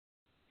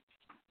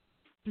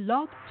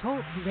Blog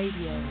Talk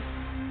Radio.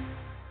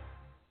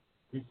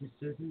 This is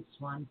Susan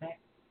Swanbeck,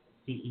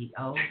 CEO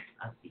of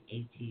the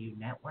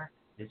ATUnetwork.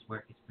 This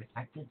work is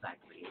protected by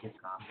Creative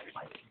Commons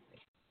licensing.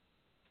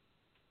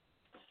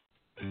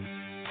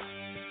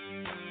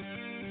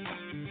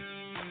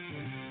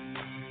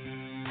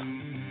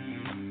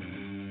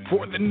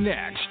 For the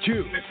next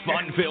 2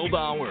 fun-filled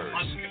hours,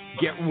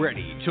 get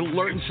ready to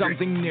learn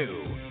something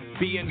new,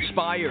 be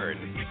inspired,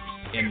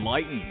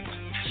 enlightened,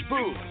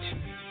 spooked,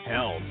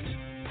 helped,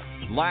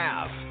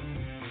 laugh,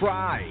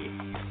 cry,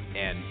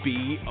 and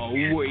be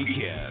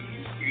awakened.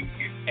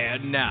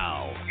 And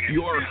now,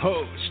 your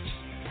hosts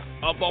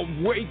of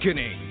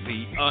Awakening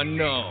the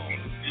Unknown.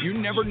 You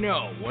never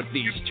know what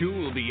these two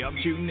will be up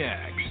to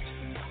next.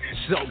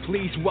 So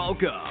please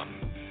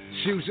welcome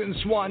Susan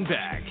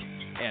Swanbeck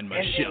and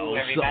Michelle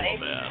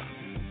Sullivan.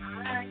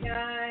 Hi,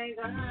 guys.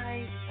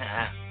 Hi.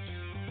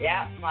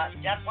 Yeah, but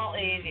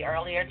definitely the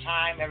earlier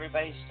time,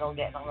 everybody's still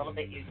getting a little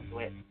bit used to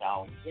it,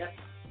 so. Yep.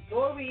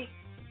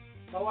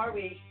 So are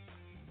we.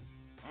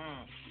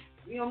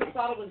 We almost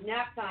thought it was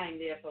nap time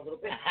there for a little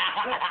bit.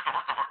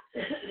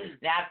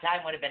 Nap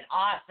time would have been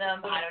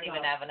awesome. I don't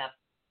even have enough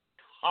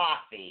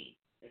coffee.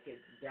 It could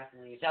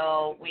definitely.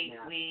 So we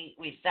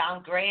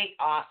sound great.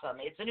 Awesome.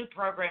 It's a new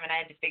program, and I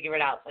had to figure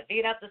it out. So I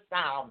figured out the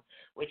sound,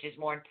 which is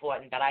more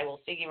important, but I will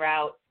figure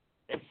out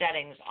the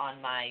settings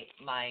on my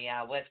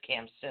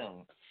webcam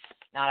soon.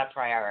 Not a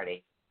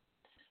priority.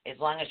 As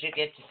long as you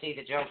get to see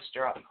the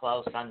jokester up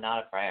close, I'm not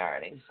a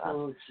priority. So.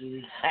 Oh,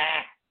 jeez.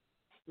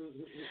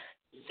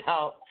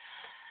 So.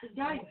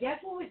 Guys,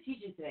 guess what we're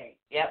teaching today?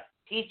 Yep.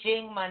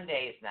 Teaching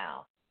Mondays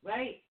now.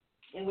 Right.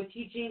 And we're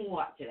teaching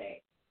what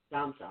today?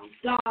 Dum.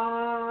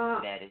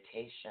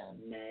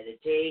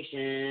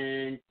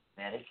 Meditation.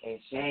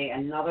 Okay,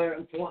 another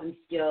important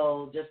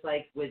skill, just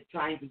like with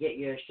trying to get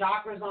your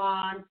chakras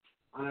on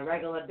a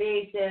regular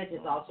basis,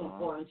 it's also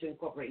important to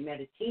incorporate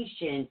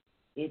meditation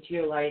into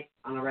your life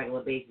on a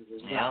regular basis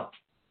as well.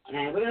 Yep.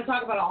 And we're going to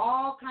talk about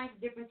all kinds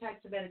of different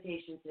types of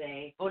meditation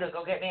today. Buddha,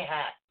 go get me a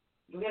hat.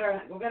 Go get a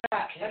hat.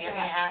 Can you get me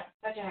a hat?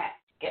 Touch a hat.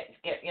 Get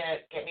me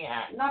a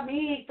hat. Not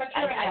me. Touch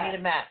your hat. I need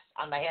a mess.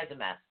 On my head's a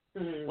mess.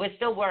 Mm-hmm. We're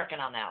still working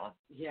on that one.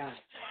 Yeah.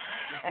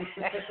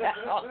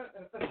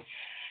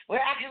 We're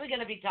actually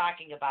going to be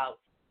talking about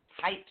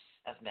types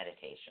of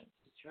meditation.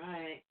 That's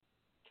right.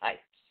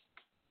 Types.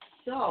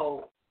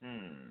 So,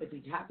 if we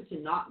happen to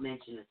not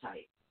mention a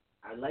type,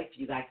 I'd like for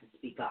you guys to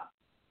speak up.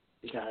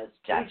 Because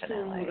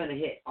soon we're going to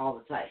hit all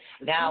the types.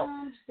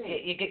 Now,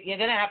 you're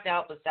going to have to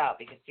help us out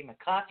because, see, my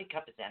coffee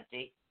cup is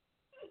empty,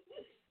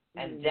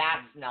 and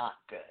that's not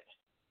good.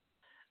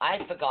 I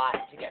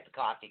forgot to get the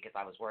coffee because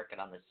I was working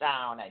on the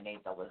sound. I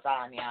made the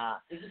lasagna.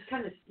 It just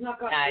kind of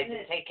snuck up. I had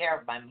to take care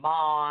of my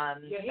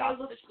mom. Your hair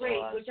looks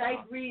great, which I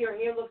agree. Your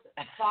hair looks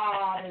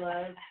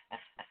fabulous.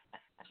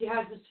 She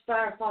has this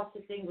Farrah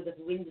Fawcett thing with the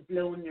wind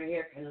blowing in her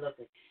hair, kind of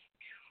looking.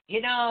 You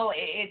know,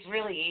 it's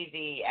really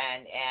easy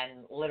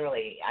and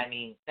literally, I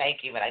mean,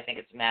 thank you, but I think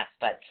it's a mess.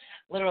 But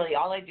literally,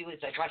 all I do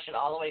is I brush it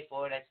all the way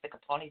forward. I stick a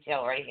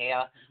ponytail right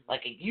here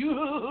like a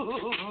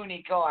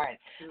unicorn.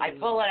 I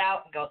pull it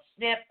out and go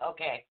snip.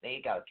 Okay, there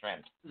you go,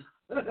 trimmed.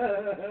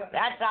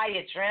 That's how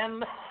you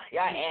trim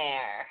your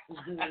hair.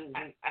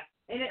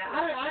 And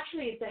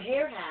it's a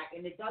hair hack,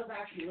 and it does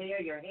actually layer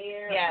your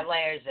hair. Yeah, it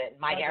layers it.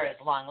 My hair is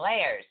long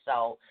layers,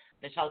 so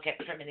Michelle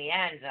kept trimming the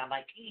ends, and I'm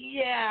like,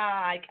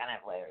 yeah, I kind of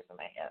have layers in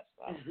my hair.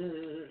 So.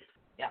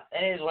 Yeah,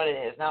 it is what it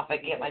is. Now if I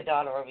can get my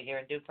daughter over here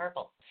and do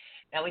purple.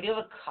 Now, we do have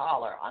a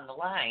caller on the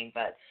line,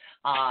 but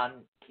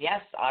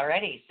yes,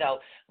 already. So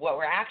what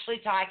we're actually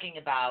talking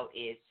about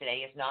is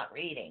today is not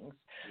readings.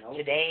 Nope.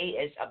 Today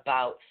is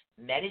about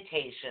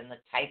meditation,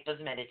 the type of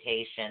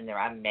meditation. There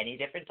are many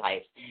different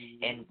types,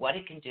 and what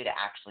it can do to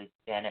actually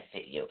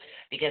benefit you.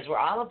 Because we're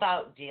all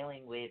about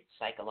dealing with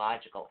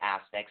psychological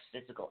aspects,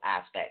 physical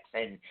aspects,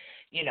 and,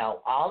 you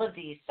know, all of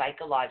these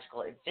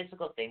psychological and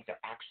physical things are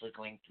actually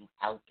going to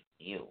help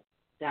you.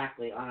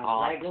 Exactly, on a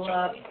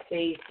regular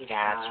basis.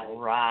 That's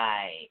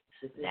right.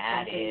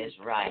 That is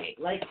right.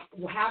 Like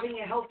having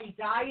a healthy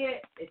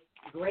diet, it's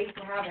great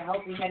to have a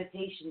healthy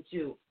meditation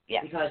too.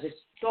 Yes. Because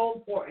it's so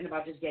important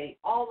about just getting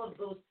all of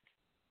those,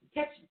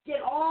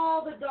 get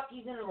all the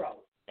duckies in a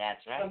row.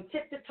 That's right. From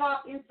tip to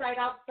top, inside,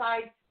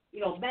 outside,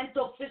 you know,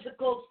 mental,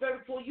 physical,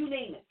 spiritual, you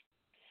name it.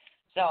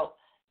 So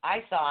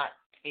I thought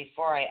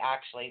before I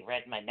actually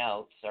read my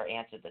notes or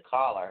answered the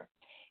caller,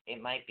 it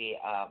might be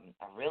a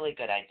really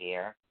good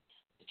idea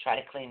to try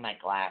to clean my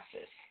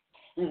glasses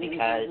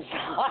because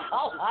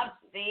all I'm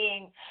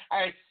seeing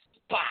are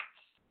spots.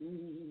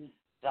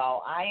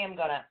 So I am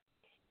going to,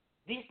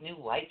 these new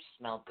wipes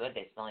smell good.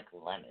 They smell like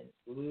lemon.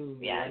 Ooh,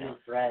 yeah, lemon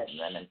fresh.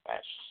 Lemon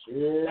fresh.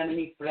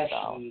 Lemony fresh.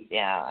 So,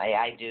 yeah,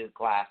 I do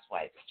glass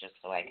wipes just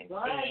so I can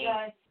see.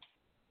 Guys.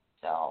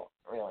 So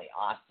really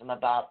awesome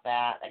about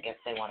that. I guess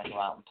they want to go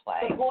out and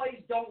play. The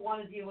boys don't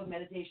want to deal with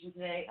meditation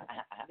today.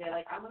 They're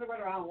like, I'm going to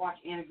run around and watch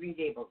Anna Green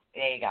Gables.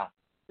 There you go.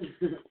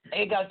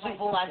 There you go, 2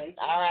 for 1.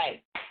 All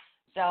right.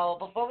 So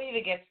before we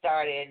even get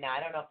started, now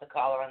I don't know if the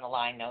caller on the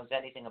line knows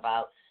anything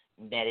about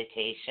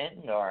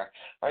meditation or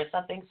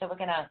something. So we're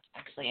going to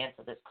actually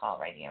answer this call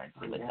right here and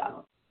see what's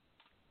up.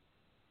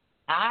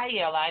 Hi,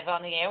 you're live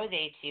on the air with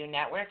ATU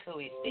Network. Who are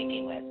we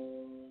speaking with?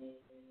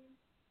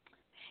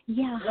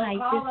 Yeah, hi.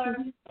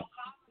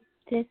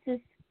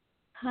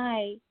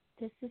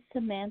 This is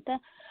Samantha.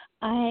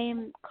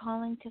 I'm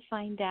calling to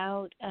find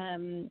out.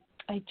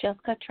 I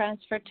just got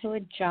transferred to a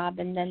job,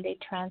 and then they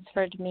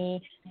transferred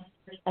me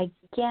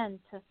again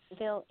to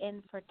fill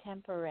in for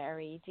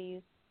temporary. Do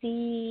you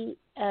see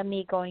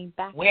me going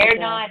back?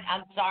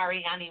 I'm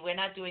sorry, honey. We're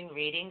not doing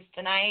readings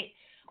tonight.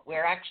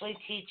 We're actually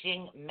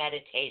teaching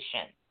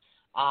meditation.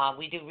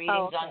 We do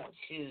readings on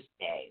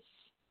Tuesdays.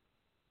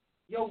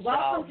 You're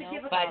welcome to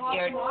give us a call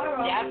tomorrow.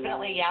 But you're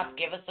definitely,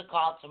 give us a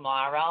call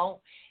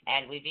tomorrow,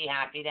 and we'd be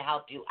happy to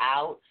help you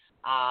out.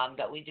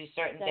 But we do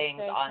certain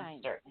things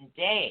on certain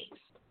days.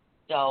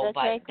 So,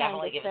 but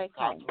definitely give us a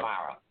call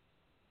tomorrow.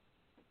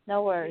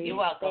 No worries. You're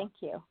welcome. Thank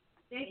you.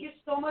 Thank you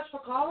so much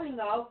for calling,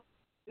 though.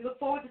 We look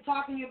forward to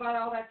talking to you about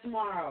all that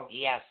tomorrow.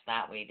 Yes,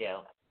 that we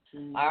do.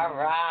 Mm-hmm. All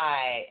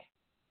right.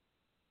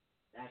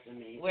 That's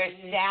amazing. We're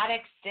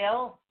static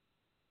still?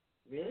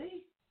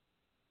 Really?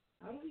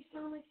 How do we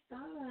sound like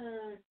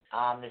silent?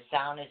 The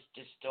sound is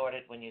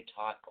distorted when you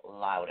talk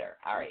louder.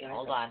 All right,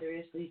 hold on.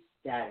 Seriously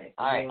static.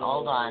 All right,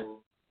 hold on.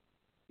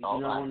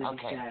 Hold on.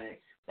 Okay.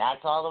 That's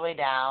all the way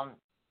down,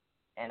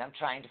 and I'm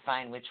trying to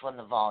find which one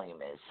the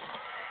volume is.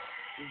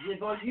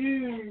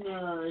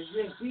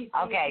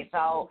 Okay, so,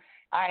 all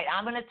right,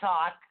 I'm going to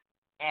talk,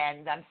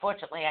 and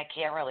unfortunately I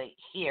can't really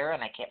hear,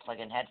 and I can't plug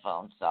in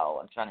headphones, so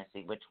I'm trying to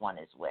see which one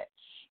is which.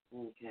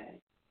 Okay.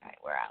 All right,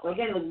 we're out. So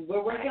again,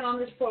 we're working on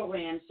this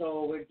program,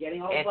 so we're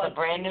getting all the bugs. It's a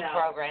brand new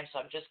program, so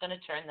I'm just going to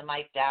turn the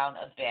mic down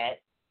a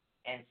bit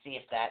and see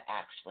if that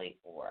actually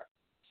works.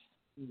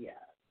 Yes.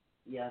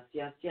 Yeah.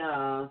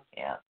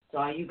 So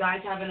are you guys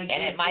having a good day?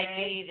 And it might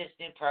be this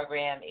new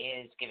program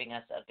is giving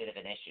us a bit of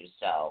an issue,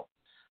 so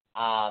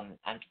I'm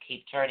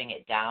keep turning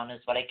it down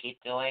is what I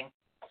keep doing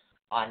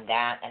on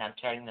that, and I'm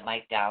turning the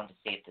mic down to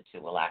see if the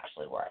two will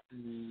actually work.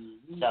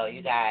 Mm-hmm. So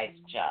you guys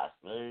just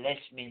let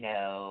me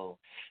know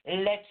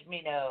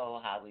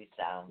how we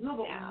sound. No,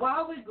 but now.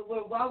 while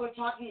we're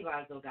talking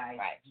about it, though, guys,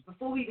 right.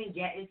 Before we even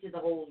get into the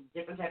whole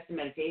different types of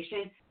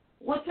meditation,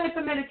 what type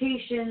of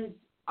meditations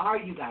are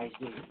you guys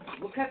doing?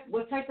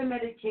 What type of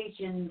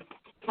meditation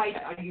type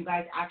are you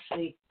guys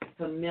actually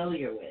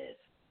familiar with?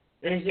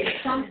 Is there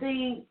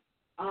something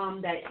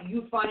that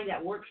you find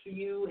that works for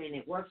you and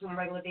it works on a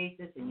regular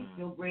basis and you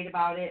feel great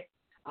about it,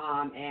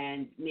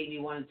 and maybe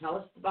you want to tell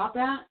us about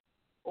that?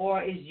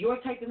 Or is your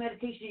type of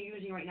meditation you're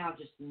using right now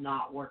just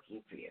not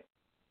working for you?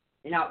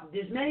 And now,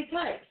 there's many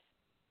types.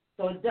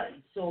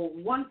 So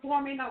one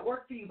form may not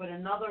work for you, but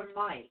another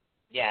might.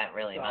 Yeah, it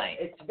really might.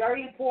 It's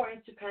very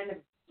important to kind of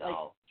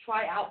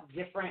try out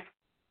different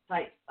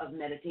types of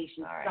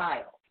meditation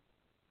styles.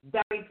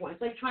 Very important.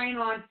 It's like trying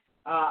on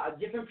a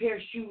different pair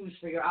of shoes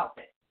for your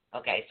outfit.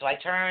 Okay, so I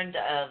turned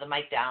the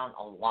mic down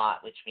a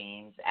lot, which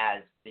means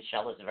as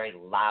Michelle is a very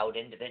loud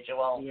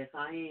individual. Yes,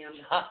 I am.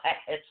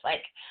 It's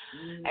like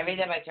every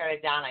time I turn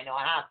it down, I know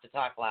I have to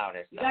talk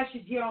louder. So. You guys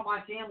should hear all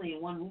my family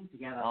in one room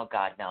together. Oh,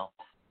 God, no.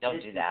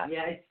 Don't do that.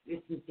 Yeah,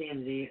 it's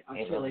insanity.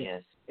 It really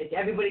is. It's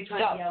everybody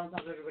trying to yell on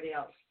top of everybody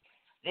else.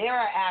 There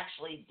are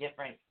actually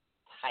different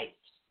types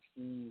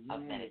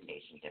of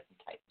meditation, different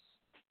types.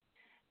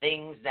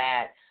 Things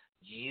that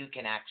you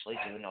can actually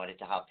do in order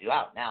to help you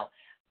out. Now,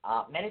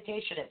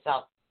 meditation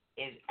itself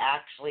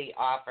actually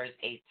offers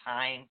a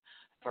time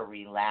for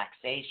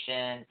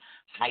relaxation,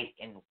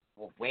 heightened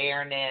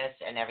awareness,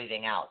 and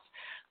everything else.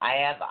 I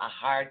have a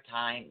hard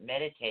time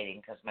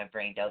meditating because my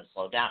brain doesn't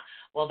slow down.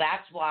 Well,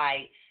 that's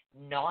why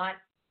not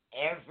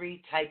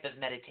every type of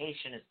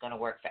meditation is going to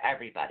work for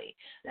everybody.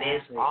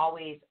 There's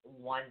always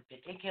one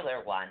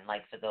particular one,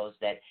 like for those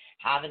that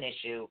have an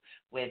issue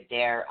with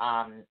their,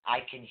 I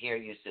can hear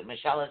you, Sue.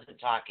 Michelle isn't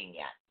talking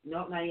yet.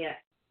 Nope, not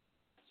yet.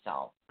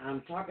 So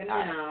I'm talking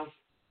now.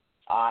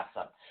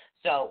 Awesome.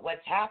 So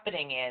what's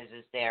happening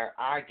is there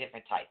are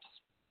different types,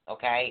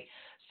 okay?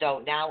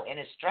 So now in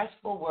a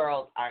stressful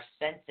world, our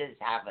senses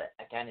have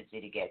a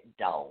tendency to get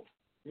dulled.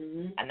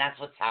 Mm-hmm. And that's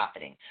what's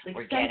happening. Like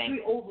we're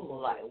getting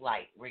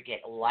light. We're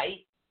getting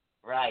light,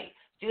 right.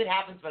 See what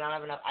happens, but I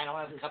don't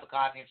have a cup of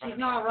coffee in front of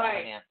me.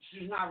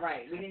 She's not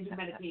right. We didn't do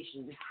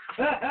meditation.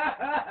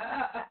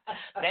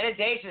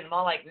 Meditation,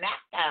 more like nap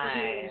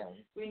time.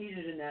 We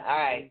needed a nap time. All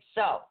right,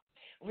 so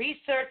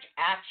research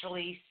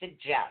actually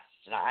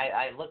suggests, and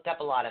I looked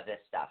up a lot of this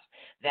stuff,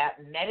 that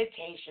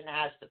meditation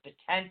has the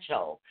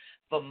potential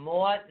for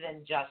more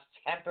than just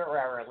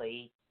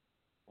temporarily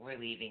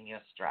relieving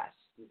your stress.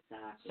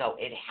 Exactly. So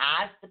it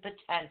has the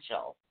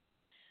potential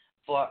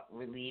for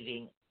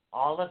relieving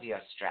all of your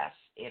stress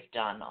if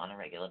done on a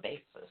regular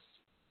basis.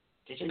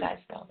 Did you guys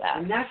know that?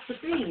 And that's the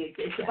thing.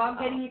 It's about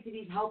getting into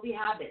these healthy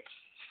habits.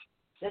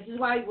 This is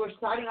why we're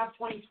starting off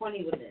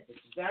 2020 with this. It's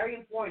very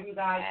important, you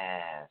guys,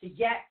 to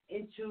get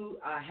into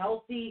a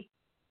healthy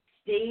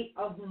state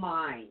of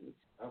mind,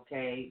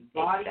 okay?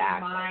 Body,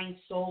 mind,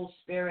 soul,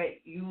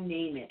 spirit, you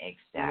name it.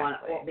 Exactly. You want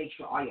to make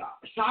sure all your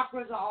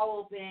chakras are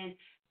all open,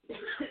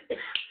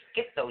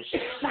 Get those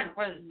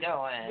chakras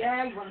going.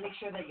 Yeah, you want to make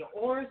sure that your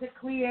auras are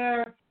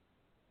clear.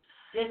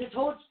 There's a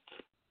whole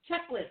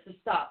checklist of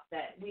stuff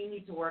that we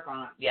need to work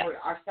on for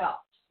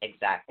ourselves.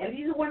 Exactly. And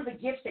these are one of the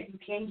gifts that you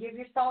can give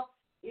yourself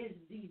is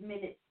these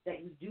minutes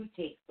that you do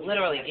take.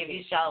 Literally, give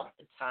yourself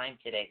time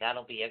today.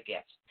 That'll be a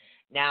gift.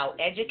 Now,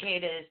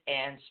 educators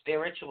and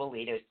spiritual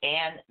leaders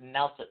and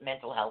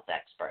mental health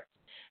experts.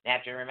 Now, you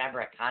have to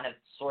remember, kind of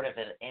sort of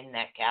in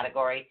that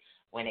category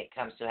when it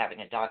comes to having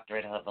a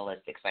doctorate of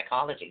holistic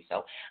psychology.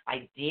 So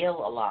I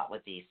deal a lot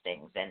with these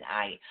things, and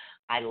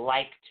I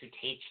like to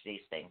teach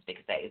these things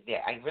because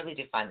I really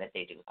do find that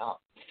they do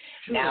help.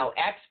 True. Now,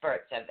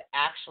 experts have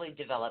actually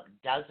developed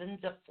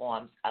dozens of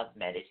forms of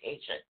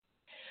meditation.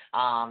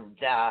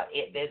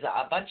 There's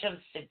a bunch of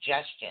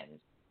suggestions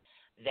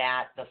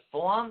that the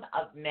form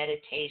of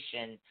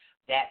meditation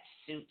that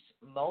suits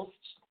most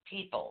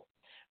people,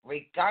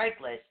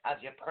 regardless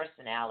of your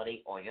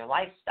personality or your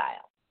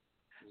lifestyle.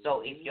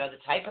 So if you're the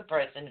type of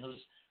person whose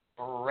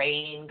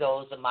brain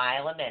goes a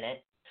mile a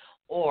minute,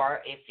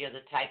 or if you're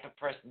the type of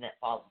person that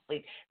falls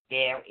asleep,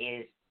 there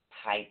is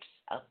types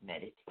of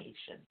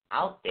meditation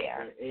out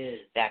there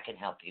that can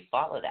help you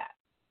follow that.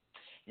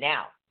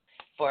 Now,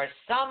 for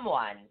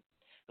someone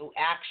who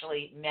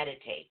actually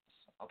meditates,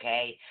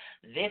 okay,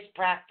 this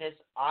practice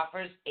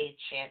offers a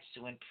chance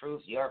to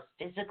improve your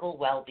physical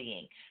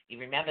well-being. You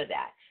remember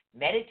that.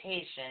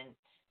 Meditation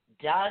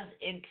does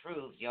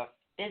improve your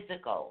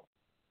physical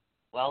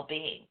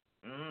well-being.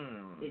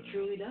 It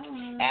truly does.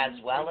 As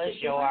well as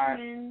your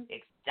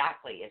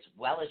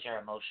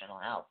emotional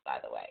health, by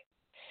the way.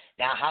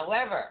 Now,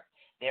 however,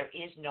 there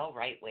is no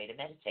right way to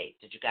meditate.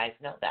 Did you guys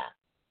know that?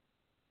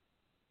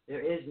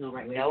 There is no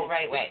right way. No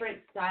right way. Different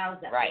styles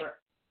that work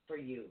for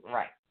you.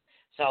 Right.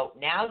 So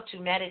now to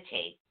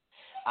meditate,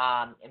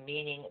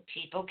 meaning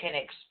people can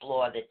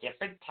explore the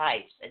different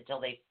types until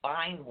they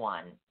find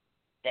one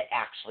that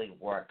actually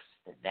works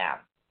for them.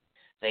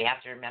 So you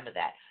have to remember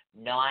that.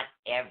 Not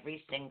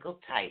every single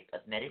type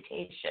of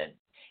meditation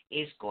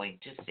is going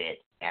to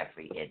fit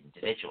every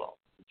individual.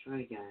 That's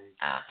right, guys.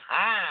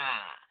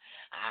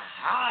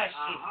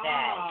 She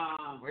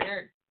said.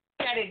 We're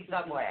getting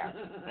somewhere.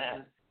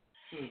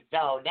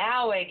 So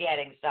now we're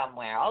getting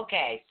somewhere.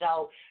 Okay,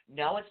 so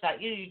no, it's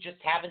not you. You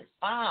just haven't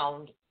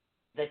found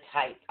the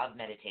type of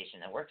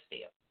meditation that works for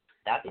you.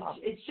 That's all.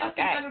 It's just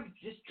kind of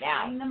just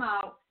trying them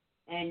out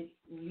and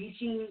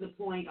reaching the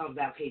point of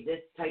that, okay, this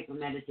type of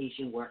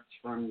meditation works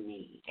for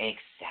me. Exactly.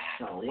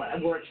 So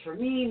what works for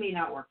me may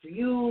not work for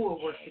you,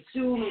 or works for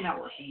Sue may not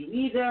work for you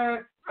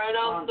either. Right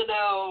off the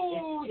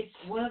nose.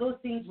 It's one of those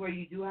things where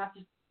you do have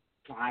to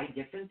try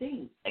different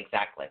things.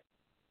 Exactly.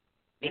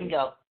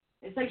 Bingo.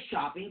 It's like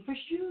shopping for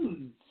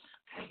shoes.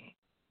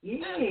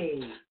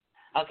 Yay.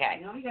 Okay.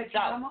 You know, you got to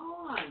try them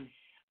on.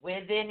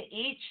 Within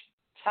each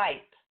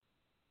type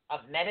of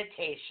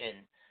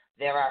meditation,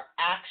 there are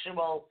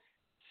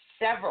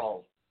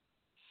several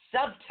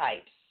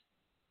subtypes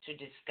to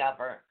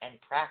discover and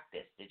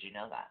practice. Did you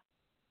know that?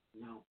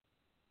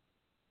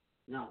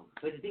 No.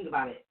 But think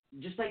about it.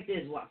 Just like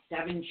there's,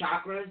 7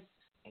 chakras?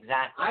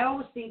 Exactly. I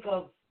always think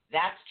of...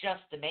 That's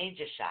just the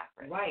major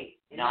chakras. Right.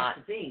 And not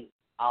that's the thing.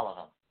 All of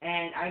them.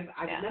 And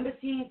I remember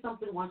seeing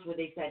something once where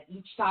they said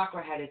each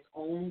chakra had its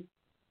own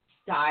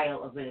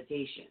style of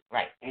meditation.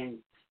 Right. And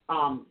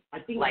I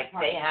think like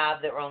they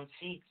have their own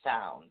seed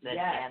sounds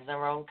and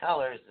their own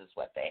colors is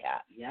what they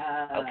have.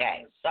 Yeah.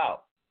 Okay, so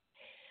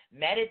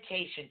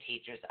meditation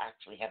teachers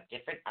actually have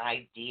different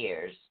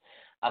ideas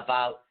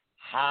about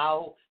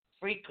how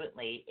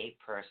frequently a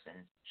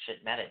person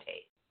should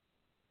meditate.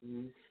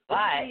 Mm-hmm.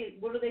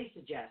 But what do they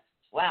suggest?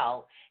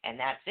 Well, and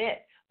that's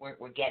it.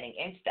 We're getting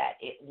into that.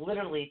 It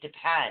literally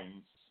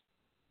depends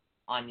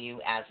on you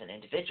as an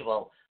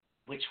individual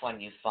which one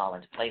you fall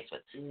into place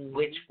with,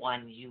 which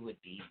one you would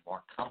be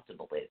more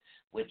comfortable with,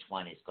 which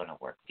one is going to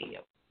work for you,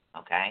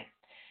 okay?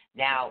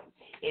 Now,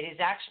 it is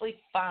actually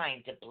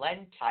fine to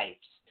blend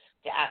types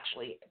to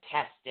actually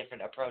test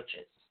different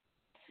approaches,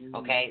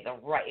 okay?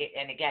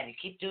 And again, you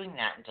keep doing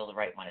that until the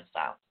right one is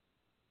found.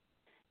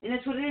 And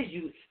that's what it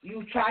is.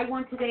 You try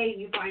one today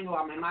and you find,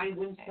 my mind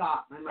wouldn't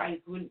stop.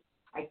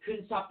 I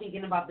couldn't stop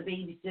thinking about the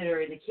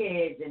babysitter and the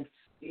kids and,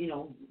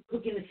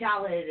 cooking the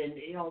salad and,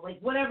 like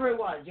whatever it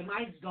was. Your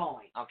mind's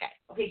going. Okay.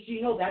 Okay,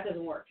 so that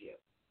doesn't work for you.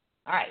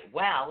 All right.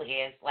 Well,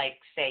 here's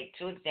say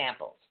 2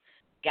 examples.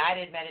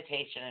 Guided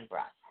meditation and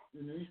breath.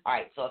 Mm-hmm. All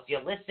right. So if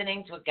you're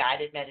listening to a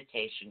guided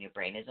meditation, your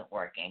brain isn't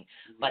working,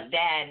 but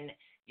then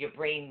your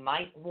brain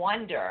might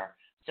wonder.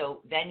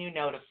 So then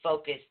to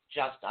focus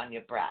just on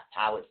your breath,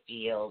 how it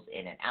feels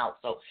in and out.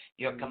 So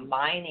you're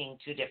combining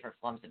 2 different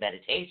forms of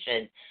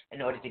meditation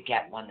in order to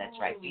get one that's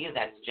right for you.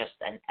 That's just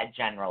a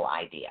general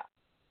idea.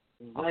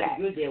 Okay.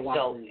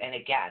 So, and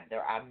again,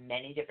 there are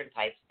many different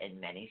types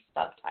and many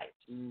subtypes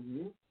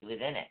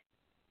within it.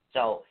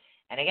 So,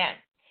 and again,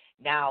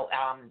 now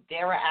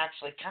there are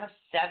actually kind of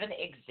 7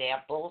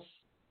 examples,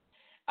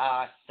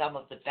 some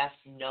of the best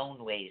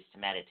known ways to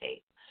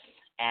meditate.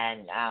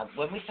 And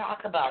when we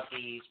talk about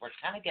these, we're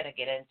kind of going to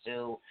get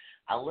into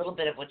a little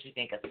bit of what you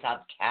think a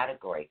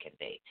subcategory can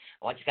be.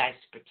 I want you guys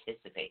to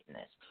participate in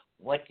this.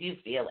 What do you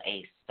feel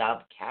a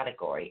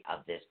subcategory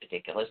of this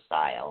particular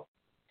style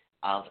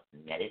of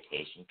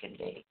meditation can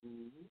be?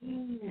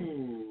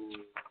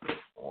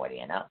 What do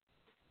you know?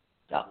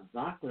 So,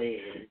 exactly.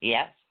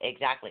 Yes,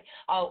 exactly.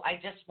 Oh, I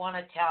just want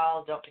to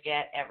don't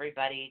forget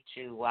everybody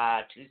to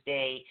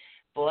Tuesday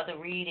for the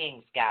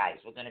readings, guys.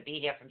 We're going to be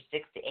here from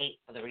 6 to 8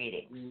 for the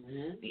readings.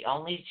 The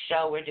only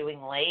show we're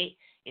doing late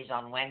is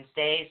on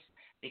Wednesdays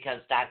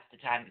because that's the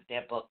time that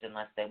they're booked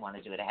unless they want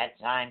to do it ahead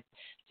of time,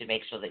 to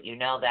make sure that you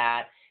know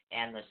that.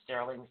 And the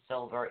sterling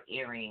silver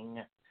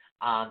earring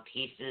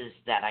pieces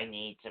that I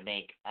need to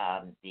make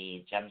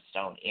the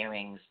gemstone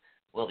earrings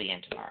will be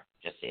in tomorrow,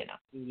 just so you know.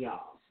 Yeah.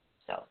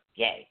 So,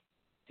 yay.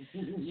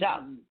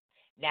 So,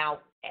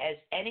 now, has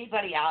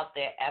anybody out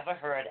there ever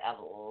heard of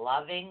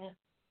loving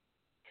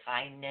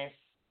kindness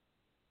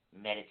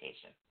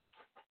meditation?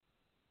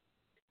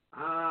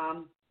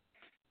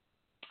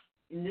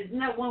 Isn't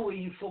that one where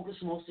you focus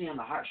mostly on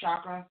the heart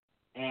chakra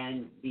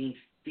and being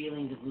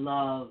feelings of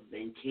love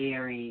and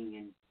caring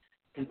and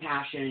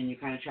compassion, and you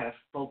kind of try to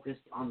focus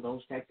on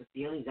those types of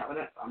feelings? Is that what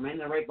am I in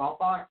the right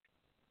ballpark?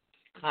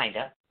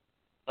 Kinda,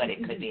 but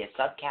it could be a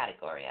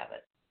subcategory of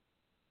it.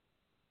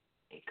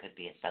 It could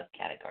be a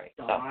subcategory.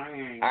 So, all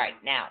right,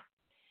 now,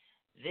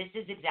 this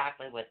is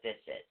exactly what this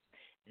is.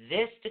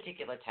 This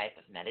particular type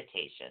of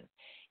meditation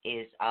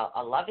is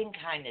a loving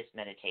kindness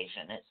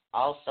meditation. It's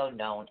also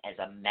known as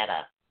a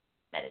metta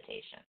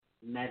meditation.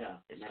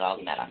 It's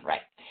called metta,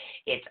 right.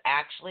 It's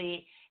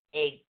actually,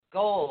 a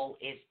goal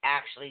is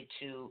actually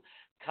to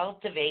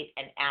cultivate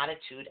an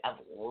attitude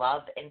of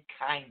love and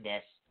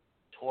kindness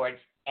towards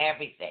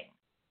everything,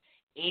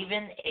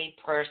 even a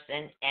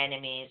person,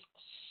 enemy's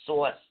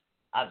source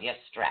of your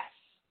stress.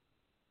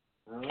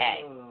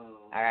 Okay.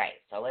 Oh. All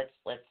right. So let's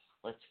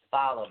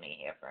follow me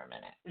here for a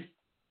minute.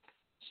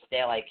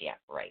 They're like, yeah,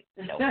 right.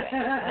 No way.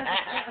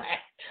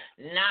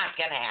 Not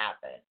gonna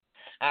happen.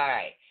 All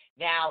right.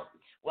 Now,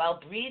 while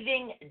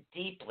breathing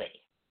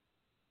deeply,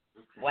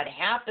 what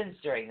happens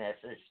during this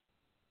is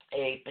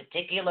a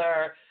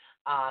particular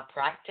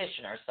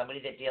practitioner,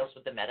 somebody that deals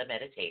with the metta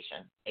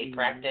meditation, a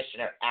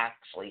practitioner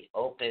actually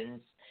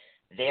opens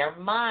their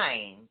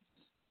mind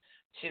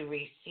to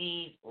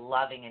receive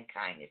loving and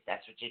kindness.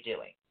 That's what you're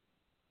doing.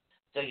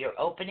 So you're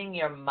opening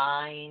your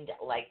mind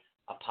like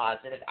a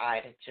positive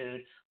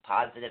attitude,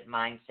 positive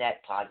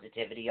mindset,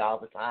 positivity all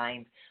the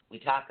time. We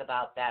talk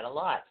about that a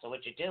lot. So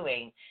what you're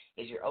doing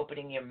is you're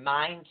opening your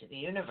mind to the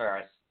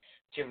universe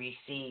to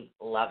receive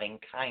loving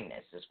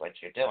kindness is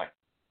what you're doing.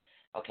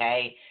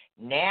 Okay?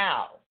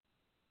 Now,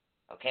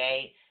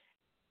 okay,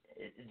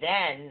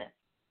 then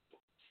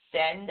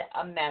send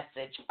a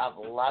message of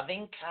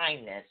loving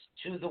kindness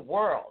to the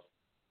world,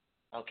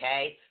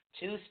 okay,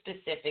 to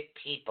specific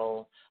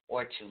people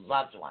or to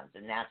loved ones,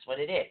 and that's what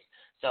it is.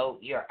 So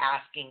you're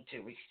asking to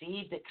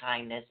receive the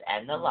kindness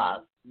and the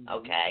love,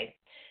 okay?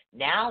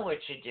 Now what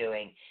you're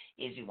doing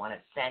is you want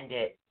to send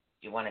it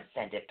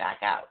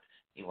back out.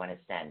 You want to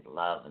send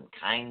love and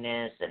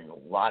kindness and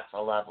lots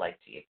of love, like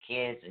to your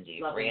kids and to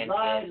your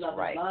grandkids,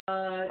 right?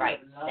 Right.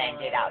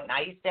 Send it out.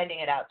 Now you're sending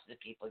it out to the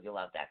people you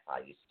love. That's how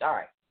you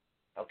start.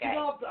 Okay. You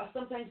know,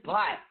 sometimes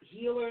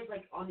healers,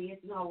 like on the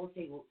internet, will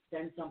say, "Well,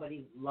 send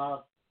somebody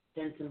love,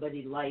 send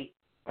somebody light."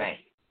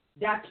 Right.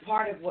 That's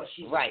part of what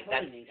she's right.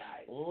 explaining,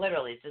 guys.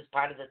 Literally, this is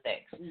part of the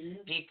things.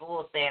 People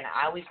will say, and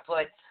I always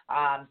put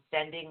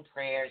sending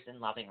prayers and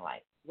loving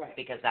light. Right.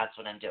 Because that's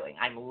what I'm doing.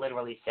 I'm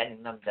literally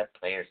sending them the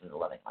prayers and the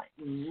loving light.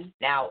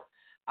 Now,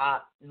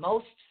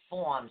 most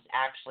forms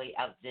actually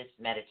of this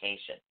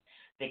meditation,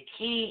 the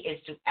key is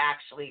to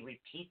actually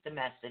repeat the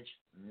message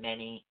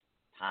many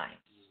times.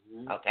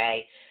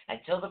 Okay?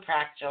 Until the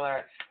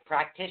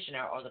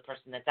practitioner or the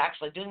person that's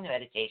actually doing the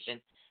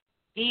meditation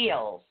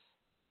feels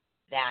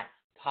that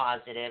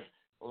positive,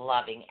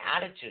 loving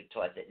attitude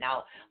towards it.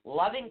 Now,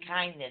 loving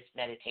kindness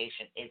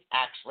meditation is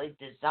actually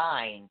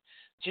designed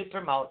to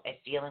promote a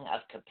feeling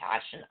of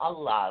compassion or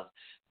love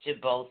to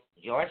both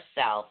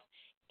yourself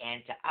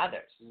and to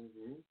others.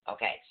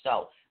 Okay,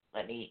 so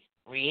let me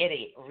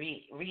reiterate.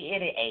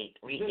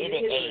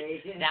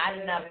 Not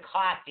enough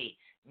coffee.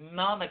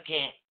 Mama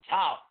can't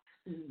talk.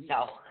 So,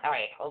 all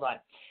right, hold on.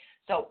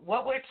 So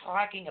what we're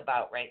talking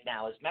about right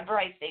now is, remember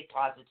I say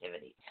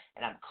positivity,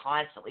 and I'm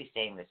constantly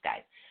saying this,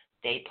 guys.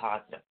 Stay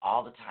positive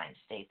all the time.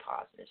 Stay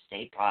positive.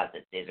 Stay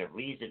positive. There's a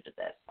reason for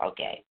this.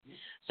 Okay.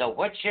 So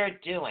what you're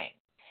doing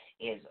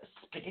is,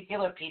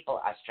 particular people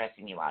are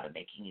stressing you out and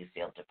making you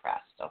feel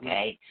depressed,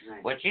 okay?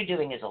 Right. What you're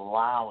doing is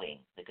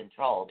allowing the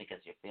control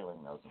because you're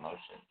feeling those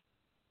emotions,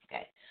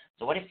 okay?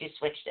 So what if you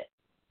switched it?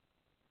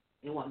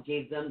 You want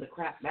gave them the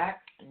crap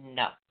back?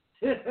 No.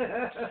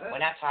 We're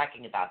not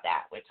talking about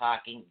that. We're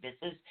talking, this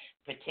is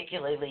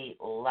particularly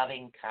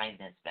loving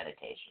kindness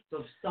meditation.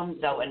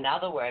 So in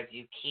other words,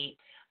 you keep,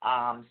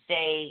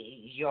 say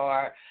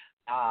your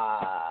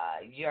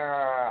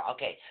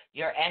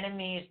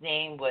enemy's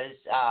name was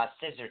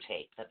scissor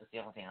tape. That was the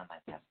only thing on my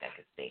desk I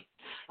could see.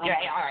 All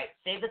right,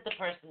 say that the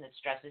person that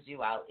stresses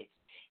you out,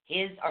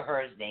 his or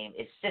her name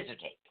is scissor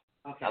tape.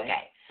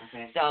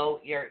 Okay.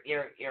 So you're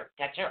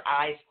got your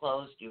eyes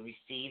closed. You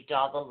received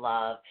all the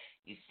love.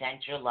 You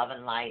sent your love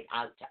and light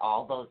out to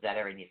all those that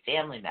are in your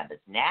family members.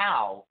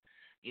 Now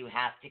you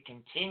have to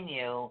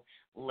continue,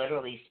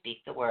 literally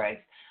speak the words,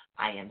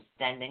 I am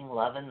sending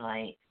love and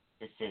light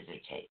to scissor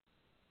tape.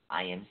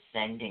 I am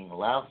sending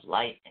love,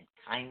 light, and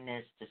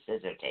kindness to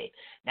scissor tape.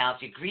 Now,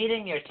 if you're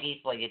greeting your teeth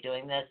while you're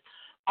doing this,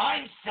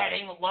 I'm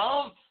sending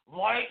love,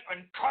 light,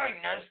 and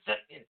kindness to...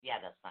 Yeah,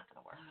 that's not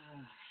going to work.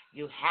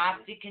 You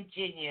have to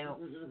continue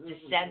to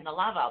send the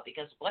love out,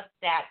 because what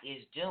that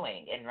is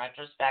doing, in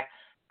retrospect,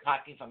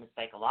 talking from a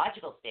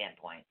psychological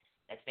standpoint,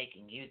 that's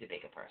making you the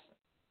bigger person.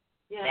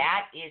 Yeah.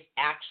 That is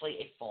actually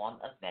a form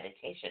of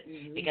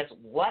meditation, because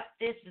what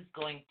this is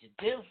going to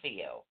do for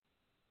you,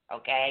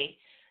 okay,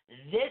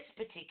 this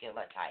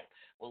particular type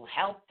will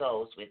help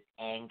those with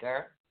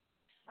anger,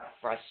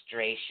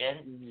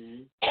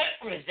 frustration,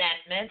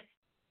 resentment.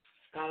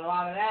 Got a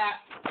lot of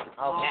that.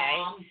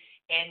 Okay.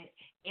 And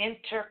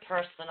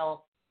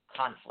interpersonal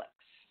conflicts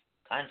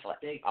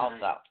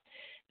also.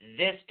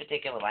 This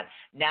particular one.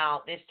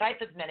 Now, this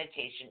type of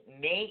meditation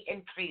may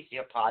increase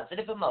your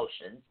positive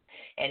emotions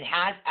and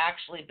has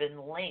actually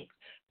been linked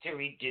to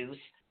reduce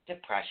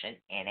depression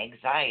and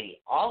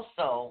anxiety.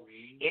 Also,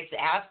 it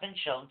has been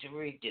shown to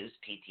reduce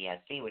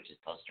PTSD, which is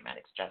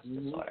post-traumatic stress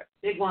disorder.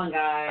 Big one,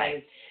 guys.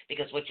 Right.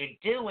 Because what you're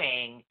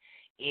doing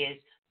is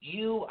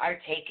you are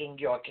taking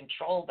your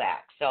control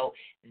back. So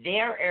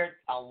there are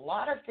a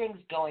lot of things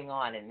going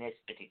on in this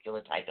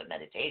particular type of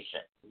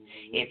meditation.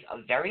 It's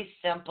a very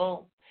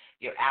simple.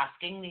 You're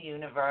asking the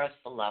universe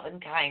for love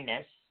and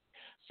kindness,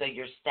 so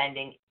you're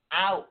sending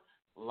out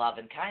love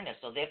and kindness.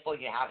 So therefore,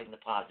 you're having the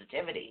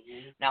positivity.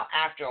 Now,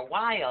 after a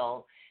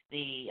while,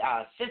 the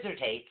scissor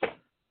tape,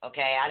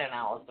 okay, I don't know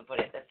how else to put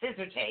it, the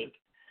scissor tape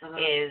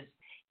is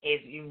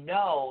you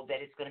know that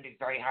it's going to be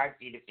very hard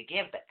for you to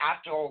forgive, but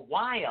after a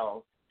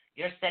while,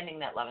 you're sending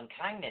that love and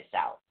kindness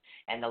out,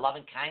 and the love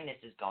and kindness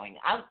is going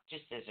out to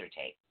scissor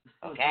tape,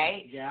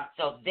 okay? Yeah.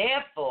 So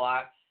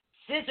therefore,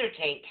 scissor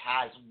tape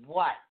has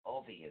what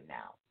over you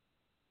now?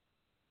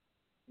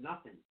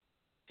 Nothing.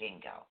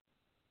 Bingo.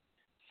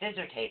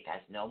 Scissor tape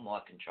has no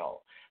more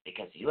control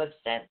because you have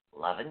sent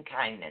love and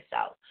kindness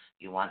out.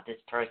 You want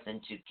this person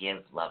to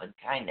give love and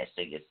kindness,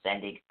 so you're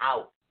sending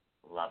out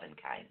love and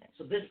kindness.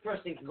 So this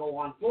person can go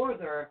on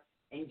further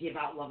and give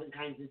out love and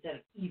kindness instead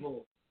of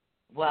evil.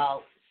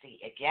 Well, see,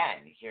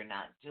 again, you're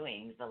not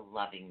doing the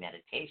loving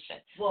meditation.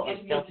 Well, you're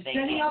still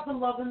sending out the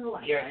love and the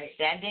light. You're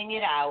sending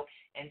it out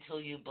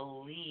until you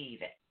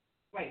believe it.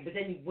 Right, but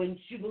then once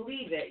you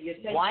believe it, you're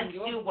sending once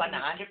you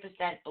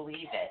 100%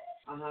 believe it,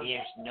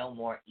 there's no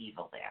more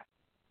evil there.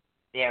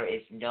 There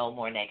is no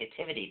more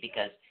negativity,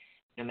 because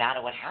no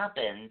matter what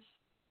happens,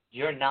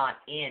 you're not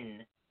in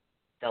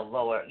the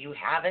lower. You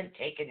haven't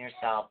taken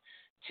yourself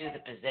to the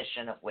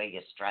position of where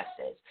your stress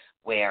is,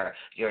 where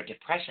your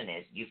depression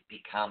is. You've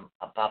become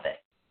above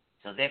it.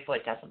 So therefore,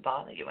 it doesn't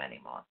bother you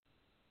anymore.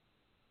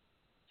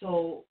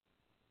 So,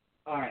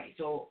 all right.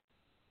 So,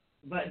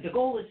 but the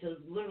goal is to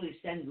literally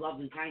send love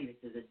and kindness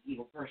to this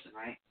evil person,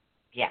 right?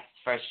 Yes.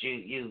 First,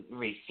 you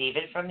receive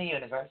it from the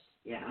universe.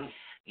 Yeah.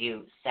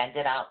 You send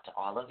it out to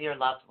all of your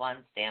loved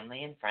ones,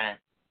 family, and friends.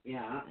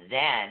 Yeah.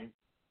 Then,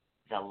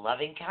 the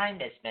loving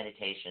kindness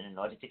meditation, in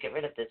order to get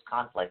rid of this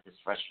conflict, this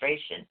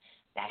frustration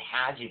that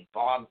has you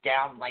bogged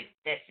down like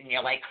this, and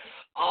you're like,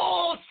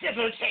 oh,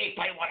 scissor tape,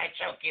 I want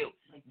to choke you.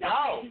 Like,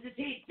 no. Scissor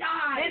tape,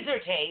 die. Scissor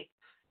tape,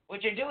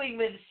 what you're doing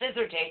with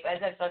scissor tape,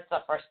 that's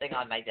the first thing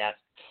on my desk.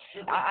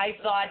 I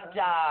thought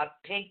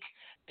pink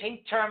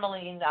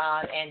tourmaline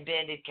and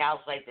banded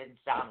calcite didn't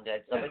sound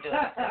good, so we're doing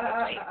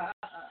scissor tape.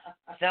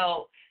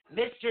 So,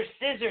 Mr.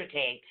 Scissor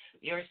Tape,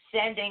 you're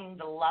sending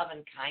the love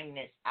and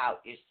kindness out.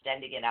 You're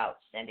sending it out.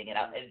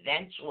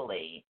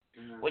 Eventually,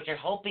 what you're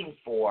hoping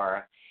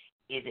for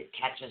is it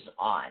catches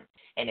on,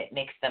 and it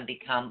makes them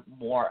become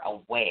more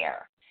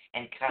aware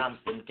and calms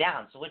them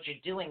down. So what you're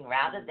doing,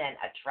 rather than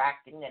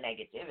attracting the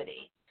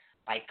negativity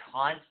by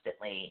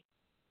constantly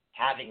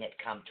having it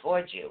come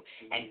towards you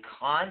and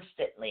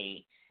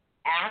constantly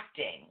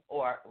acting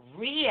or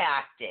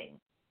reacting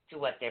to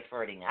what they're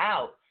putting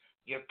out,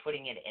 you're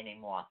putting it in a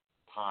more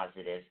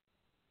positive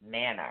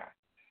manner.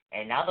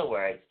 In other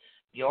words,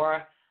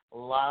 your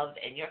love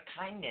and your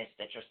kindness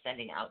that you're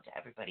sending out to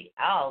everybody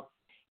else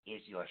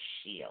is your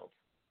shield.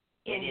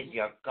 It is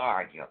your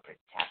guard, your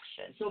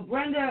protection. So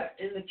Brenda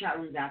in the chat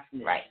room is asking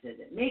this. Right. Says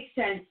it makes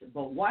sense,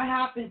 but what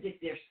happens if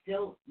they're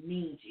still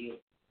mean to you?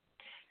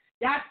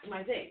 That's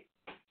my thing.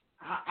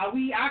 Are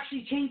we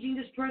actually changing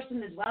this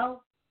person as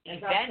well?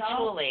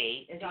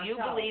 Eventually, do you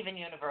believe in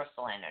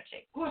universal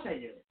energy? Of course I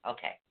do.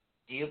 Okay.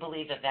 Do you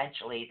believe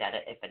eventually that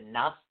if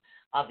enough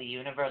of the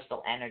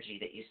universal energy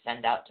that you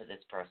send out to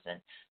this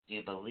person, do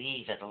you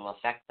believe it'll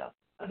affect them?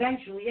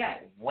 Eventually, yes.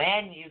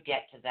 When you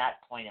get to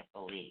that point of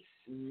belief,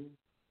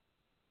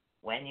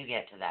 when you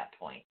get to that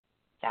point,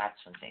 that's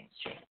when things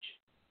change.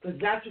 Because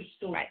that's what's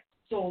still right.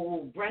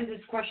 So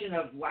Brenda's question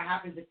of what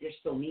happens if they're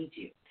still mean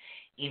to you?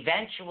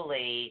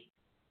 Eventually,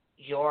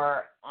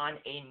 you're on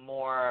a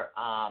more,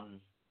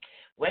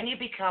 when you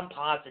become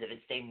positive and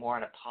stay more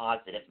in a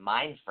positive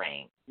mind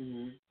frame,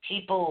 Mm-hmm.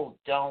 people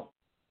don't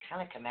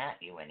kind of come at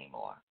you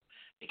anymore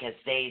because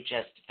they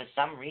just, for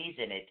some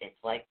reason, it's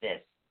like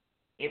this.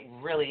 It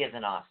really is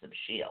an awesome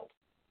shield.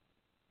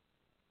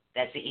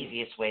 That's the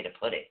easiest way to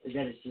put it.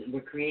 That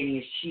we're creating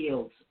a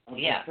shield of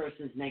Yeah. the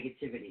person's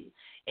negativity.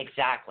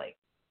 Exactly.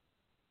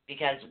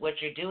 Because what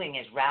you're doing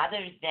is rather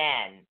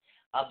than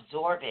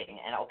absorbing,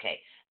 and okay,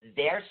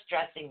 they're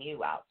stressing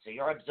you out, so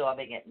you're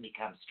absorbing it and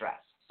become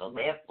stressed. So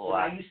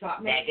therefore, now you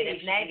stop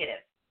negative.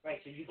 Right,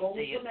 so you go So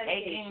into you're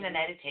meditation. taking the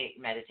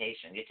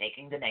meditation, you're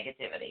taking the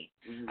negativity,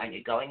 Mm-hmm. and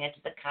you're going into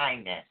the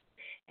kindness,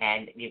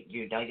 and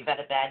you know you've had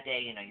a bad day,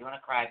 you know you want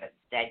to cry, but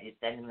instead you're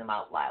sending them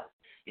out loud.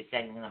 You're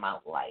sending them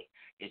out light.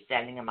 You're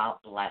sending them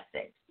out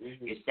blessings.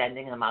 Mm-hmm. You're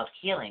sending them out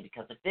healing,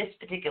 because if this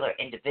particular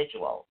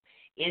individual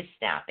is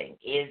snapping,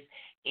 is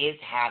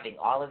having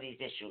all of these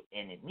issues,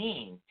 and it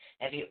means,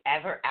 have you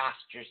ever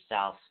asked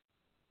yourself,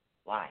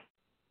 why?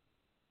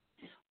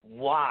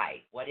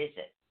 Why? What is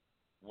it?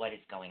 What is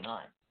going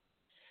on?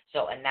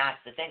 So, and that's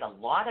the thing. A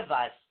lot of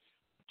us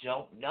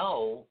don't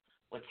know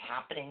what's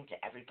happening to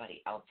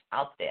everybody else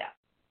out there.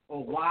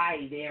 Or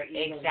why they're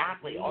even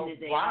Exactly. Or as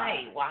they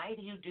why? are. Why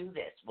do you do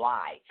this?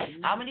 Why?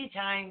 Mm-hmm. How many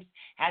times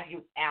have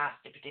you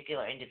asked a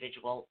particular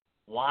individual,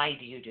 why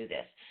do you do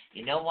this?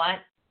 You know what?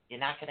 You're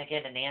not going to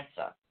get an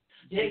answer.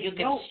 So you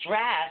can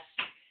stress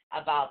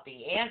about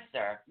the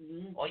answer,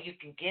 Mm-hmm. or you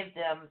can give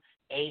them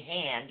a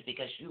hand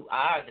because you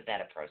are the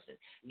better person.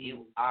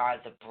 You are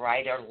the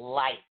brighter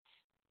light.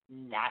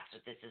 That's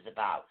what this is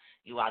about.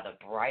 You are the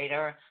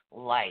brighter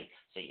light.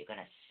 So you're going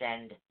to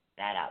send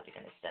that out. You're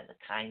going to send the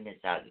kindness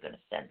out. You're going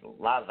to send the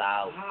love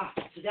out.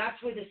 So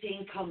that's where the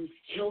saying comes,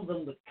 kill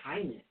them with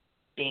kindness.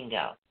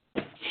 Bingo.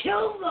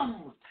 Kill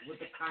them with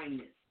the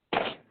kindness.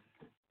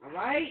 All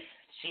right?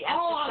 She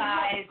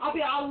emphasized.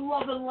 I'll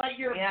love and light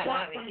your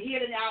butt from here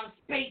to outer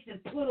space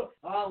and Pluto.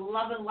 I'll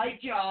love and light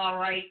you, all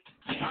right.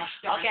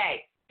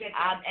 Okay.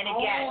 And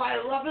again.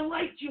 I love and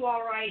light you,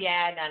 all right.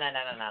 Yeah, no.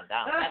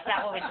 That's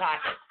not what we're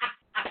talking.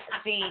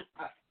 See,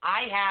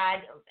 I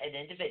had an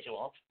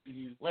individual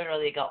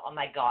literally go, oh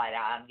my God,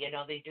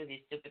 they do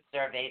these stupid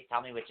surveys,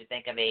 tell me what you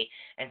think of me,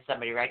 and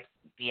somebody writes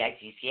bitch,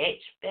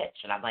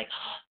 bitch, and I'm like,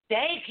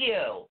 thank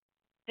you.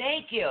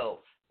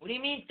 What do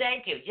you mean,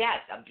 thank you?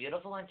 Yes, I'm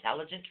beautiful,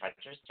 intelligent,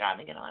 treacherous,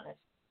 charming, and honest.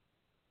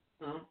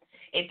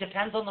 It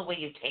depends on the way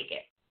you take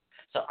it.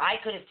 So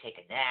I could have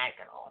taken that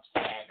and all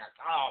upset, like,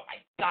 oh my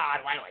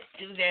God, why do I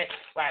do this?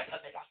 Why do I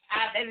put this on?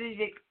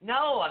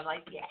 No, I'm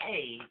like,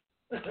 yay.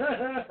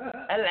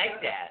 I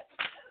like that.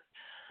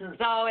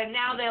 So, and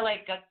now they're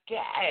like,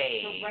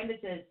 okay. So Brenda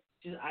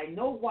says, I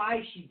know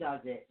why she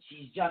does it.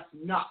 She's just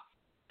nuts.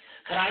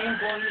 But I am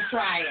going to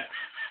try it.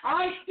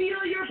 I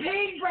feel your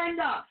pain,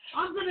 Brenda.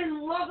 I'm going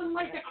to love and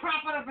light the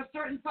crap out of a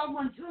certain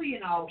someone too, you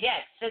know.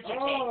 Yes, sense and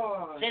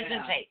faith. Sense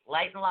and faith.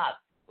 Light and love.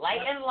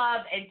 Light and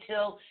love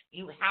until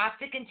you have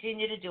to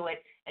continue to do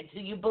it,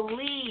 until you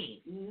believe.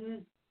 Mm-hmm.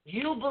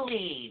 You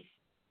believe.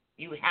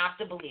 You have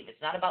to believe.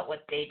 It's not about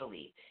what they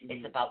believe.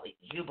 It's about what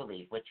you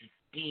believe, what you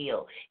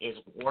feel is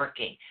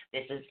working.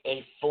 This is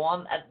a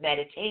form of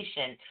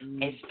meditation,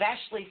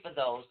 especially for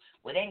those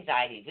with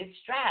anxiety, with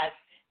stress,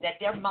 that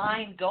their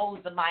mind goes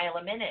a mile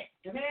a minute.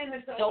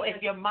 So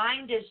if your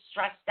mind is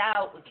stressed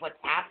out with what's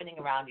happening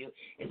around you,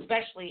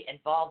 especially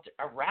involved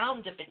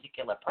around a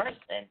particular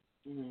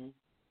person,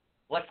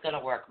 what's going to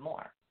work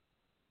more?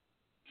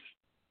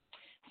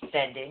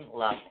 Sending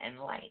love and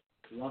light.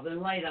 Love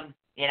and light them.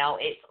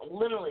 It's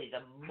literally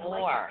the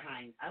more.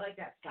 I like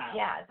that style.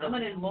 Yeah, the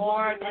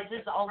more, this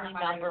is only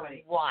number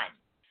one.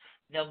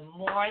 The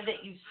more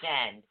that you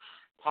send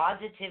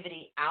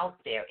positivity out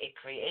there, it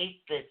creates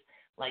this,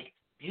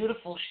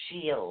 beautiful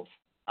shield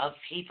of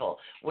people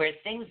where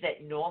things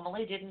that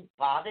normally didn't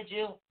bother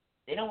you,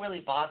 they don't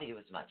really bother you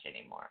as much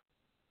anymore.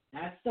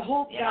 That's the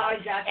hope, guys.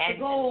 That's the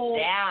goal.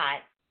 And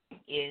that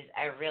is,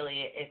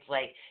 it's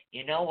like,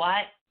 you know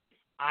what?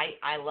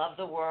 I love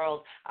the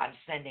world. I'm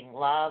sending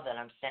love and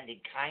I'm sending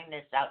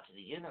kindness out to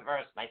the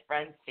universe, my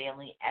friends,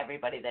 family,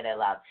 everybody that I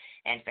love.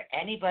 And for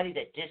anybody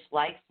that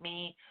dislikes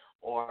me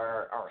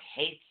or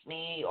hates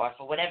me or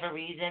for whatever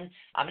reason,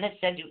 I'm going to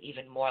send you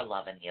even more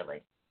love and healing.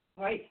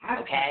 All right. I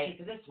have a question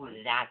for this one.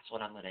 That's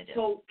what I'm going to do.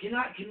 So can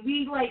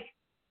we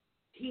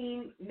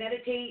team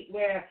meditate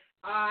where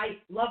I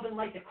love and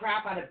light the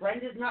crap out of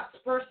Brenda's nuts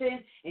person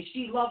and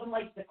she love and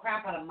lights the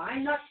crap out of my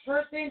nuts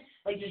person?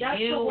 Does that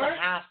still work?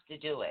 You have to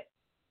do it.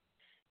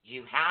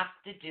 You have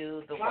to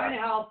do the work. I'm trying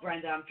to help,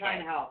 Brenda. I'm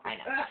trying to help. I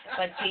know.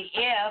 But see,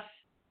 if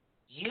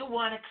you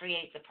want to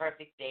create the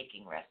perfect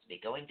baking recipe,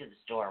 going to the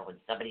store when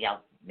somebody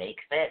else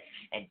makes it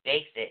and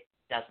bakes it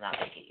does not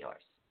make it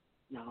yours.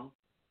 No.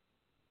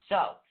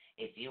 So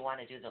if you want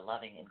to do the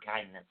loving and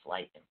kindness,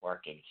 light, and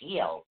work and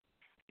heal,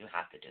 you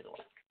have to do the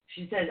work.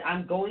 She says,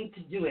 I'm going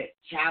to do it.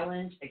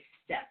 Challenge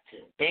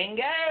accepted.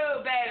 Bingo,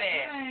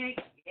 baby.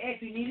 Thanks.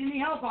 If you need any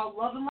help, I'll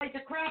love and light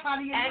the crap out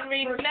of you. And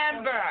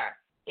remember,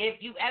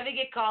 if you ever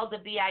get called a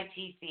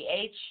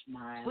bitch,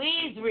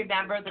 please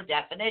remember the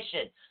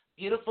definition.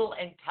 beautiful,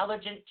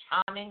 intelligent,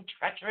 charming,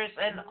 treacherous,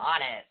 and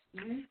honest.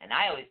 And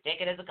I always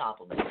take it as a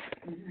compliment.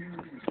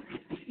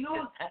 You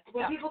know,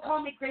 when people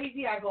call me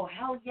crazy, I go,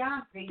 hell yeah,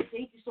 I'm crazy.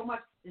 Thank you so much.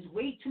 There's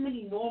way too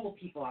many normal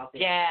people out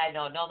there. Yeah,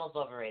 no, normal's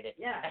overrated.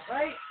 Yeah,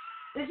 right?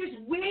 There's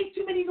just way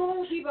too many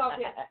normal people out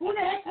there. Who the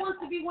heck wants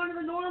to be one of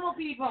the normal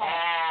people?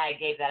 I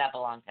gave that up a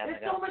long time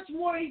There's ago. so much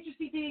more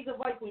interesting things of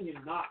life when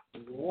you're not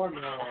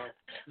normal.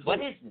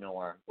 What is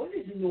norm? What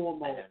is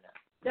normal? I don't know.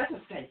 That's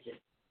offensive.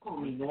 Call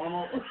me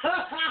normal.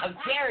 How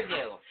dare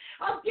you?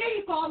 How dare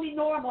you call me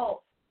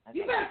normal? Okay.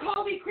 You better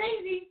call me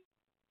crazy.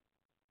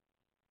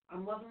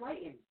 I'm Love and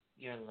Lighten.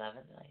 You're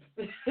 11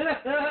 light.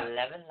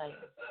 11 light.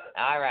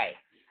 All right.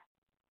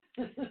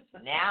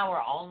 Now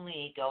we're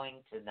only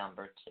going to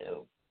number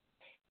 2.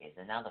 Is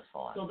another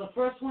form. So the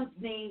first one's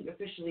name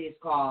officially is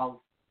called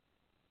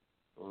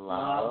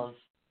Love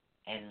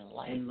and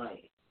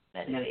Light.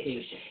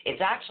 Meditation. It's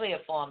actually a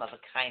form of a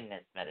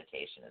kindness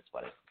meditation is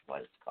what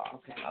it's called.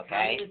 Okay. Okay?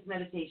 Kindness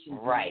meditation.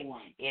 Right.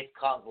 One. It's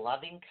called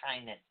loving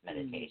kindness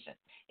meditation.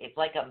 It's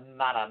like a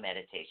metta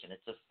meditation.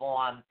 It's a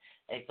form.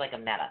 It's like a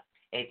metta.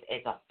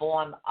 It's a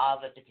form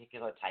of a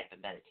particular type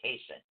of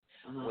meditation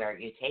where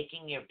you're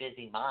taking your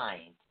busy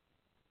mind,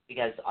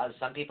 because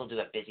some people do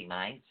have busy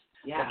minds.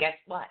 Yeah. Well, guess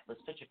what?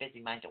 Let's put your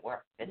busy mind to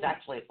work. It's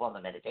actually a form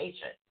of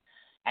meditation.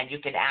 And you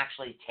can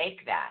actually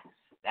take that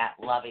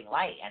loving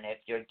light, and if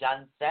you're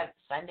done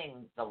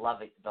sending the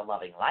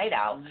loving light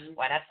out,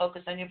 why not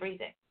focus on your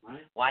breathing? Right.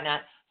 Why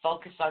not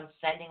focus on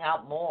sending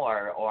out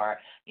more, or,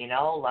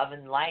 love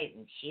and light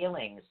and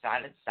healing?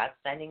 Start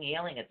sending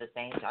healing at the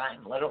same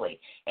time, literally.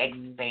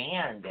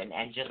 Expand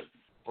and just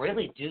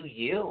really do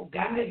you,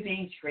 guys. His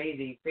name's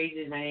Crazy.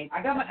 Crazy is my name.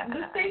 I got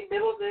the same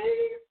middle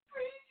name.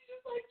 Crazy,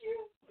 just like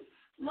you.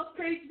 Love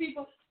crazy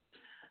people.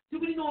 Too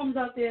many norms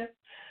out there.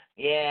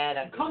 Yeah,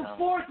 that's Come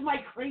forth, my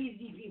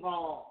crazy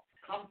people.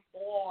 Come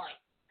forth.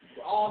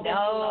 All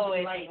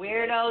it's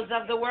weirdos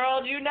of the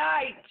world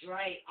unite.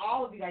 Right,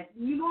 all of you guys.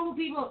 You normal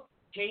people,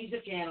 change the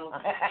channel.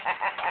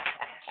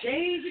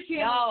 Change the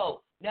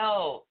channel.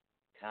 No.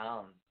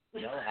 Come.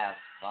 You'll have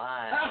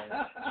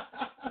fun.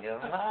 You're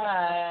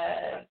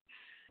fun.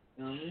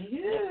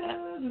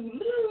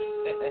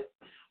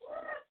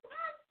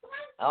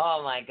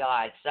 Oh, my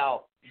God.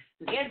 So,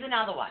 here's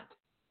another one.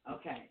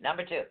 Okay.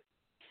 Number 2.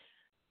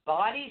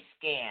 Body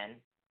scan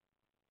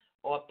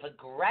or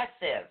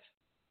progressive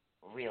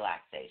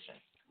relaxation.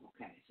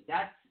 Okay, so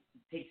that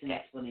takes an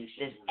explanation.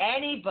 Does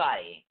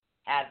anybody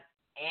have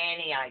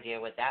any idea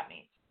what that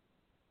means?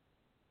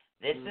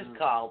 This is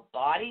called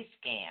body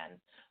scan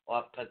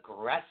or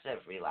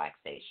progressive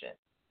relaxation.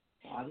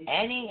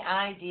 Any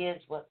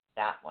ideas what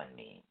that one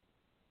means?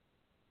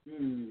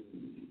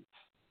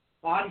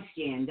 Body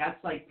scan,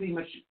 that's like pretty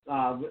much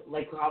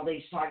like how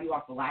they start you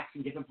off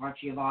relaxing different parts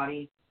of your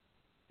body.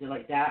 Is it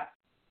like that?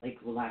 Like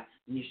relax.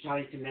 When you're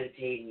starting to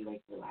meditate and you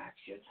like relax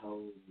your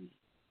toes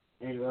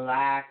and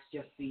relax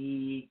your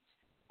feet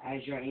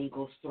as your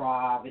ankles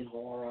throb in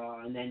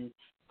horror, and then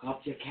go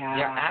up to your calf.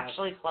 You're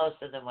actually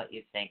closer than what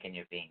you think, and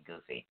you're being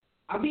goofy.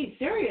 I'm being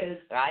serious.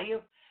 Are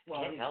you?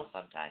 Well, Can't tell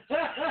sometimes.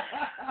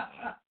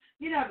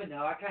 You never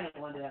know. I kind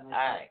of wonder that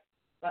myself.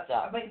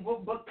 All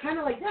right. But kind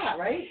of like that,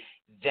 right?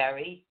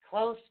 Very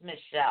close,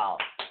 Michelle.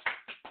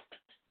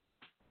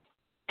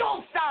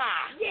 Go, Star!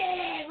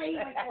 Yeah, raise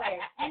my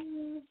glass.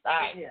 All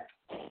right. Yeah.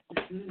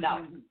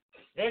 No.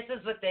 This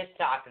is what they're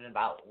talking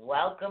about.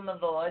 Welcome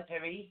aboard,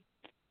 Perry.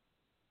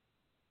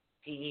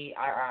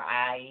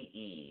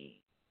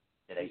 P-E-R-R-I-E.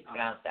 Did I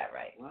pronounce that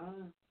right?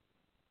 What?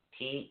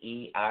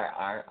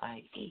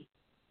 P-E-R-R-I-E.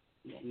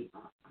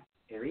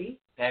 Perry?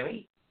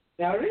 Perry?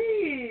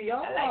 Perry!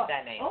 Oh. I like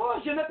that name. Oh,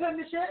 je m'appelle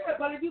Michel.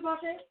 Parlez-vous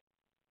français?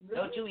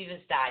 Don't you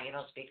even start. You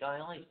don't speak. I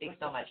only speak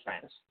so much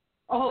French.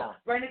 Oh, No.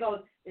 Brenda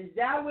goes, is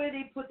that where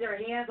they put their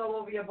hands all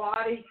over your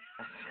body?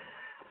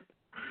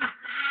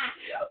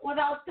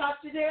 Without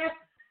touching it?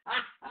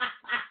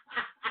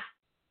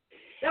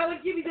 That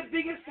would give me the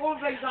biggest form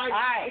of anxiety. All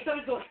right. If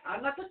someone goes,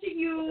 I'm not touching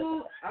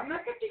you. I'm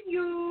not touching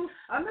you.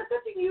 I'm not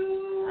touching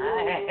you.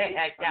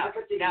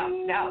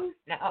 No.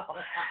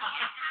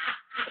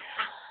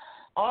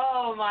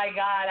 Oh, my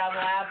God, I'm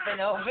laughing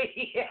over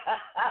here.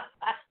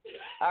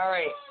 All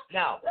right,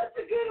 no. That's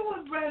a good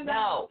one, Brenda.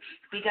 No,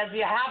 because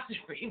you have to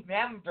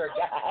remember,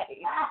 guys.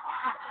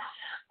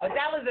 But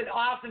that was an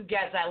awesome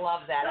guess. I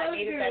love that. I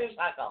needed that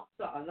chuckle.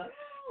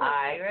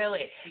 I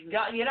really.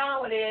 You know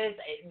how it is?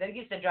 They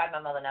used to drive my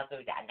mother nuts.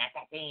 I'm not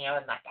touching you.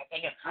 I'm not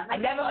touching you. I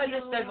never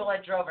understood why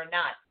it drove her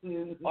nuts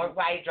or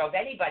why it drove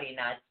anybody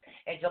nuts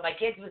until my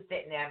kids was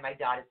sitting there and my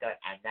daughter's going,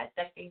 I'm not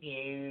touching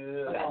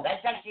you. I'm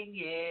not touching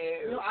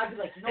you. I'd be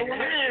like, you know what?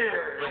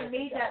 I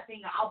made that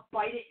thing. I'll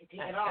bite it and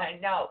take it off.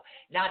 No,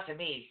 not to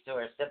me, to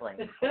her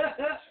siblings.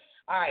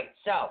 All right,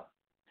 so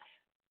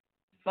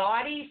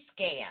body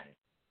scan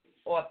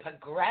or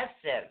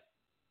progressive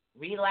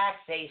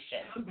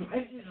relaxation.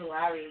 This is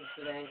hilarious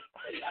today.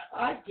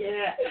 I get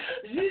it.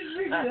 She's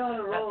really on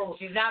a roll.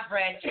 She's not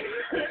French.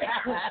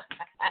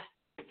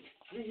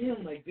 Oh,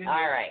 my goodness.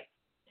 All right.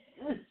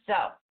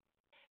 So,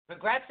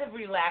 Progressive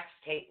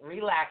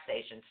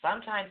relaxation,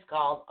 sometimes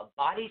called a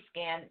body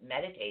scan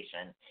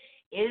meditation,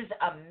 is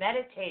a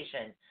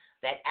meditation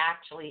that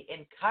actually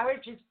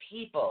encourages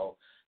people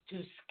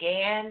to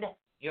scan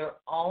your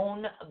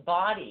own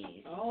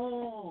bodies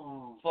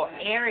for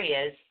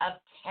areas of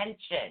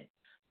tension.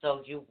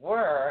 So you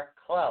were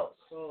close.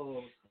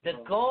 The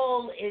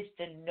goal is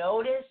to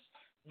notice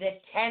the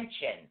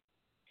tension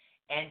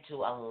and to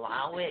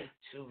allow it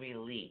to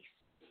release.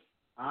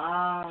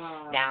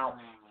 Now,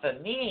 for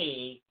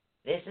me,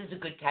 this is a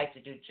good type to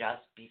do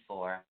just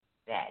before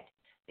bed.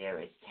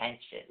 There is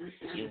tension.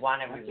 You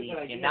want to release.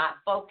 You're not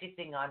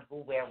focusing on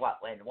who, where,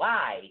 what, when,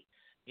 why.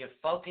 You're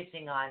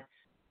focusing on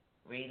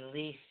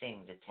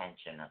releasing the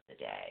tension of the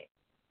day.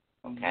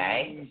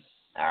 Okay?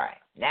 All right.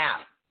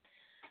 Now,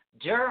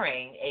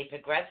 during a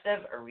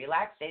progressive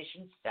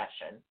relaxation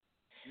session,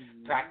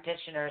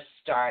 practitioners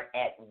start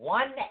at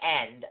one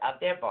end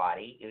of their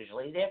body,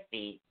 usually their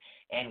feet,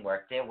 and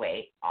work their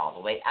way all the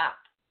way up,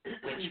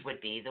 which would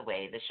be the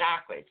way the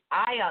chakras.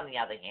 I, on the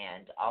other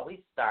hand, always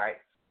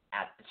start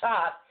at the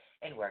top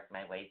and work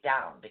my way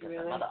down because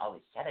my mother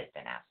always said it's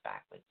been asked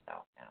backwards.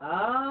 So,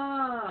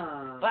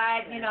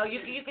 But,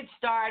 you could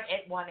start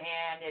at one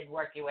hand and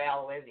work your way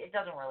all the way. It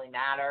doesn't really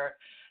matter.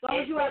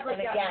 This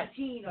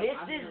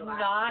is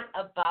not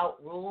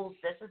about rules.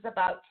 This is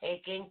about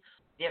taking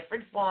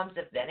different forms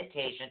of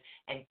meditation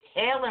and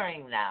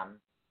tailoring them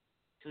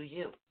to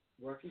you.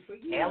 Working for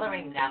you.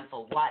 Tailoring them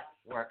for what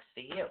works for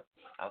you.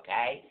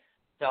 Okay?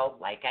 So,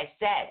 like I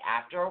said,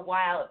 after a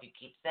while, if you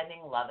keep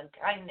sending love and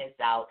kindness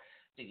out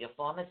to your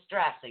form of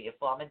stress or your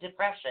form of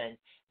depression,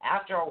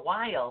 after a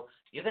while,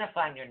 you're going to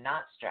find you're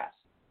not stressed.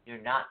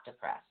 You're not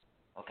depressed.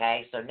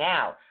 Okay? So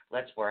now,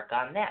 let's work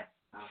on this.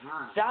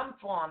 Some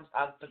forms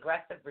of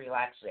progressive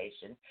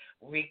relaxation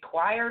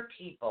require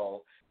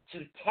people to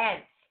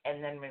tense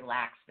and then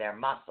relax their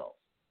muscles.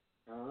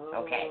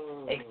 Okay,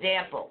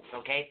 examples,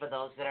 okay, for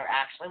those that are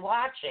actually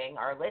watching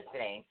or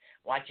listening,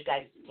 I want you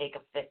guys to take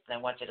a fist and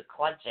I want you to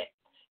clench it.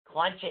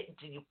 Clench it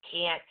until you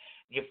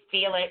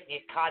feel it,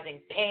 it's causing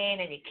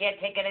pain and you can't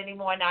take it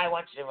anymore. Now I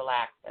want you to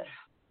relax it.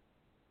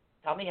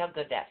 Tell me how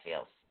good that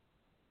feels.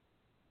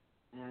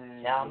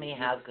 Tell me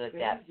how good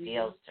that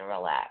feels to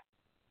relax.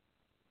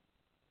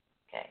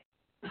 Okay.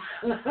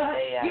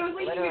 You're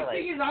wiggling your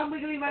fingers, I'm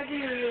wiggling my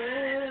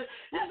fingers.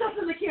 There's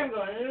nothing in the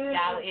camera.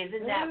 Now,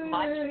 isn't that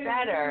much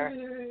better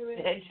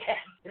than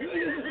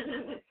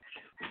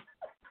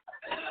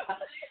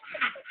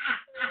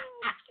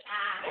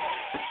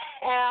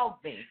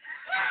help me.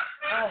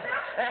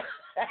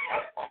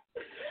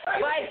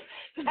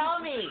 But tell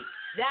me,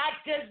 that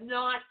does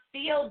not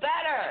feel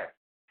better.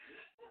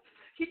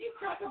 Can you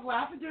crack up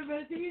laughing during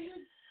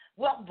meditation?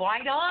 Well, why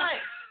not?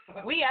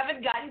 We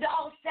haven't gotten to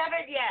all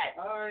 7 yet.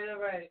 All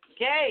right.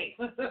 Okay.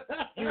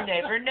 You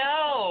never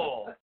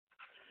know.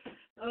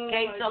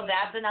 Okay, so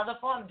that's another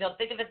form. Don't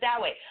think of it that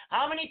way.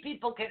 How many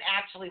people can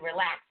actually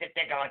relax if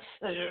they're going,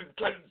 then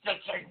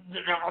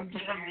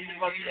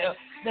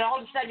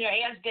all of a sudden your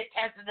hands get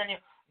tense and then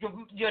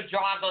your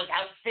jaw goes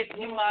out 50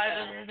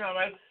 miles and you're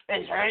like,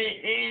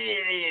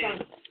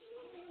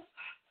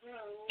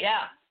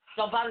 yeah.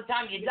 So by the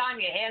time you're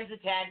done, your hands are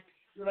tense,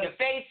 your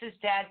face is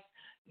tense,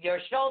 your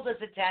shoulders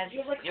are tense,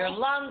 your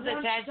lungs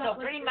are tense, so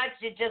pretty much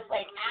you're just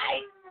like,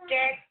 I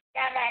can't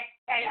get it.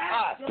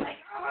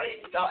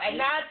 So, and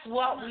that's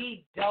what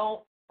we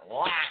don't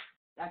want.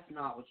 That's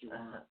not what you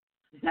want.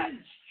 That's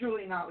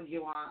truly not what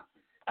you want.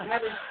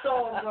 That is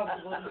so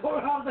uncomfortable to go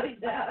around like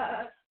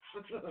that.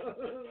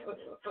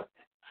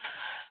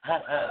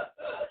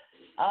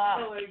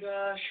 Oh my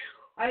gosh.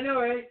 I know,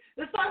 right?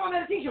 Let's talk about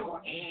meditation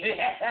one.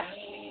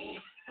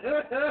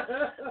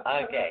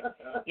 Okay.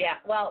 Yeah,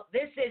 well,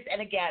 this is,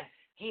 and again,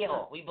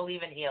 heal. We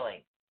believe in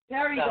healing.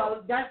 There you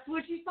go. That's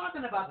what she's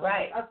talking about.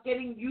 Right. Us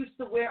getting used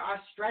to where our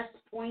stress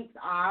points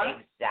are.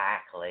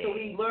 Exactly. So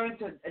we learn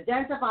to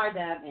identify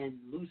them and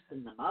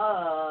loosen them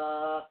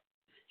up.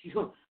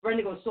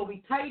 Brenda goes, so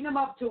we tighten them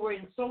up till we're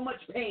in so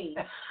much pain.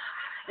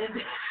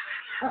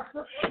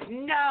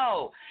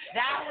 No,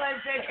 that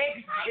was an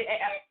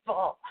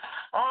example.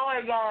 Oh,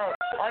 my God.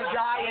 I'm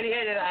dying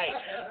here tonight.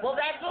 Well,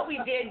 that's what we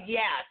did,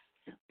 yes.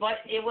 But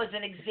it was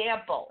an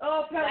example.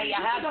 Oh, Patty, this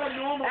is our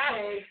normal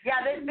day.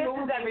 Yeah, this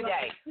is every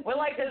day. We're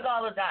like this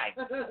all the time.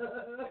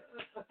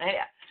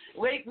 Yeah.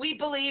 We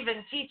believe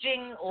in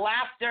teaching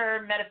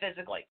laughter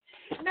metaphysically.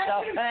 I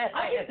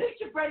can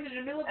picture Brenda in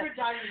the middle of her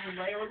dining room,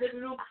 right, or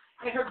living room,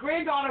 and her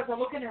granddaughters are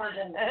looking at her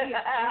and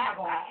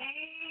going,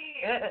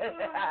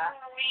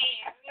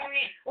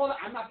 well,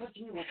 I'm not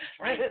touching you.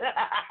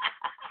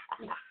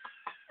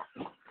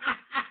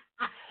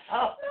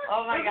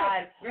 Oh my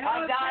God.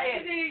 I'm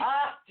dying.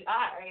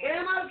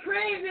 Grandma's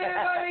crazy,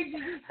 everybody.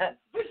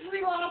 Just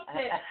lost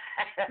it.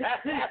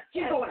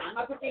 She's going, I'm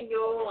not touching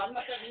you. I'm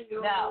not touching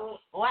you. No.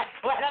 What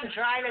I'm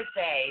trying to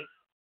say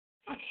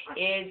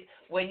is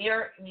when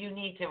you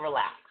need to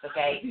relax,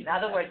 okay? In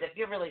other words, if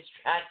you're really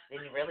stressed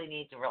and you really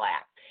need to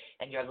relax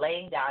and you're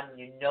laying down and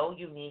you know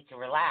you need to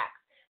relax,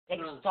 Take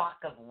stock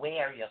of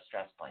where your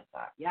stress points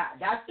are. Yeah,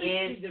 that's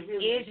is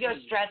your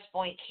stress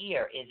point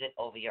here? Is it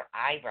over your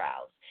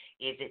eyebrows?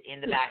 Is it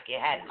in the back of your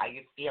head? Are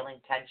you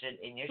feeling tension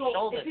in your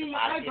shoulders? If in your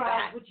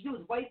eyebrows, what you do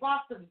is wipe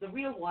off the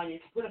real one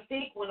and put a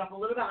fake one up a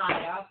little bit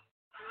higher.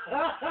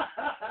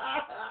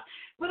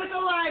 Put a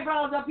couple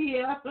eyebrows up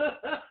here.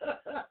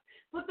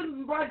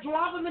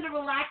 Draw them in a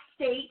relaxed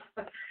state.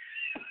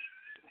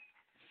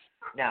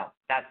 No,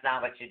 that's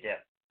not what you do.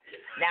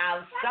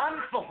 Now,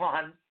 some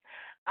forms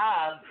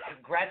of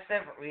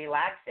aggressive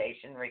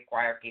relaxation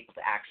require people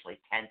to actually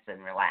tense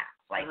and relax.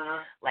 Like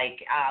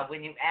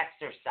when you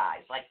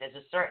exercise. Like there's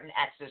a certain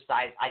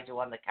exercise I do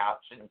on the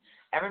couch, and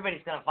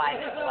everybody's going to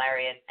find it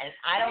hilarious, and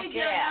I don't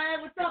care.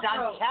 Because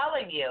I'm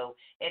telling you,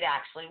 it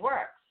actually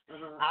works.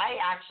 I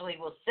actually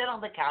will sit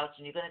on the couch,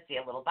 and you're going to see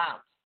a little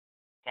bounce.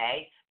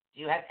 Okay? Do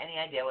you have any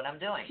idea what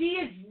I'm doing?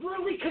 She is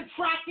really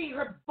contracting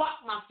her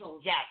butt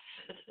muscles. Yes.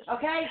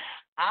 Okay?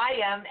 I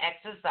am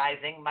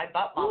exercising my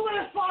butt muscles. Who would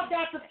have thought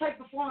that's a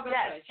type of form of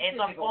exercise? Yes, it's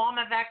a form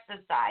of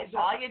exercise.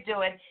 All you're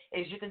doing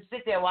is you can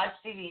sit there, watch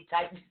TV,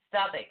 tighten your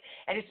stomach.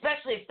 And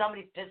especially if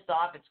somebody's pissed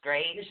off, it's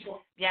great.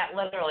 Yeah,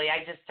 literally,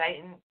 I just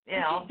tighten, you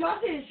know. She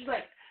does it, and she's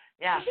like,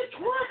 yeah. She should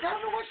twerk. I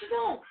don't know what she's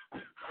doing.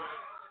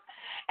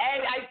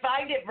 And I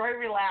find it very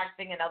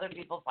relaxing, and other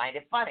people find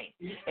it funny.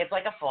 It's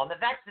like a form of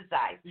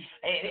exercise.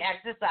 It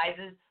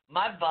exercises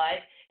my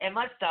butt and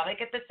my stomach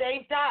at the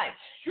same time.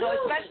 So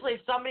especially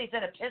if somebody's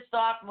in a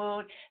pissed-off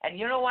mood and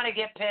you don't want to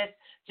get pissed,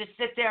 just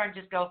sit there and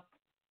just go.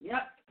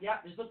 Yep.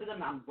 Just look at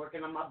them. I'm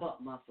working on my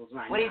butt muscles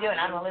right now. What are you doing?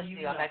 I'm going to listen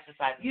to you. I'm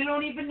exercising. You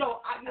don't even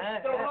know. I'm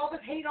throwing all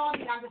this hate on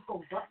me, and I'm just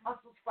going butt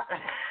muscles, butt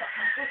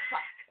muscles.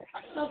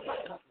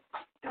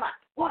 Come on.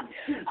 1,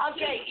 2, 3,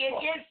 okay, it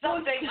is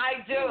something 1, 2,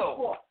 I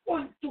do.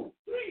 1, 2,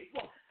 3,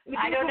 4.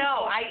 I don't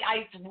know.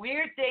 I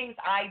weird things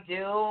I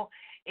do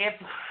if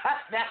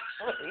I'm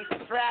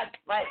actually stressed.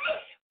 But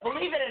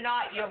believe it or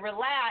not, you're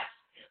relaxed,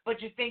 but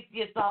you think to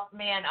yourself,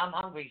 man, I'm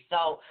hungry.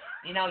 So,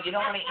 you know, you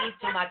don't want to eat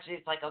too much.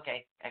 It's like,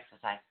 okay,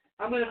 exercise.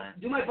 I'm going to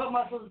do my butt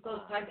muscles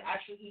until it's time to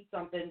actually eat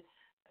something.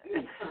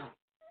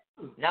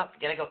 Nope,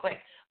 gotta go quick.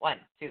 1,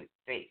 2,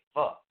 3,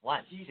 4.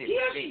 1, 2,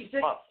 3,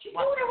 4. She's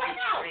doing it right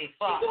now. 3,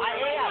 4.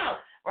 I am.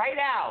 Right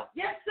now.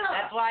 Yes, sir.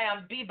 That's why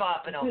I'm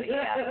bebopping over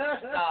here.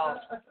 So,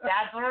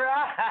 that's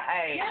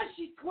right. Yes,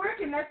 she's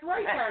twerking. That's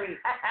right, Terry.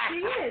 She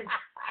is.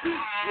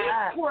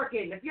 She's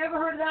twerking. If you ever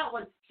heard of that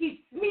one, she's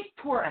meat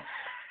twerk.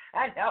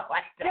 I know.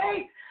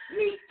 Hey,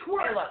 meat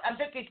twerk. Hey, look, I'm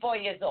 54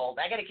 years old.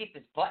 I got to keep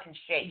this butt in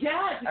shape.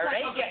 Yes. Or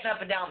ain't getting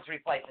up and down 3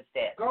 flights of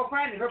stairs.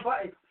 Girlfriend, her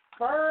butt is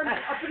firm,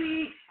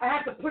 uppity. I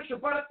had to push her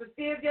butt up the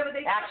stairs the other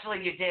day.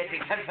 Actually, you did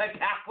because my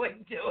back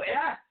wouldn't do it.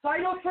 Yeah, so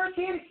I know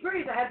firsthand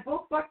experience. I had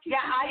both butt cheeks.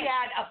 Yeah, I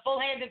had a full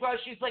hand of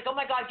groceries. She's like, oh,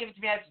 my God, give it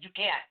to me. I said, you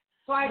can't.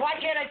 So why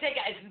can't I take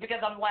it? It's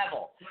because I'm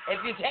level.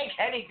 If you take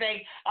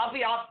anything, I'll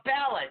be off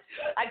balance.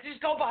 I just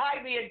go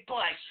behind me and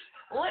push.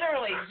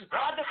 Literally, she's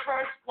on the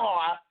first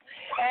floor,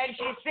 and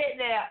she's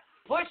sitting there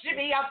pushing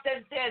me up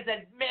the stairs,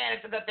 and man,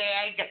 it's a good thing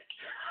I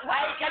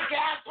can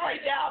gas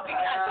right now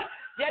because,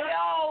 you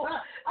know,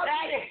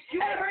 that is... You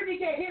ever heard me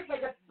get hit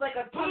like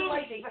a ton of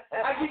lightning?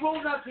 I'd be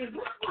rolling up to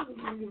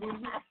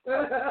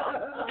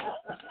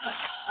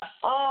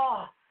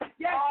Oh.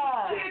 Yes,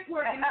 she's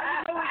twerking. You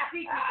know it's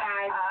secret,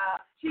 guys.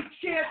 She's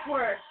chair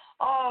twerk.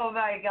 Oh,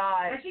 my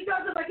God. And she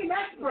does it like an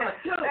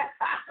expert, too.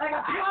 Like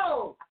a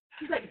pro.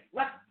 She's like,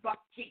 left butt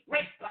cheek,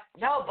 right butt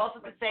cheek. No, both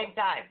at the same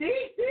time.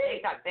 See?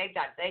 Same time.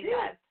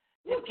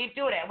 Just keep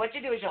doing it. And what you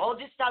do is you hold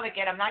your stomach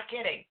in. I'm not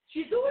kidding.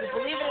 She's doing it.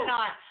 Believe it or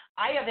not,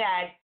 I have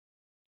had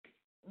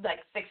like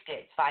 6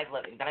 kids, 5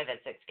 living. Then I've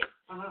had 6 kids,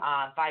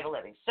 5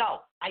 living.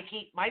 So I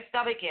keep my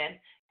stomach in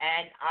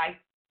and I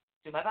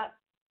do my butt.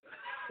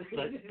 And she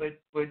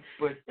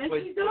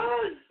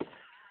does.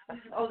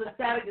 Oh, the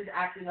static is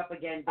acting up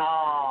again.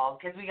 Oh,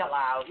 because we got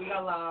loud.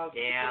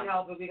 Yeah.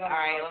 All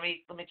right, let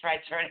me try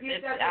turning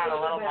this down a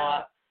little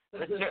more.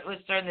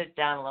 Let's turn this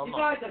down a little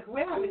more. You guys,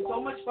 we're having so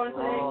much fun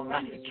today.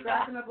 I'm just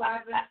cracking up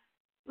laughing.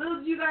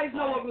 Little do you guys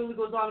know what really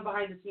goes on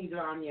behind the scenes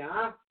around here,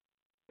 huh?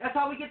 That's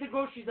how we get the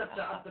groceries up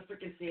the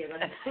freaking stairs.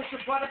 I just push the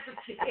butt up the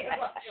stairs.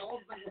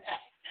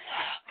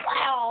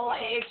 Well,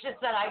 it's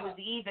just that I was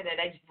even and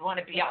I didn't want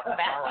to be off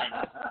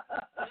balance.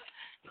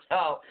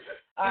 So,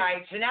 all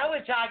right, so now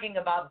we're talking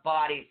about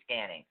body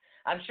scanning.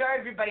 I'm sure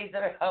everybody's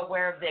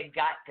aware of their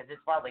gut because it's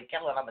probably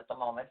killing them at the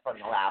moment from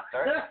the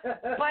laughter.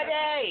 But,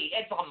 hey,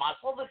 it's a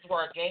muscle that's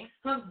working,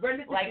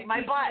 like my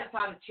butt.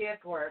 On chair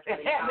twerk.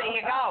 There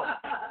you go.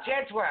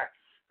 Chair twerk.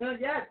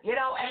 Yes. You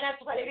know, and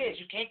that's what it is.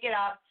 You can't get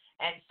up.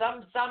 And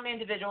some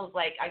individuals,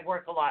 like I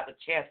work a lot with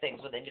chair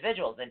things with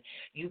individuals, and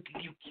you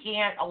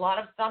can't,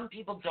 some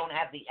people don't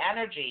have the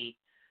energy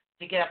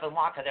to get up and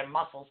walk because their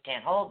muscles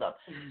can't hold them.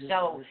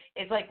 So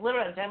it's like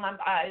literally,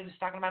 I was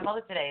talking to my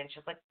mother today, and she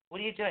was like,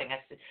 what are you doing? I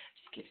said,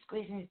 just keep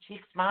squeezing your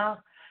cheeks, Mom.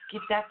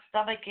 Keep that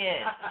stomach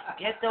in.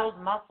 Get those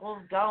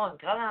muscles going.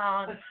 Come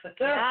on.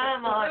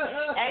 Come on.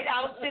 And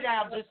I'll sit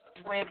down, just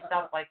wave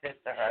stuff like this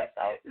to her.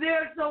 So.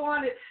 They're so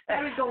on it.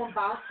 They're going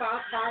bounce,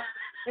 bounce, bounce.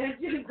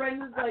 And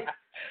Brendan's like,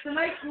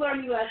 tonight's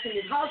learning lesson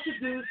is how to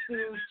do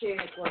Sue's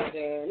chant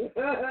clothing.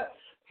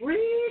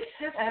 Preach,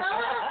 sister.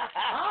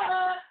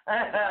 That's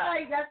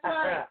right, that's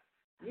right.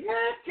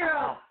 Yes,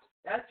 girl.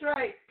 That's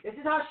right. This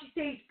is how she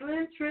stays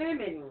slim, trim,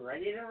 and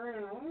ready to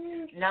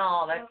run.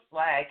 No, that's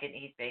why I can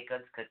eat baked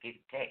goods, cookies,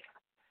 and cake.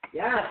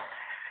 Yeah.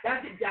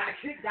 That's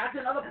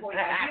another point.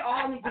 We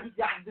all need to be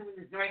doing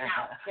this right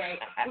now, okay?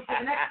 For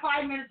the next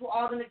 5 minutes, we're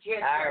all going to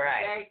chant. All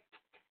right. Okay?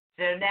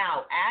 So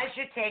now, as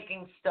you're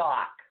taking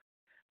stock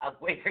of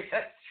where your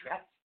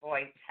stress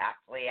points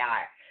actually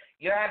are,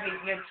 you're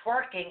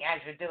twerking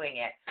as you're doing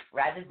it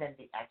rather than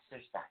the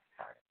exercise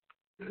part.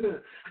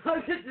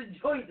 I'm just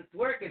enjoying the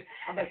twerking.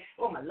 I'm like,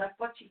 oh, my left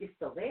butt cheek is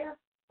still there.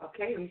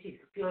 Okay, let me see.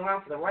 Feel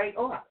around for the right.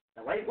 Oh,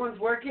 the right one's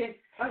working.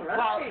 All right.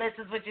 Well, this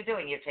is what you're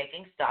doing. You're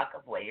taking stock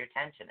of where your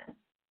tension is.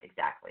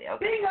 Exactly.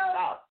 Okay. Bingo!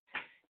 So,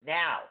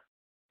 now,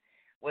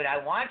 what I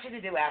want you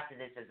to do after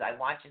this is I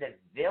want you to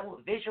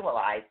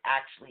visualize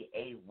actually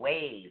a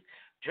wave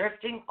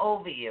drifting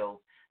over you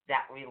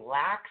that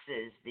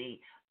relaxes the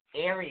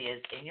areas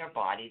in your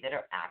body that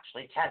are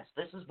actually tense.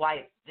 This is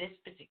why this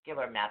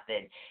particular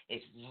method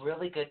is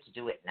really good to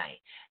do at night.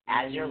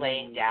 As you're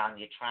laying down,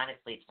 you're trying to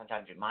sleep,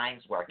 sometimes your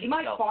mind's working. You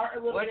might fart a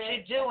little what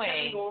bit. you're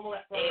doing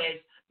is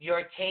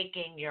you're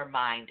taking your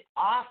mind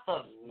off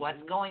of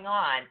what's going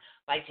on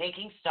by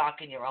taking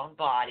stock in your own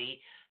body,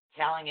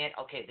 telling it,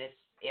 okay, this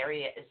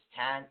area is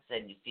tense,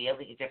 and you feel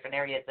the different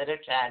areas that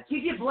are tense.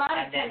 Keep your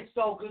bladder tense,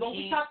 though, because don't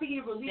be stopping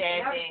your release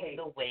and everything.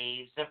 The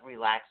waves of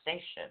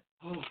relaxation.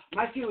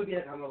 My fear would be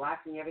like, I'm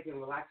relaxing everything. Oh,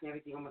 my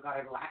God,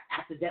 I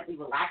accidentally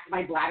relaxed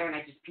my bladder, and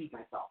I just peed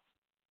myself.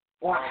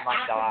 Or oh,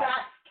 my God.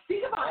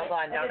 Think about Hold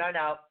on.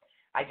 No.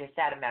 I just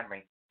had a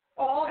memory.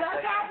 Oh,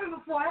 that's happened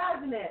before,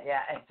 hasn't it?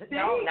 Yeah.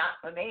 No, not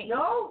for me.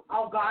 No?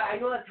 Oh, God, I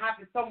know that's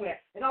happened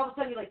somewhere. And all of a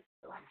sudden, you're like,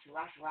 relax,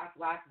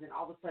 and then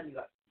all of a sudden, you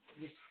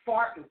just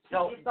fart and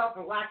keep yourself,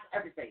 relax,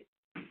 everything.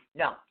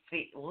 No,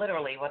 see,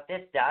 literally what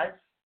this does.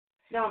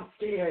 No, I'm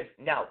scared.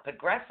 No,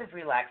 progressive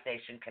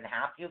relaxation can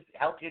help you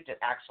to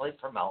actually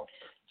promote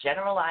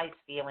generalized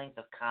feelings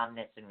of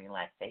calmness and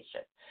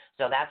relaxation.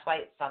 So that's why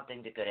it's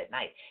something to good at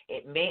night.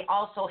 It may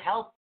also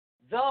help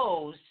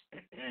those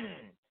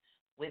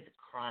with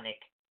chronic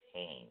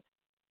pain.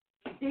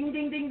 Ding,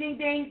 ding, ding, ding,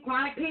 ding.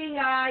 Chronic pain,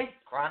 guys.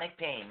 Chronic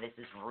pain. This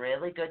is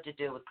really good to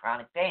do with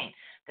chronic pain.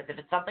 Because if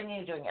it's something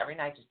you're doing every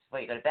night just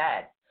before you go to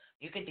bed,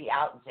 you could be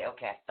out and say,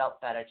 okay, I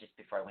felt better just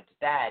before I went to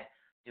bed.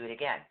 Do it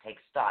again. Take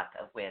stock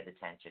of where the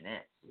tension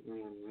is.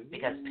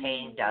 Because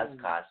pain does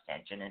cause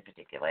tension in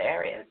particular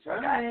areas.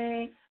 That's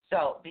right.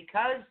 So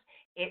because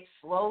it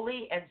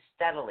slowly and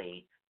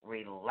steadily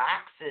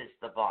relaxes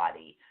the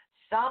body,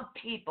 some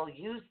people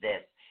use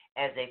this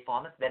as a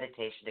form of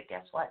meditation to,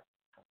 guess what?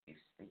 Help you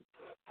sleep.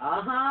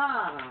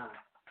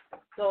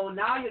 So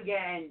now you're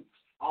getting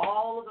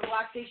all of the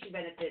relaxation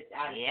benefits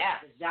out of it. Yeah.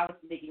 Now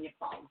it's making you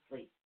fall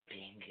asleep.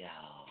 Bingo.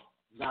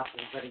 That's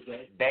pretty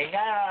good.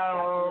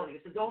 Bingo.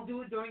 So don't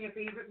do it during your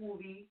favorite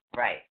movie.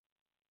 Right.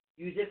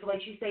 Use it for,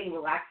 like she's saying,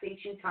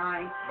 relaxation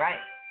time.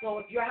 Right. So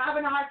if you're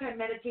having a hard time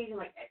meditating,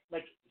 like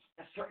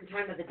a certain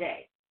time of the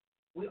day,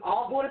 we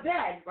all go to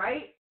bed,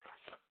 right?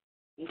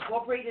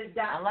 Incorporate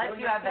that. Unless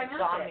you have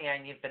insomnia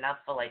and you've been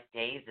up for like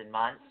days and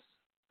months.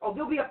 Oh,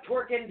 they'll be up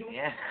twerking,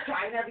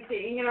 trying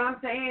everything, you know what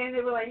I'm saying?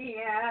 They were like,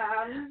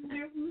 yeah.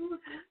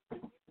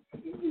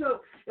 You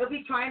know, they'll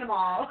be trying them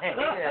all. They'll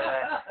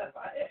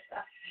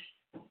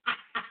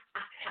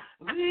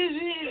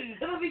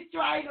be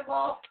trying them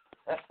all.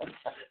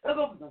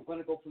 I'm going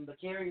to go from the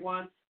carry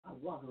one. I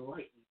love the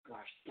light,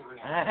 gosh darn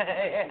it.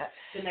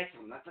 The next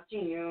time, I'm not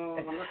touching you.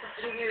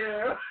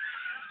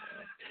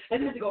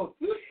 And then they go,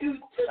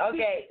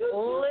 okay,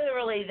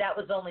 literally, that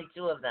was only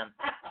 2 of them.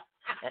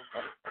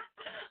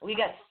 We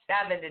got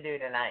 7 to do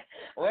tonight.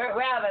 We're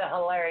having a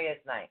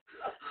hilarious night.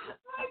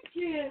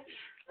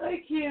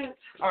 I can't.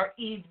 Our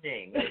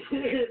evening.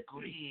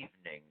 Good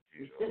evening.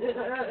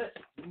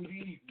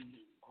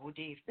 Good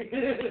evening.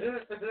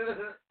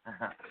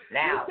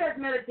 Now, who says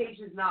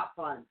meditation's not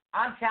fun?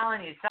 I'm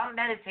telling you, some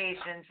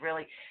meditations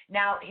really.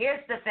 Now,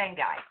 here's the thing,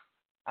 guys.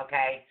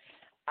 Okay,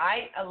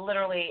 I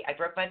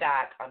broke my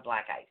back on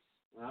black ice.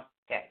 Well,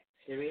 okay.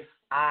 Serious?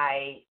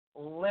 I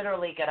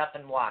literally got up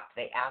and walked.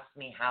 They asked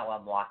me how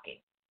I'm walking.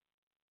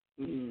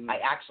 I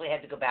actually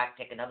had to go back,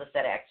 take another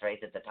set of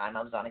x-rays. At the time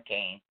I was on a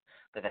cane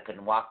because I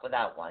couldn't walk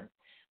without one,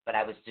 but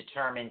I was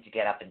determined to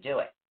get up and do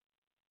it.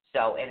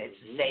 So, and it's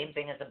the same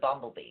thing as a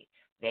bumblebee.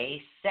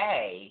 They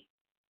say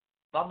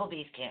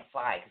bumblebees can't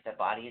fly because their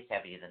body is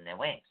heavier than their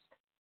wings.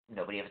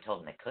 Nobody ever told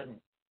them they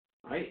couldn't.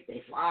 Right,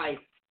 they fly.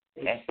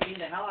 They scream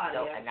the hell out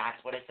of you. And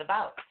that's what it's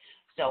about.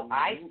 So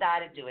I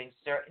started doing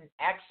certain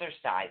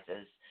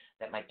exercises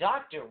that my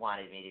doctor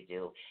wanted me to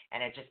do,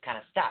 and it just kind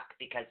of stuck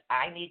because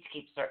I need to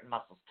keep certain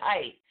muscles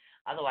tight,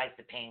 otherwise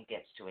the pain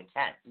gets too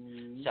intense.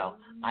 So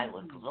I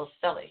look a little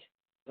silly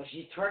So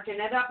she's twerking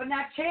it up in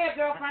that chair,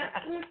 girlfriend.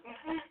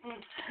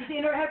 You see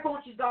in her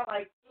headphones, she's got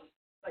like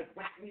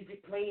rap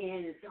music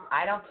playing.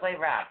 I don't play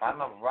rap.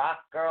 I'm a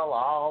rock girl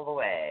all the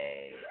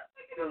way.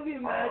 I can only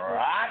imagine.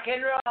 Rock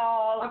and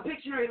roll. I'm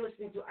picturing her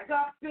listening to I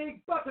got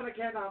big butts and I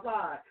cannot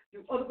lie.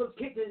 You other ones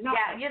kicked it.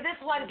 Yeah, this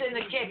one's in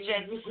the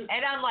kitchen,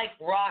 and I'm like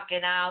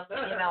rocking out,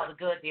 the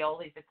good, the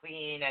oldies, the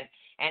queen,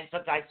 and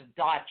sometimes some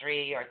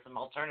daughtry or some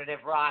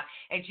alternative rock.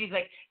 And she's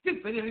like,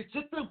 me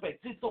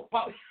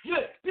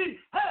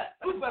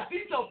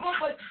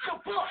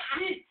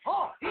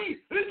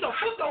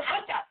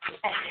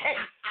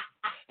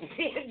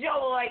and Joe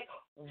were like,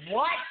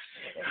 what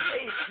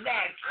is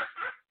this?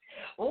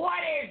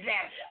 What is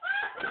this?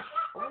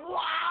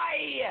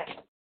 Why?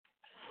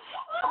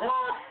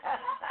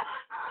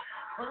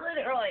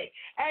 Literally.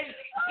 And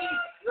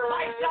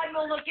my son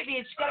will look at me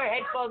and she's got her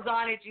headphones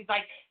on and she's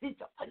like, and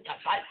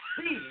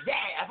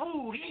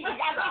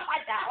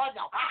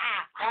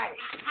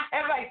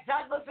my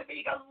son looks at me and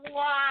he goes,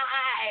 why?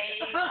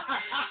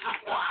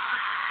 Why?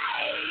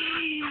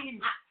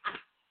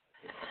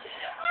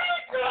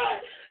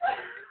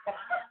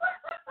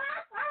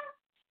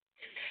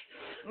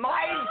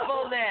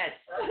 Mindfulness,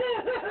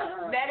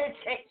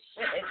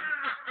 meditation.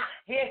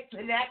 Here's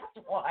the next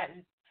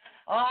one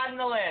on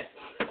the list.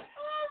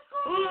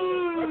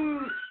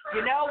 Ooh,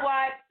 you know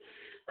what?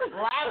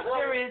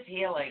 Laughter is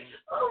healing.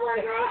 Oh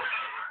my God.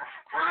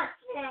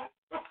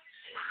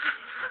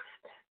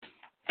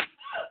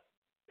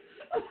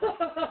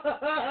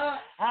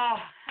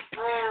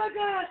 Oh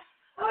God.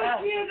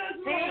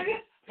 See,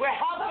 we're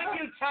helping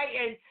you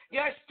tighten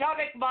your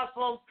stomach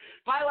muscles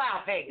by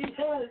laughing. Yes.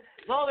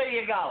 So there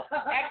you go.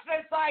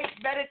 Exercise,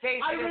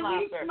 meditation, I and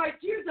released laughter. my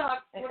tear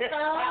ducts. What's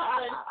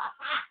happening?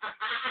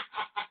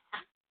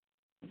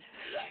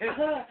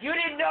 You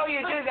didn't know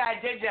you do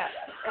that, did you?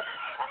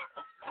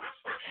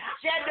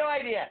 She had no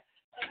idea.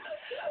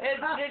 She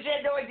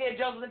had no idea.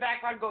 Joe's in the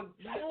background going,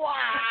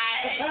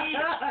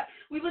 why?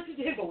 We listened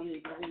to him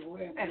going,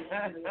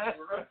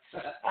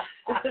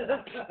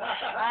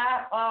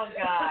 oh,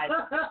 God.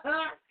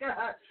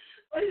 God.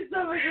 It's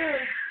so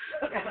good.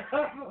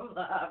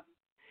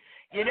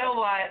 You know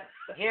what?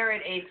 Here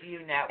at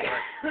ATU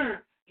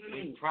Network,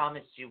 we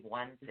promised you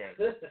one thing,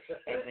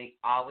 and we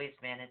always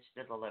manage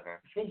to deliver.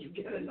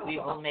 We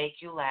will make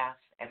you laugh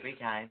every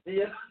time.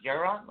 Yeah.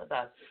 You're on with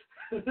us.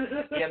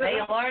 You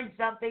may learn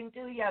something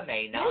too, you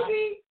may not.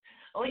 Maybe.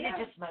 Or you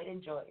just might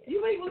enjoy it. You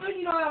might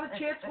learn, how the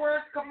chance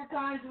works a couple of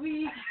times a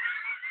week.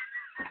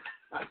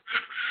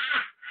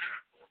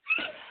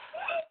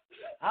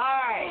 All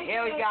right,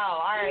 here we go.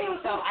 All right,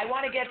 so I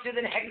want to get to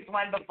the next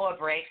one before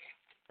break.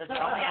 It's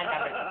only on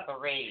number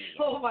 3.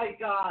 Oh, my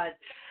God.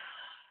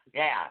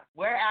 Yeah,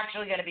 we're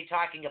actually going to be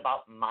talking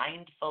about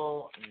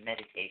mindful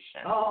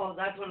meditation. Oh,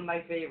 that's one of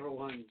my favorite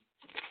ones.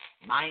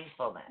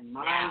 Mindfulness.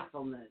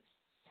 Mindfulness.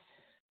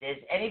 Now, does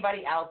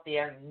anybody out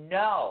there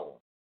know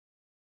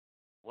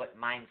what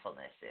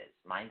mindfulness is?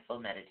 Mindful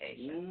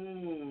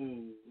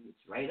meditation.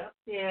 It's right up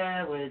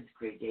there with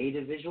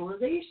creative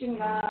visualization,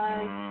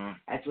 guys.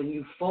 That's when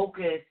you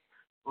focus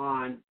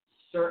on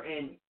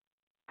certain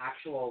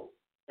actual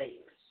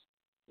things.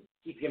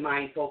 Keep your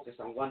mind focused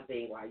on one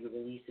thing while you're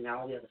releasing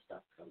all the other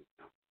stuff coming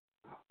out.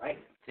 Right?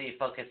 So you're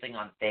focusing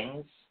on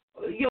things?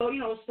 You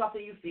know, stuff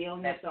that you feel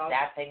in yourself.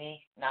 That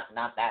thingy? Not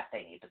that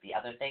thingy, but the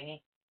other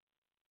thingy?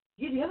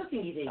 Yeah, the other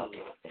thing you did.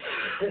 Okay.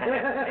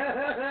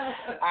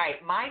 All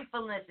right.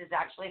 Mindfulness is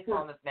actually a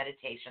form of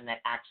meditation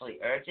that actually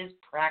urges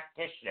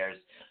practitioners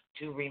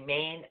to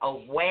remain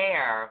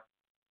aware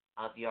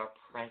of your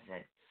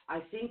presence. I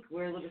think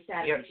we're a little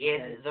sad. You're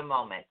in the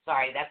moment.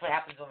 Sorry, that's what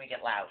happens when we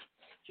get loud.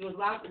 She was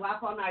laugh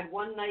all night.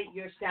 One night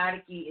you're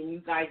staticky, and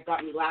you guys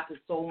got me laughing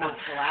so much.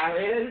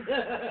 Hilarious.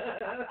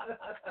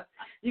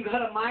 You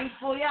got a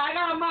mindful? Yeah, I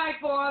got a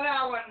mindful on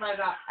that one, my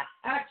God.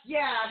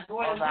 Yeah,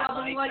 boy, hold on,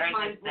 let me turn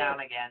mindful. this down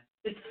again.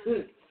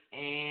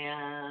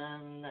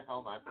 And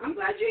hold on. I'm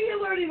glad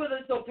you're learning with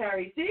us, though,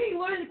 Perry. See, you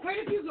learned quite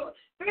a few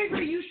very,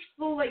 very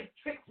useful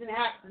tricks and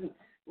hacks and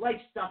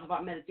life stuff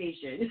about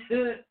meditation.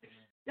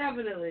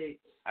 Definitely.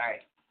 All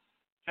right.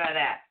 Try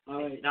that.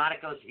 All right. If not,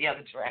 it goes the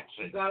other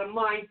direction. You got a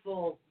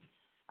mindful.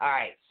 All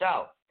right.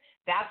 So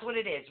that's what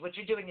it is. What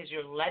you're doing is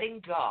you're letting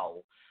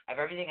go of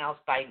everything else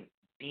by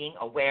being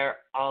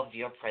aware of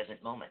your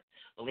present moment.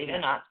 Believe it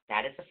or not,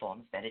 that is a form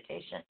of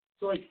meditation.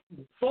 So,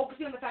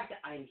 focusing on the fact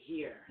that I'm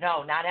here.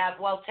 No,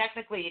 well,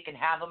 technically you can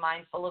have a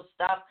mind full of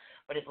stuff,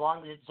 but as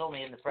long as it's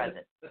only in the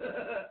present.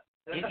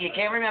 You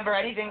can't remember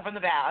anything from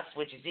the past,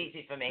 which is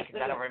easy for me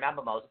because I don't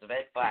remember most of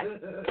it, but...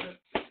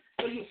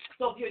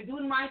 So if you're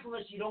doing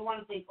mindfulness, you don't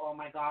want to think, oh,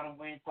 my God, I'm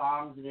wearing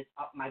thongs and it's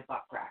up my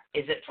butt crack.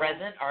 Is it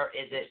present or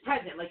is it... It's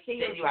present. Like, say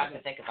then you have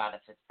to think about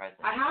if it's present.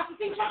 I have to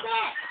think about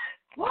that.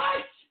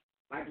 What?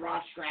 My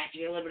bra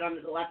scratching a little bit under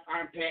the left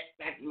armpit.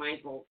 That's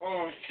mindful.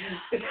 Oh,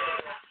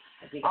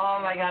 oh,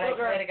 my God. I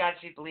swear to God,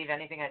 she'd believe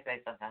anything I say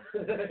sometimes.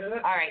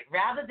 All right.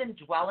 Rather than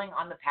dwelling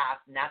on the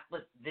past, and that's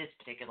what this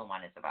particular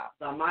one is about.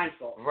 The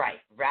mindful. Right.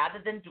 Rather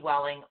than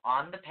dwelling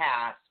on the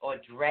past or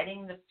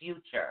dreading the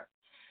future,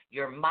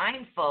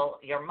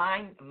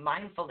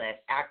 mindfulness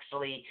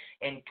actually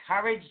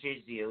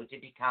encourages you to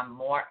become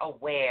more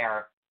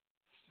aware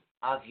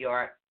of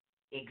your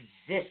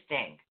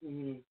existing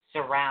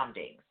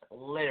surroundings,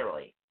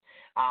 literally.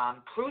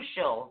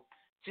 Crucial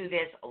to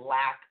this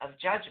lack of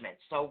judgment.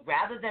 So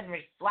rather than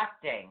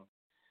reflecting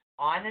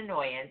on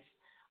annoyance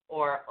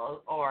or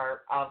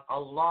a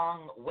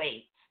long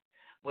wait,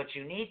 what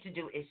you need to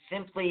do is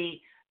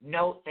simply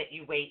note that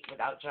you wait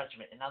without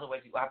judgment. In other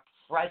words, you are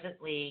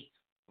presently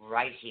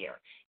right here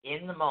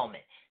in the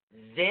moment.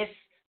 This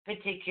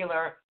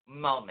particular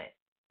moment,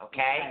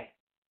 okay?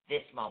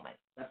 This moment.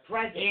 The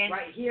present, in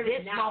right here this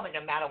and now. moment,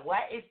 no matter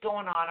what is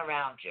going on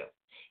around you,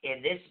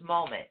 in this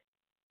moment,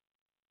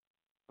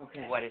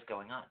 what is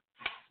going on?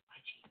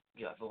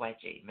 You have a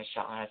wedgie.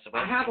 Michelle has a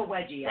wedgie. I have a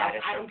wedgie. I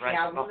don't care.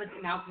 I want to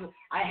announce it.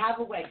 I have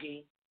a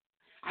wedgie.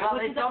 Well,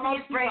 it's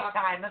almost break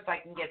time if I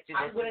can get to this.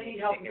 I'm going to need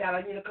help with that.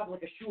 I need a couple,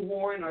 like a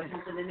shoehorn or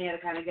something in there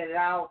to kind of get it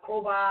out.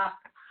 Koba.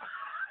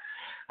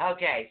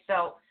 Okay,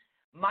 so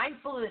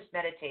mindfulness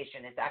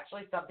meditation is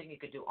actually something you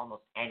could do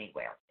almost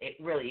anywhere.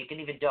 You can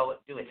even do it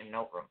in a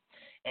notebook,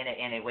 in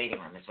a waiting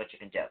room is what you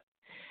can do.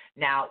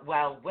 Now,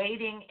 while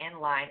waiting in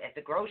line at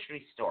the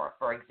grocery store,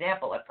 for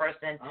example, a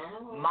person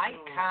might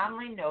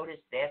calmly notice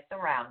their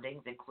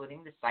surroundings,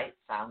 including the sights,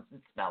 sounds,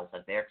 and smells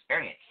of their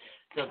experience.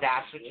 So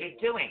that's what you're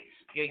doing.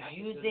 You're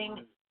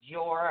using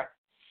your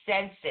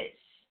senses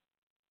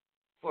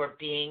for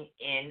being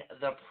in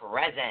the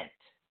present.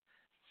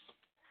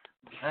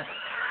 That's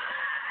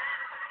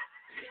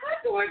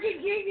working.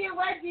 Gave me a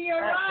wedgie,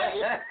 all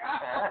right.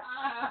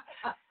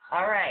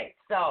 All right,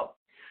 so.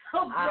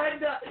 Oh,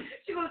 Brenda.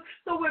 She goes,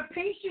 so we're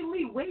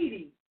patiently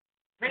waiting.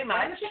 Pretty much.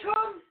 That is to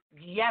come?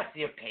 Yes,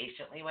 you're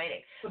patiently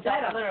waiting. So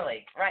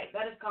literally, right.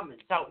 That is coming.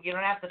 So you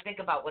don't have to think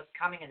about what's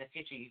coming in the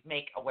future. You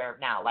make aware of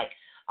now. Like,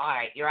 all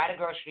right, you're at a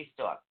grocery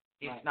store.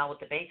 Do you smell what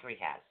the bakery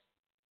has?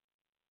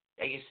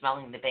 Are you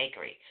smelling the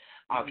bakery?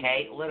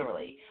 Okay,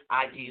 literally.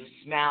 Do you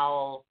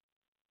smell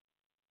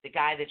the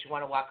guy that you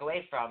want to walk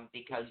away from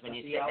because when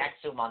you sit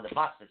next to him on the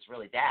bus, it's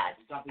really bad.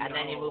 And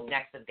then you move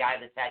next to the guy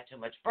that's had too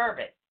much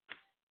bourbon.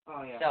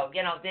 Oh, yeah. So,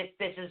 this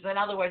is, in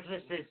other words,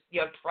 this is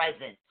your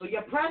present. So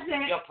you're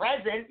present. You're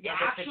present You're in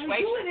the actually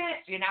situation. doing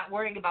it. So you're not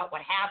worrying about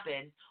what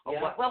happened or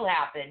what will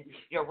happen.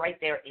 You're right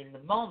there in the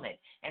moment.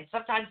 And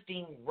sometimes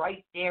being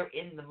right there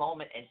in the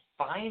moment and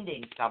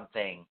finding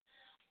something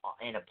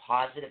in a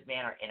positive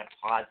manner, in a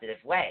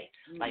positive way.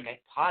 Like I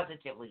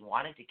positively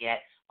wanted to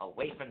get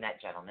away from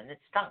that gentleman that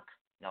stunk.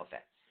 No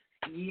offense.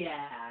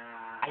 Yeah.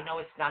 I know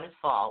it's not his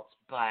fault,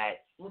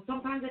 but... Well,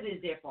 sometimes it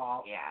is their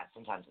fault. Yeah,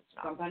 sometimes it's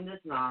not. Sometimes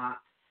it's not.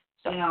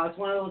 So, it's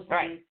one of those things.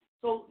 Right.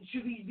 So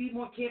should we be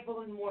more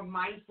careful and more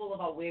mindful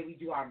about where we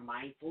do our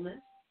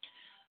mindfulness?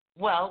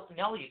 Well,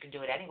 no, you can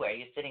do it anywhere.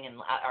 You're sitting in,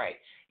 all right,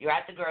 you're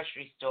at the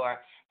grocery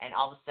store, and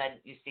all of a sudden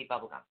you see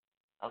bubble gum.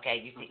 Okay,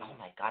 you see, oh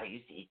my God, I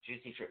used to eat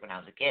juicy fruit when I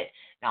was a kid.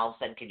 Now all of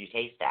a sudden, can you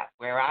taste that?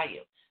 Where are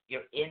you?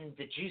 You're in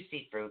the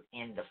juicy fruit,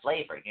 in the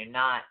flavor. You're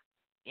not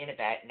in a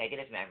bad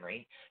negative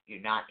memory.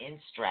 You're not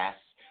in stress.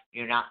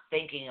 You're not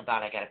thinking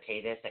about, I got to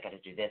pay this, I got to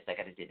do this, I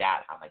got to do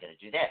that. How am I going to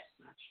do this?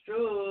 That's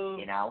true.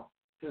 You know?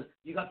 Because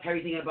you got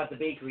Perry thinking about the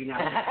bakery now.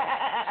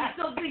 She's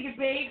still thinking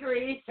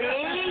bakery.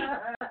 See?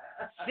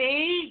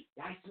 See?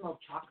 I smell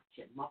chocolate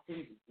chip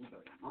muffins and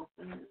blueberry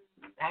muffins.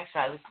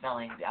 Actually, I was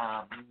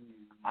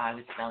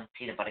smelling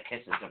peanut butter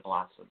kisses or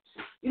blossoms.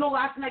 You know,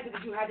 last night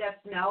because you had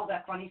that smell,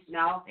 that funny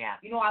smell. Yeah.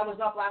 You know, I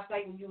was up last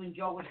night when you and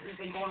Joe were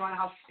sleeping, going around the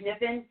house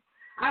sniffing.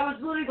 I was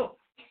literally going.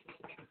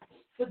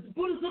 But the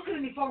Buddha's looking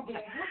at me phone going,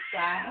 what the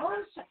hell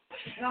is that?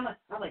 And I'm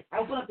like, I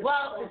open up the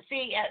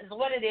see,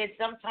 what it is,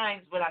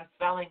 sometimes when I'm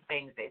smelling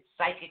things, it's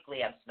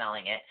psychically I'm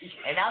smelling it,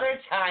 and other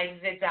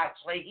times it's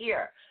actually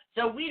here.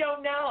 So we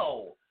don't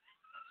know.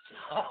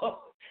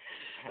 So.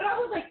 But I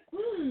was like,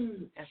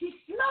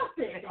 she smelt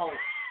it, though.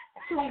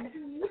 So,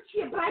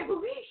 but I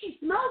believe she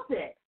smelt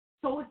it.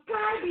 So it's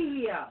got to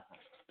be here.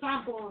 So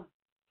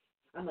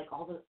I'm like,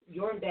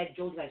 you're in bed,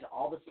 Joe's guys,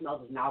 all the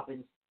smells have now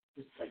been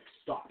just like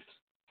stopped.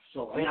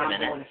 So wait now a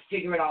minute. I'm going to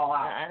figure it all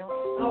out. I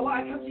don't know.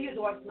 I come to your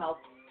door, I smell.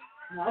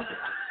 No.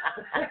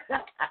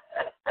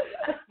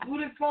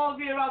 Buddha follows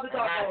me around the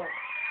door.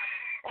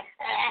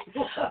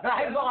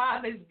 My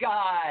mom is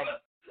gone.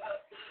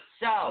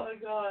 So. Oh, my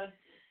God.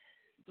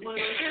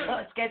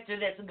 Let's get through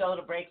this and go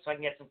to break so I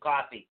can get some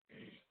coffee.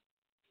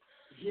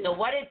 Yeah. So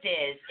what it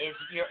is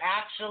you're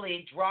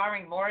actually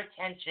drawing more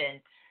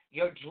attention.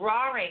 You're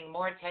drawing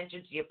more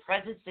attention to your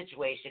present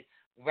situation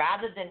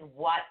rather than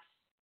what's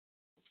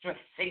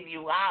stressing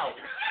you out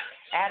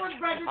at the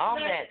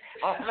moment.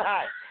 Hold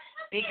on.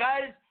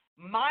 Because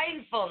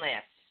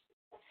mindfulness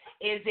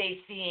is a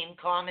theme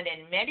common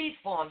in many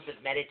forms of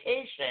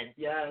meditation.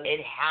 Yes.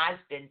 It has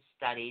been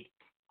studied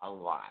a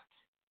lot.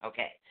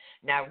 Okay.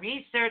 Now,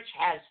 research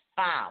has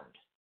found,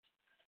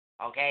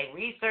 I'm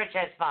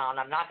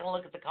not going to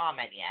look at the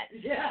comment yet.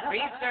 Yeah.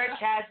 Research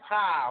has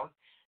found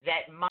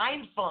that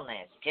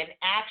mindfulness can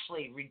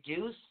actually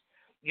reduce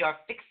your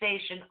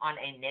fixation on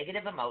a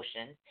negative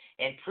emotion,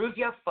 improve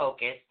your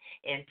focus,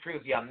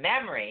 improve your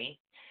memory,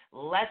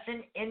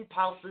 lessen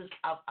impulses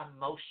of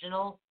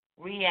emotional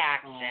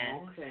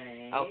reaction.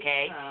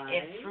 Okay.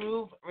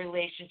 Improve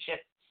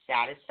relationship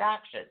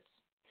satisfactions.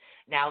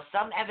 Now,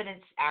 some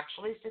evidence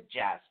actually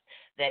suggests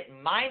that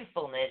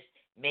mindfulness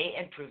may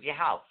improve your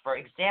health. For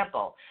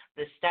example,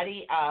 the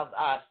study of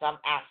some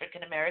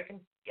African American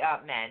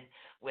men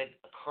with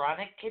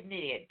chronic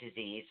kidney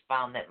disease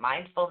found that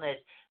mindfulness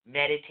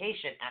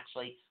meditation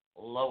actually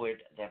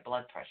lowered their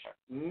blood pressure.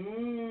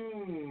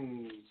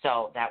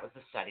 So that was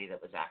the study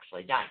that was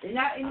actually done. And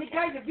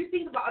guys, if you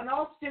think about, in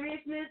all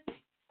seriousness,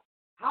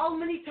 how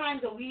many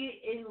times are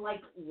we in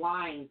like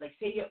lines? Like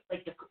say you're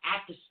like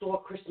after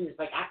store Christmas,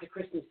 like after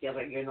Christmas sales,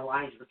 like you're in the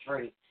lines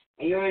returning,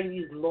 and you're in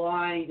these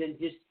lines, and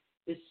just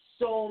there's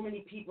so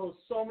many people,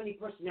 so many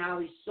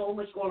personalities, so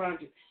much going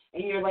around you,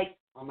 and you're like,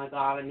 oh my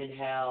God, I'm in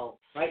hell,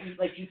 right?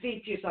 Like you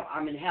think to yourself,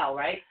 I'm in hell,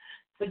 right?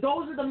 But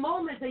those are the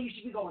moments that you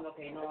should be going,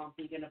 okay, no, I'm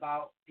thinking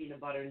about peanut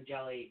butter and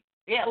jelly.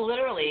 Yeah,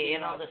 literally,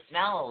 the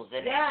smells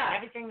and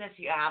everything that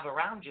you have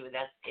around you,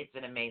 it's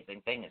an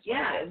amazing thing.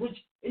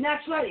 And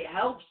that's right. It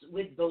helps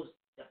with the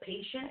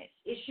patience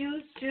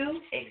issues,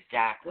 too.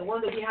 Exactly. The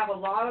one that we have, a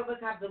lot of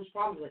us have those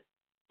problems with.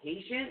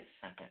 Patience.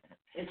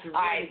 All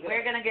right,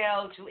 we're going to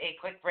go to a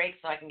quick break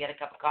so I can get a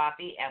cup of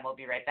coffee, and we'll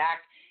be right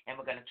back. And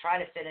we're going to try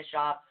to finish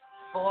off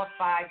 4,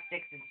 5,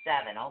 6, and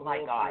 7. Oh,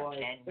 my God. Boy.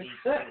 Can we do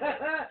this?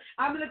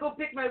 I'm going to go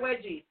pick my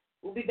wedgie.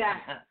 We'll be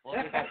back. We'll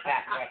be right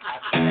back.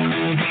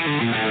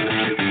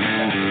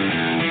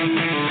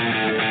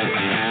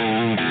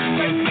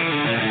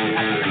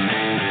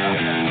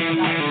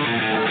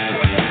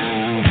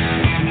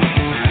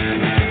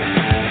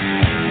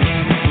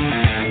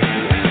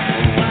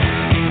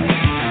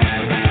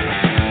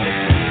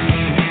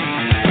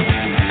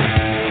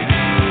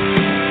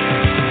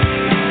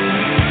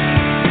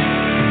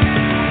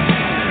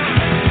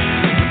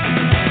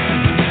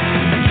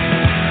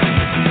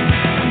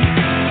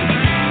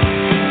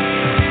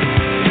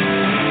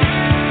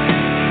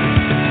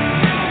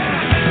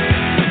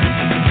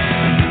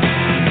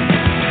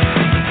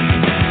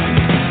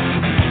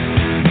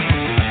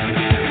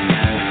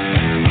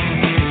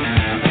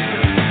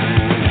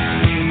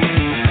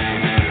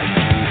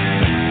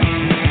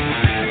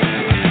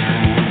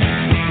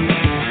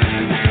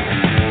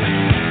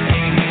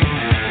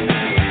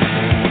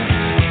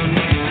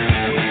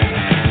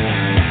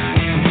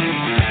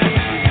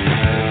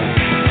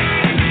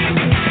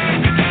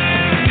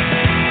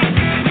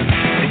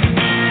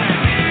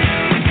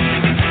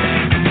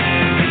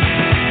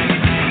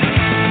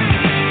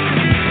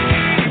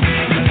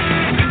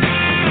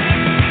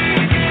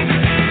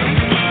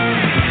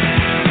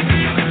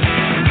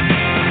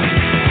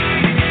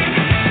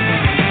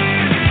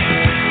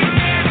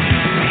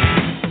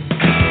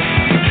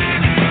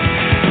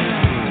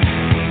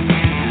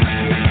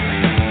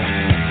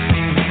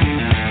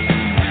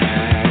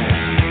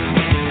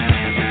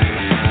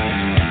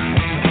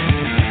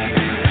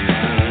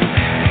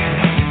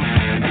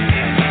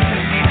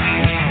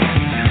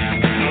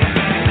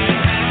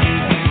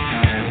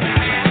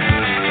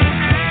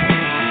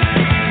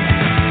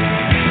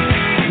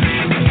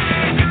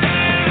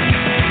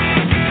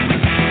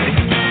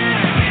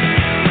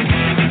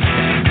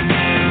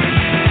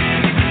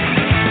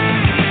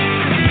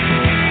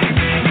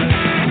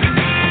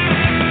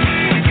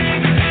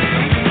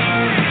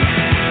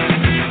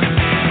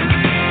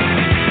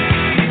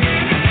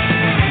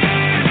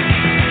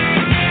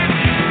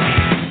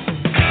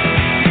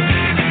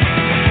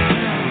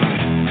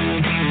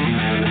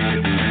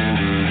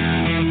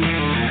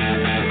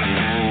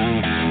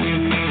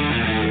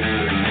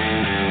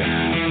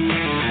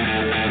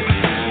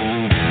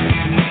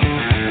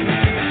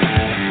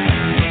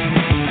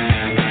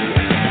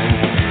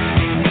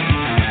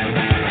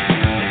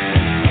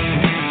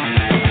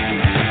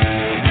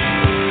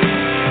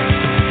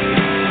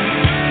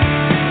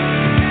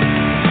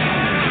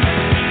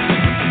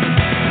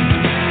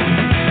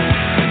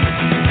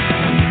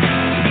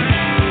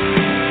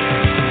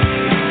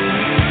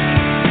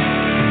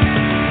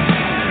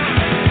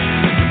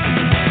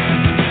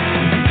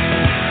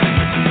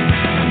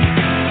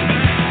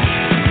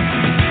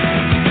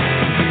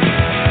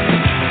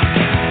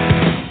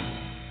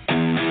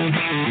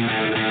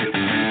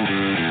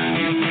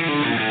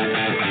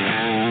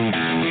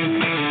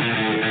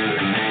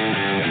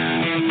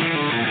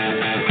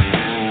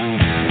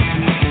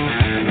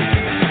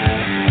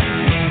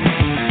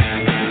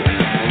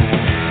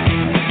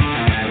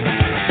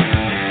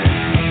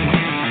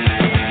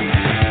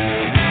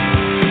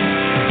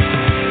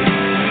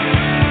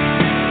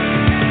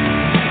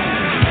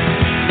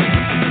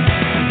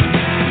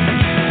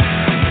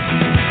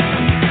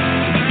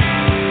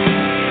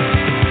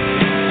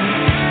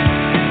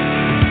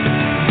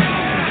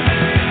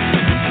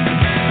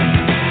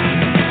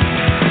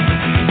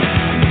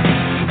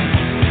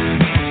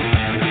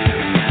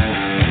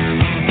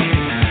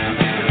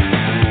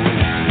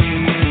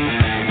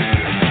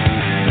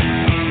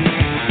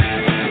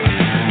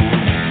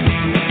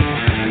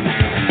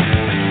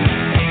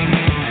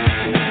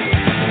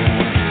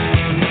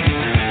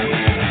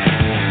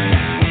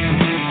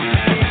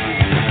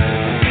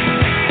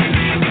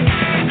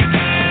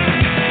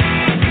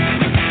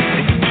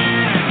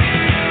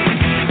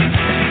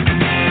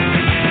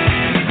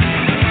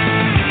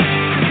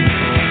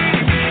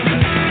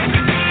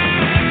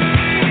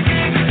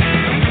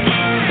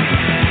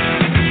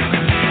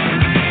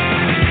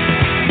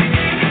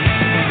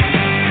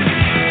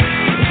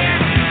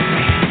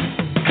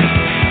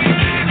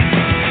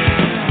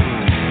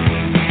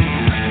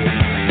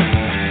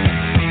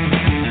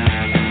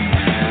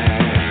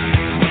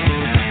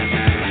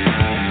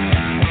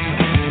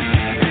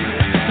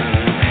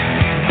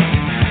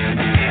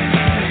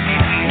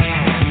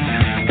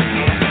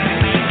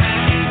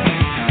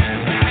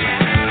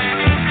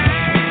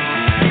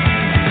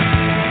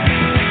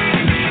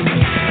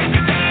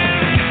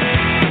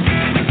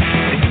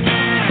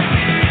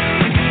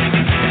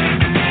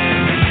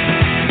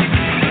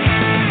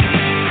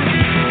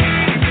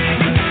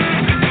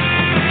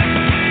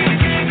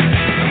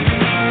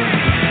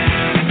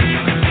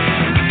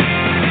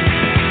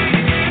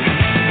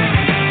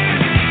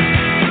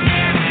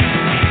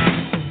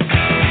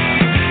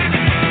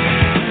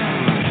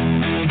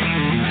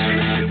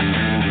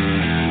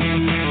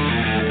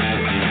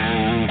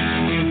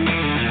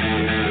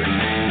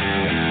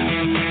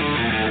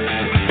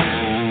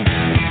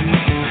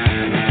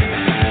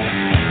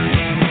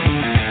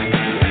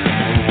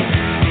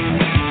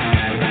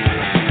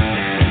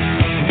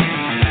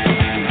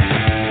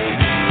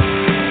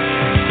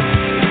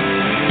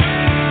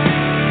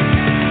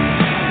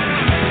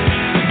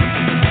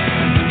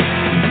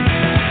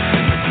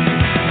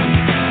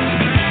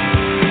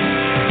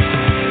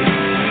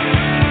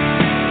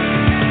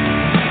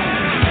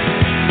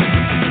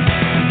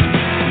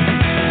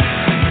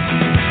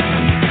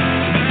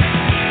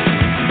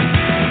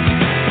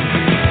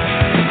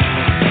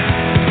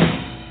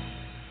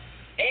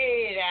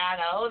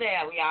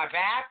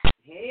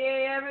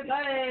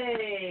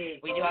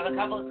 a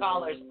couple of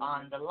callers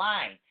on the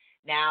line.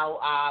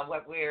 Now,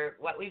 what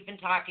we've been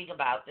talking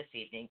about this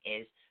evening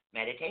is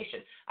meditation.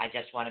 I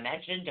just want to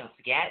mention, don't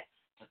forget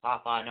to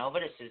pop on over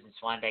to Susan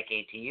Swanbeck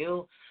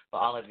ATU for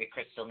all of your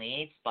crystal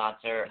needs.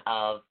 Sponsor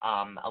of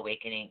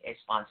Awakening, a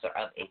sponsor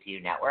of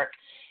ATU Network,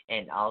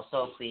 and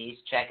also please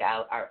check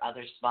out our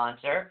other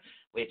sponsor,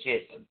 which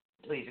is,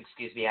 please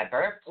excuse me, I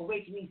burped.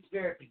 Awakening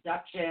Spirit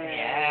Production.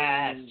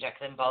 Yes, check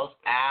them both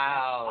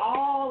out.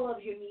 All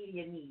of your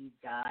media needs,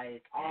 guys.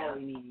 All your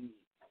media needs.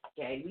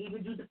 Okay, we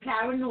even do the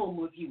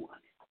paranormal if you want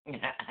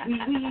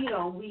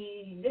it.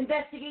 we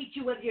investigate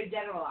you whether you're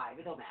dead or alive.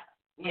 It don't matter.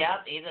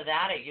 Yep, either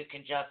that or you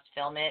can just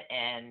film it,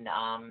 and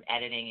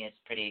editing is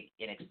pretty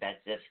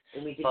inexpensive.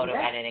 Photo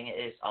editing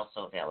is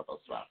also available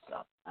as well. So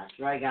that's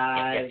right,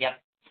 guys. Yep.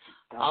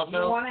 So also,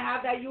 you want to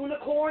have that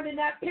unicorn in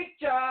that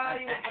picture.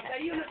 You want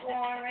that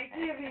unicorn right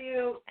there for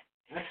you.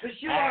 That's for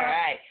sure. All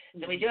right.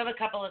 So we do have a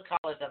couple of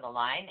callers on the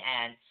line,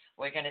 and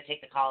we're going to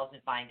take the calls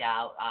and find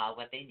out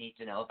what they need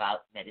to know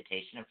about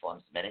meditation and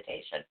forms of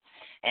meditation.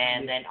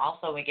 And then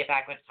also when we get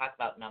back, we're going to talk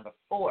about number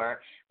 4,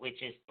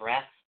 which is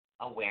breath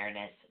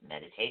awareness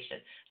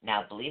meditation.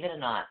 Now, believe it or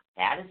not,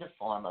 that is a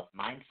form of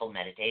mindful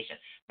meditation.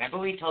 Remember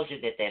we told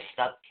you that there's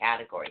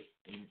subcategories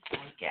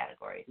inside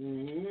categories.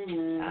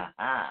 Mm-hmm.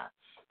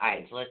 All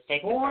right, so let's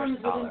take forms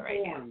the first caller right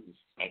now. Forms.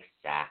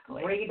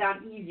 Exactly. Break it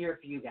down easier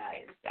for you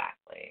guys.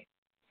 Exactly.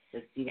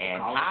 Let's see what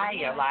and hi,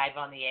 you're live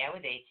on the air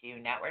with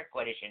ATU Network.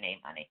 What is your name,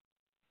 honey?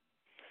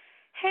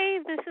 Hey,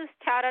 this is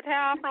Tata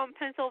from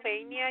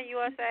Pennsylvania,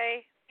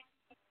 USA.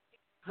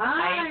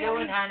 Hi. How you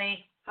doing,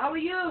 honey? How are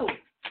you?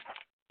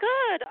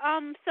 Good.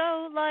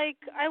 So,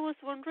 I was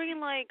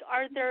wondering,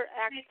 are there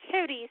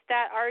activities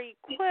that are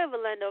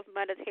equivalent of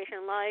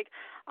meditation?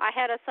 I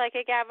had a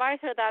psychic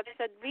advisor that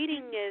said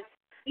reading is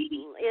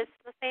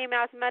the same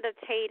as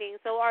meditating.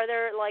 So, are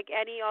there,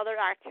 any other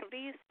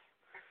activities?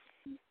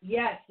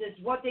 Yes, it's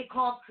what they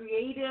call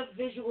creative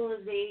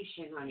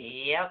visualization,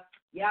 honey.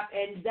 Yep.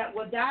 And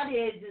what that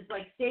is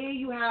say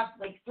you have,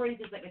 for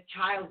instance, a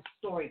child's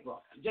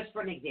storybook, just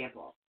for an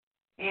example,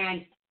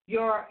 and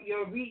you're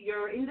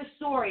in the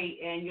story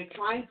and you're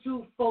trying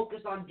to focus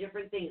on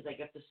different things. Like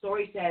if the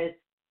story says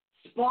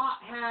Spot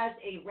has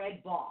a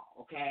red ball,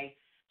 okay?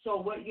 So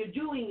what you're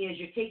doing is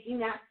you're taking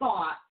that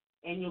thought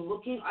and you're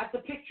looking at the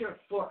picture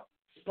for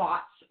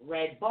Spot's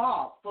red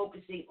ball,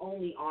 focusing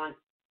only on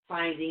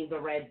finding the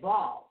red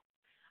ball.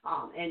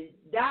 And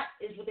that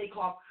is what they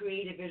call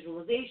creative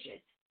visualization.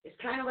 It's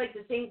kind of like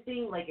the same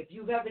thing, like if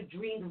you've ever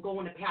dreamed of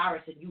going to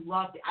Paris and you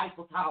love the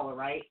Eiffel Tower,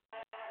 right?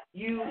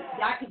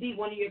 That could be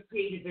one of your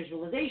creative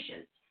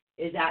visualizations,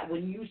 is that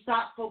when you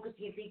stop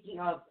focusing and thinking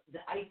of the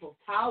Eiffel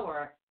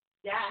Tower,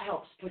 that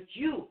helps put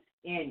you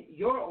in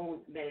your own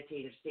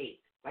meditative state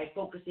by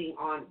focusing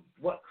on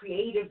what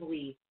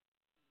creatively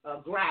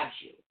grabs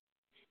you.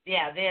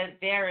 Yeah,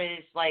 there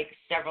is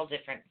several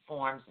different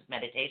forms of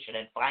meditation,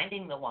 and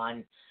finding the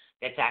one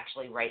that's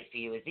actually right for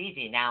you is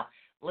easy. Now,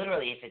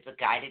 literally, if it's a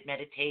guided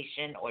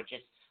meditation or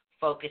just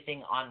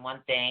focusing on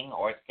one thing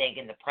or staying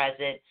in the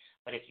present,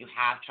 but if you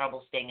have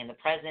trouble staying in the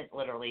present,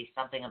 literally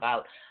something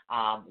about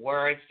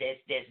words,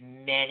 there's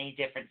many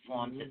different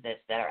forms of this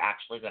that are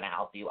actually going to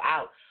help you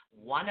out.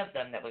 One of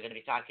them that we're going to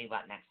be talking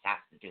about next has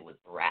to do with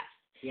breath.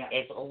 Yeah.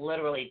 It's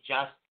literally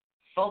just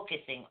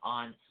focusing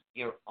on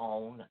your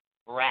own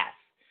breath.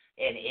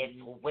 And it's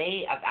a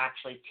way of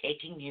actually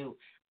taking you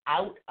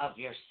out of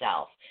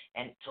yourself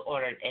and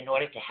in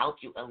order to help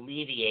you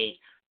alleviate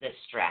the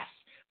stress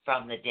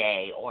from the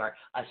day or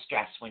a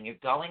stress when you're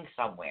going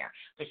somewhere,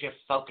 because you're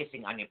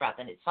focusing on your breath.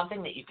 And it's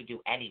something that you could do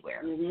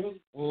anywhere. Mm-hmm.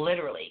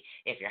 Literally,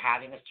 if you're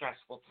having a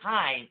stressful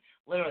time,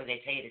 literally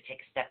they tell you to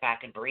take a step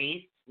back and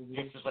breathe. Mm-hmm.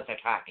 This is what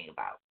they're talking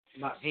about.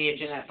 So you're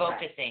just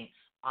focusing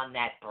on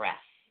that breath.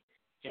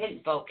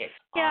 Just focus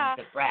on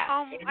the breath.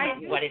 I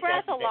use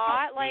breath a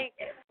lot.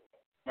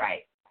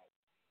 Right.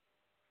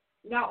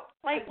 No.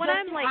 When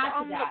I'm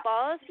on the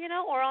bus,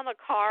 or on the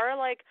car,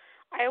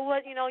 I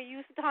would,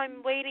 use the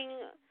time waiting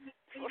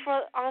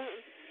for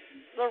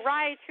the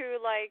ride to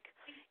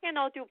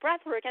do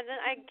breath work, and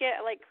then I get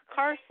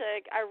car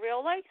sick. I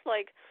realize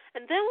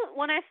and then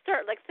when I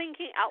start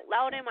thinking out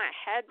loud in my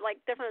head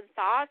different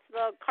thoughts,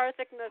 the car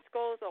sickness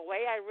goes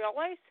away. I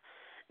realize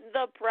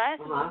the breath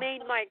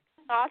made my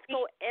thoughts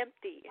go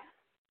empty.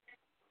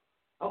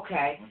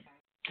 Okay.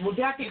 Well,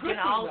 that's a you good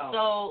can thing,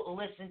 also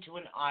listen to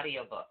an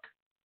audiobook.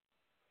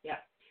 Yeah.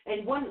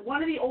 And one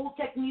of the old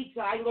techniques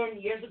that I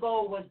learned years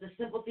ago was the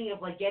simple thing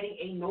of getting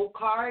a note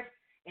card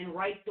and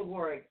write the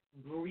word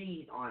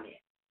breathe on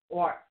it,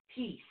 or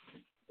peace,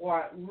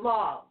 or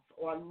love,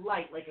 or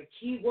light, a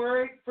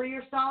keyword for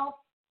yourself,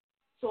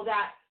 so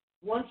that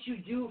once you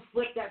do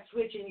flip that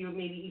switch and you're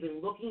maybe even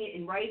looking at it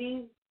in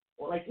writing,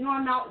 or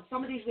now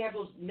some of these we have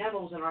those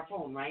memos on our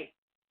phone, right?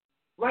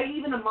 Write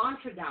even a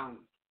mantra down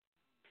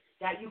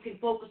that you can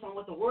focus on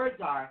what the words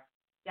are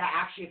that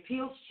actually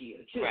appeals to you,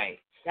 too. Right.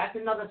 That's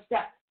another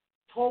step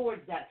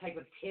towards that type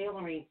of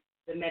tailoring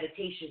the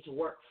meditation to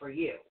work for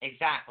you.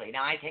 Exactly.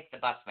 Now, I take the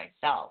bus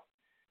myself,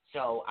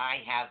 so I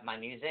have my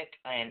music,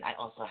 and I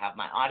also have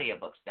my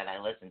audiobooks that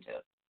I listen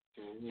to.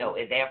 Mm-hmm. So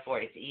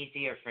therefore, it's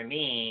easier for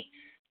me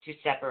to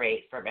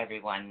separate from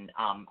everyone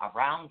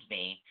around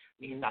me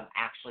because I'm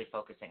actually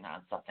focusing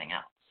on something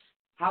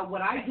else.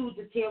 What I do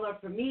to tailor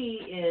for me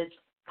is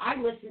I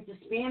listen to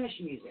Spanish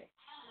music.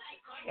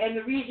 And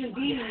the reason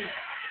being,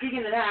 speaking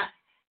of that,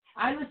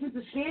 I listen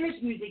to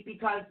Spanish music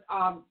because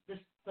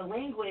the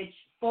language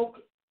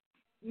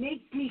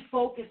makes me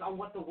focus on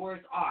what the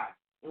words are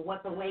and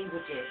what the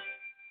language is.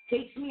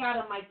 Takes me out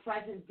of my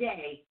present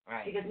day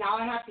because now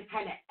I have to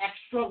kind of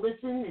extra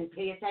listen and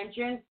pay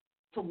attention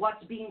to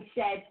what's being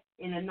said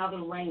in another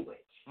language.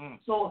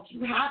 So if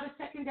you have a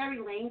secondary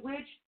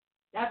language,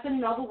 that's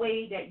another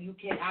way that you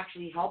can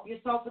actually help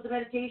yourself with the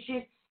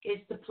meditation is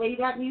to play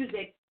that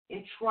music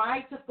and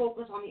try to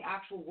focus on the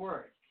actual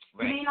words.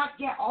 You may not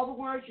get all the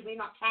words, you may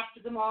not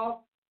capture them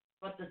all,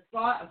 but the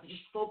thought of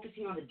just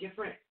focusing on the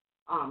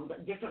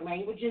different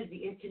languages,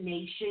 the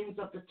intonations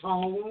of the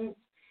tones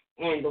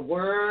and the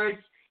words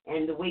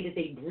and the way that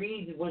they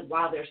breathe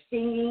while they're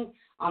singing,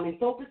 and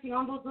focusing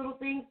on those little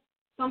things,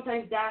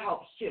 sometimes that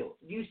helps too.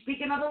 Do you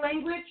speak another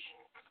language?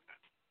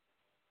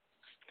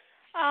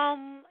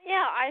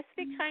 Yeah, I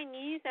speak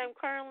Chinese. I'm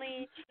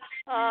currently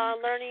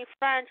learning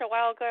French. A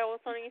while ago, I was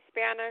learning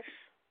Spanish.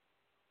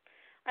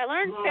 I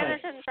learned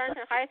Spanish and French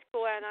in high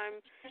school, and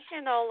I'm,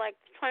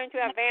 trying to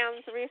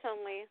advance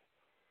recently.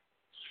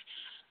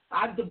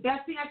 The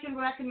best thing I can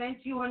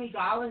recommend to you, honey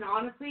darling,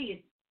 honestly, is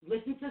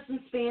listen to some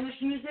Spanish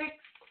music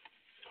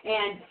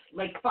and,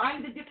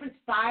 find the different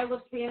style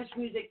of Spanish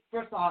music,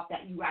 first off,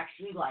 that you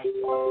actually like,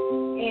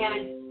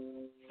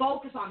 and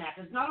focus on that.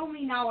 Because not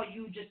only now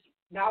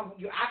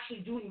you're actually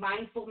doing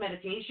mindful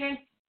meditation,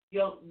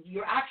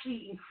 you're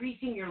actually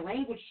increasing your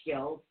language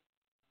skills.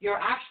 You're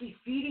actually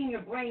feeding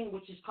your brain,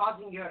 which is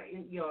causing your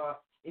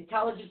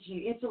intelligence and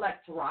your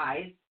intellect to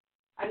rise.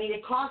 I mean,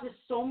 it causes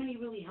so many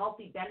really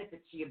healthy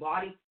benefits to your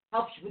body.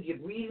 Helps with your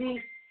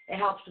breathing. It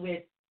helps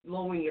with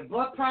lowering your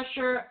blood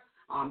pressure,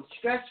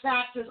 stress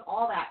factors,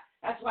 all that.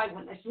 That's why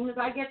as soon as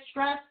I get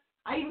stressed,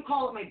 I even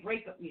call it my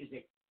breakup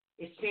music.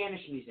 It's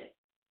Spanish music.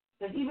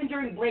 Because even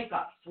during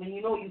breakups, when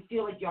you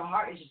feel like your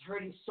heart is just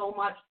hurting so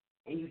much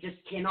and you just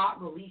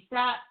cannot release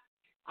that,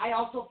 I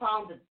also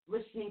found that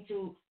listening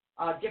to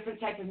different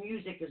type of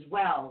music as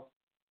well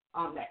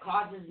that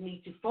causes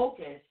me to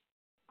focus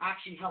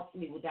actually helps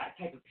me with that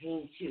type of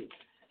pain too.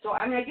 So,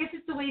 I guess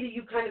it's the way that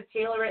you kind of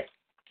tailor it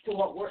to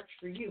what works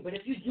for you. But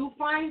if you do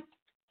find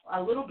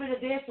a little bit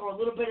of this or a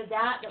little bit of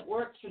that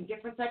works from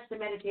different types of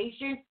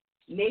meditation,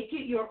 make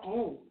it your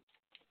own.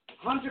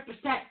 100%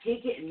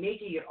 take it and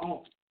make it your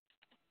own.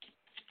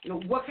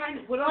 What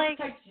other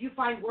types do you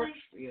find works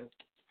for you?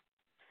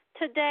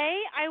 Today,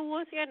 I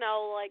was,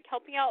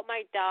 helping out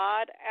my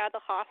dad at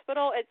the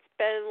hospital. It's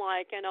been,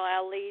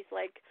 at least,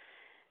 7-8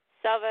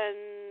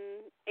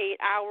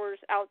 hours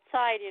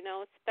outside,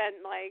 spent,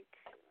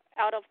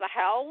 out of the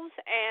house.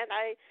 And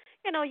I,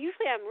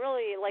 usually I'm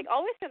really,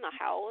 always in the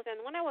house. And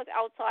when I was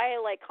outside,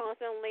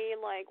 constantly,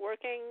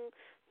 working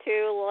to,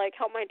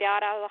 help my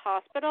dad out of the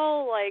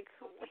hospital,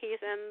 he's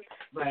in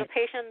the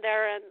patient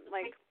there and,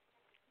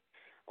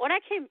 when I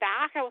came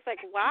back, I was like,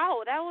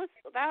 wow, that was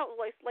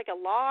a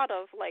lot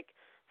of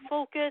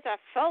focus. I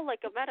felt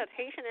like a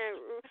meditation,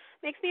 and it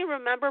makes me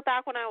remember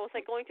back when I was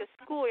going to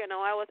school.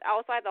 I was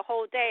outside the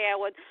whole day. I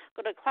would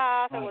go to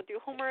class. I would do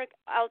homework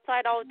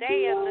outside all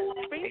day, and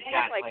it brings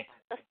back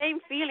the same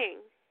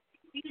feeling.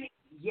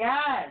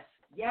 Yes,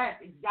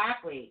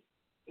 exactly.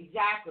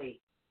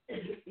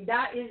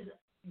 That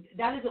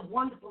is a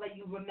wonderful that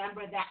you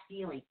remember that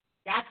feeling.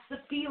 That's the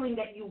feeling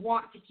that you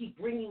want to keep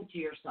bringing to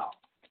yourself.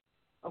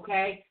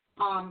 Okay?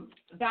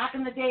 Back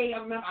in the day, I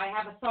remember I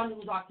have a son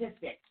who's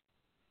autistic.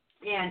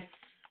 And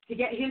to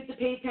get him to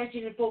pay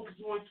attention and focus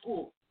more in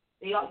school,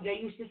 they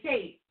used to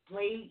say,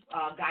 play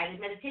guided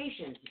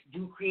meditations,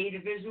 do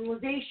creative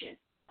visualization.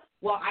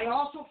 Well, I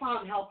also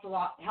found helped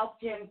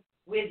him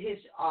with his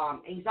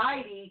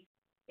anxiety,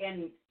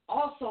 and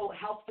also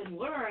helped him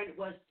learn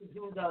was to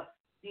do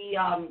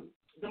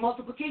the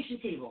multiplication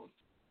tables.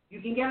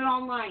 You can get it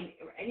online.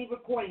 Any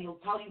recording will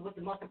tell you what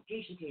the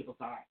multiplication tables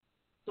are.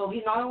 So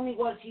he not only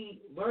was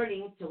he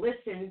learning to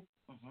listen,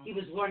 he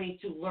was learning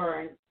to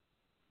learn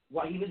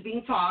what he was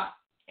being taught.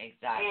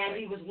 Exactly. And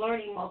he was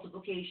learning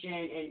multiplication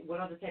and what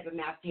other type of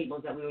math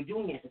tables that we were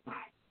doing at the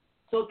time.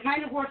 So it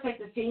kind of works like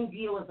the same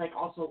deal as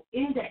also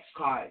index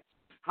cards.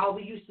 How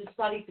we used to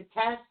study for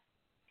tests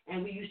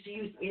and we used to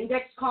use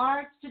index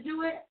cards to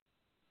do it.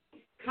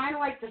 Kind of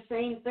like the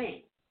same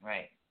thing.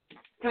 Right.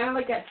 Kind of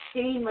like that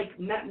same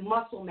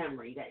muscle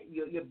memory that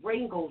your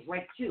brain goes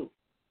right to.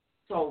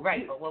 So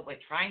but what we're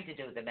trying to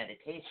do with the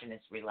meditation is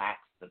relax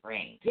the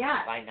brain.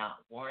 Yeah. By not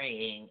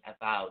worrying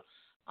about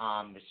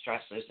the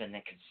stressors and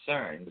the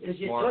concerns. It's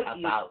more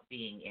about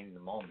being in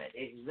the moment.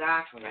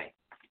 Exactly. Right.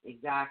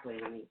 Exactly.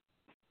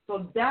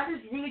 So that is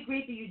really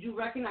great that you do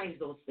recognize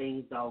those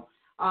things, though.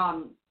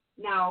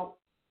 Now,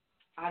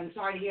 I'm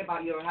sorry to hear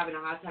about you having a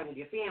hard time with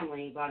your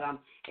family, but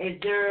is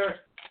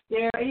there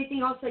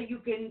anything else that you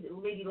can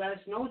maybe let us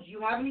know? Do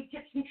you have any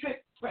tips and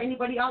tricks for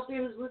anybody out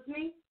there who's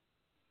listening?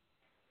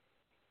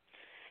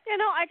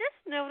 I just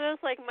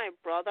noticed, like, my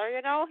brother,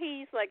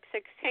 he's, like,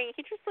 16.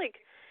 He just, like,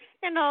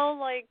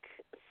 like,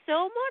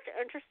 so much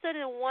interested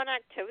in one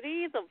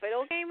activity, the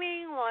video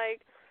gaming.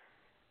 Like,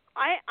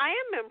 I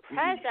am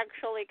impressed,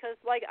 actually, because,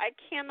 like, I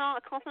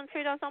cannot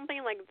concentrate on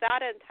something, like,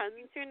 that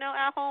intense,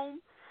 at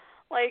home.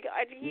 Like,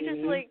 he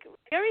just, like,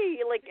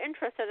 very, like,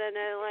 interested in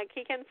it. Like,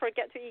 he can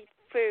forget to eat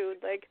food.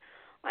 Like,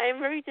 I am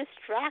very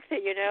distracted,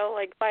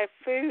 like, by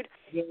food.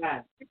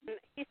 Yeah.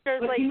 He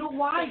says, but like, you know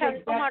why?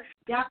 that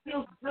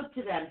Feels good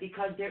to them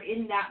because they're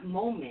in that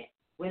moment.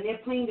 When they're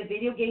playing the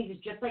video games,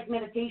 it's just like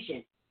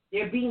meditation.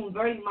 They're being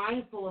very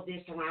mindful of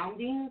their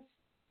surroundings,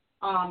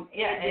 and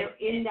they're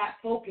in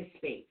that focus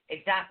space.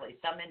 Exactly.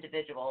 Some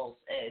individuals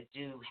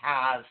do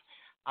have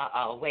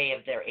a way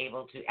of they're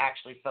able to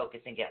actually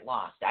focus and get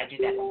lost. I do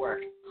that at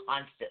work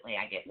constantly.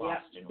 I get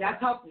lost in work. That's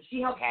how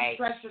she helps you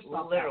stress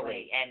yourself.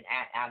 Literally, and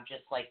I'm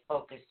just like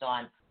focused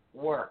on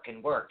work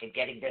and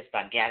getting this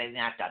done, getting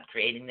that done,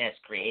 creating this,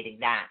 creating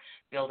that,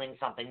 building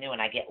something new,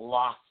 and I get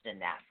lost in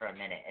that for a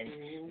minute,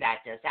 and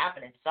that does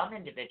happen. And some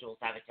individuals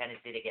have a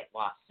tendency to get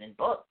lost in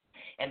books,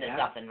 and there's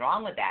nothing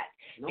wrong with that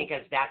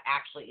because that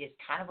actually is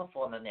kind of a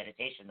form of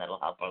meditation that'll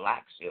help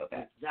relax you a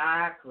bit.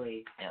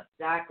 Exactly. Yeah.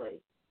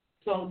 Exactly.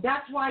 So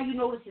that's why you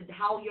notice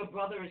how your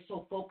brother is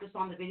so focused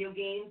on the video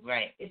games.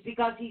 Right. It's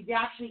because he's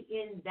actually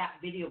in that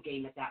video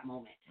game at that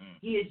moment.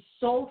 He is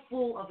so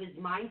full of his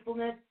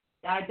mindfulness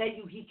that I bet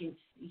you he can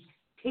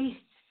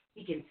taste,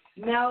 he can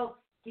smell,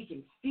 he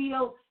can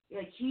feel.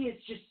 Like he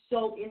is just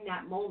so in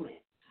that moment.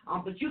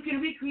 But you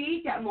can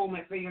recreate that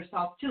moment for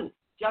yourself too.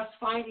 Just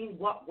finding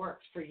what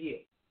works for you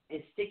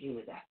and sticking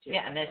with that too.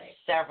 Yeah, and there's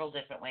several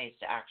different ways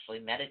to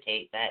actually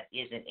meditate that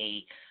isn't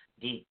a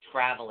deep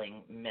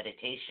traveling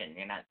meditation.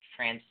 You're not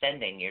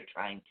transcending. You're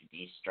trying to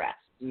de-stress.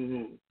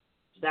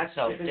 That's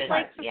so.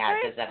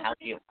 Does that help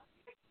you?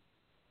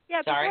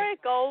 Yeah. Sorry? Before I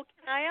go,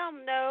 can I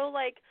know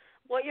like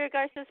what your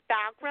guys'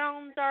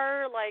 backgrounds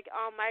are? Like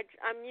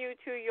I'm new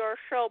to your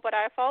show, but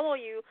I follow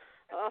you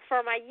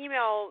for my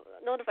email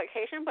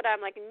notification. But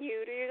I'm like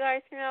new to you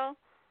guys,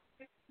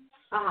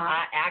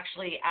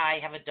 Actually, I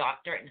have a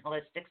doctorate in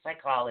holistic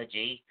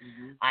psychology.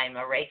 I'm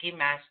a Reiki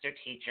master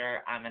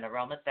teacher. I'm an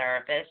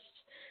aromatherapist.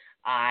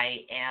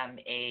 I am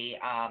a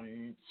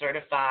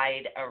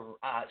certified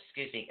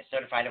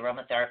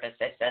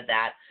aromatherapist. I said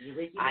that.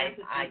 I'm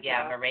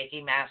a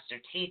Reiki master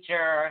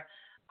teacher.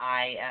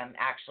 I am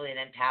actually an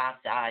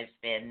empath. I've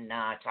been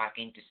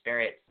talking to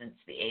spirits since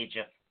the age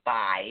of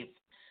 5.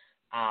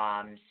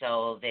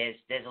 So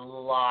there's a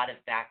lot of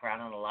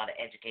background and a lot of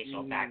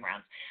educational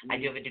backgrounds. I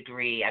do have a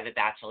degree. I have a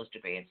bachelor's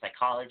degree in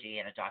psychology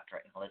and a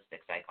doctorate in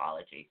holistic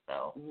psychology.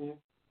 So.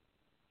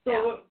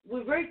 So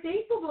we're very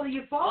thankful for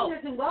you following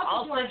us and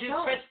welcome to our show. Also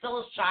do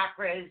crystals,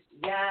 chakras,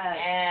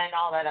 and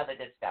all that other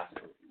good stuff.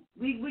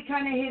 We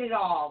kind of hit it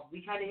all.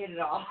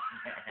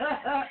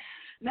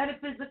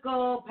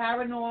 Metaphysical,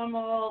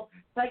 paranormal,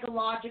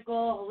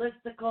 psychological,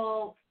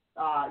 holistical,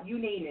 you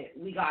name it.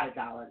 We got it,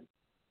 darling.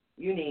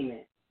 You name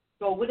it.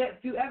 So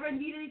if you ever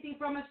need anything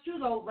from us too,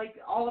 though, like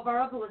all of our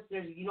other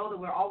listeners, you know that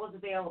we're always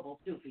available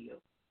too for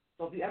you.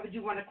 So if you ever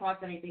do run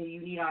across anything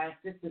you need our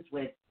assistance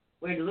with,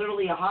 we're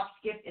literally a hop,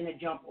 skip, and a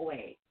jump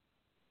away.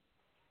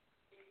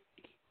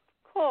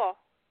 Cool.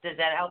 Does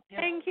that help you?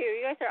 Thank you.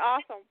 You guys are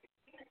awesome.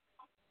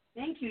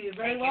 Thank you. You're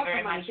very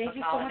welcome, honey. Thank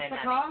you so much for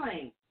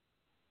calling.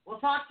 We'll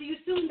talk to you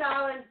soon,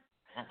 darling.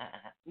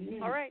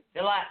 All right.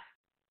 Good luck.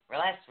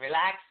 Relax,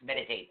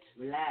 meditate.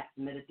 Relax,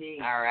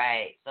 meditate. All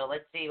right. So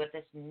let's see what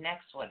this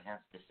next one has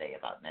to say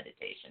about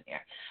meditation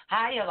here.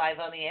 Hi, you're live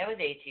on the air with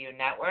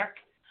ATUnetwork.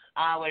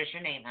 What is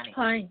your name, honey?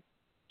 Hi.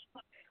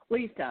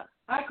 Lisa.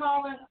 Hi,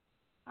 Colin.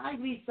 Hi,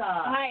 Lisa.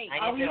 Hi.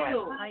 How are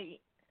you?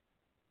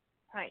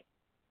 Hi.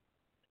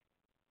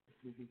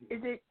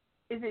 Is it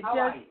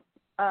How just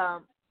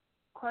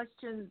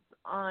questions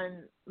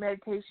on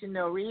meditation,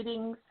 no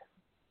readings?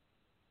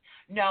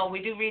 No,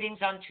 we do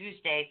readings on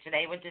Tuesday.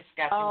 Today we're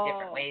discussing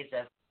different ways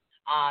of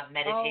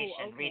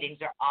meditation.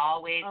 Readings are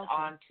always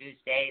on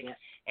Tuesdays,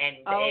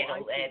 and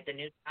the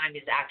new time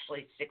is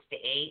actually 6 to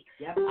 8.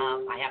 Yep.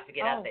 I have to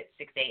get up at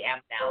 6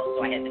 a.m. now,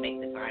 so I had to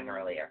make the time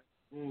earlier.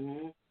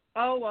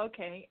 Oh,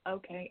 okay.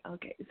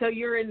 So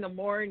you're in the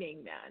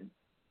morning then?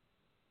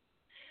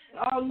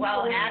 Oh,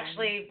 well,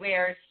 actually,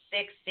 we're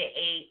 6 to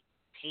 8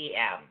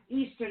 p.m.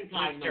 Eastern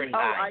time. Oh,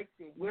 I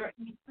see. We're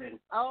Eastern.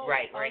 Oh,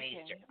 right. We're in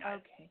Eastern time.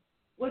 Okay.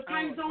 What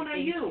time zone are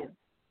you?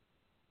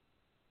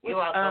 You're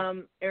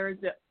welcome.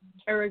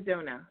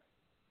 Arizona.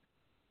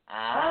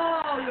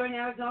 Oh, you're in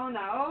Arizona.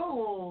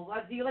 Oh,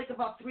 you're like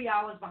about 3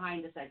 hours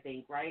behind us, I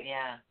think, right?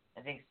 Yeah,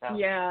 I think so.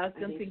 Yeah,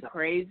 something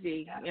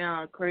crazy.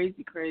 Yeah,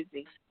 crazy.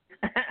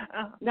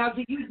 Now,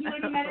 do you do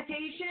any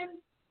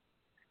meditation?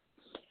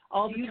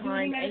 All the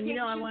time. And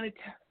I want to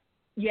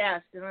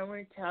yes, and I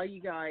want to tell you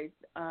guys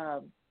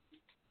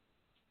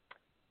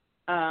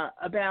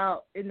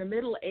about in the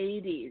middle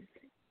 80s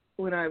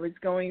when I was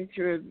going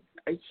through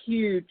a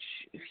huge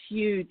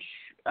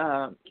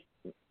I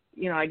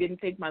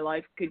didn't think my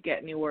life could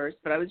get any worse,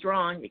 but I was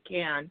wrong. It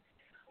can.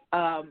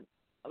 I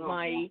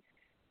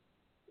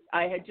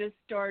had just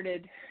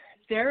started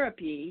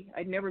therapy.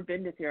 I'd never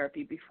been to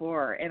therapy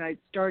before, and I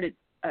started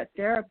a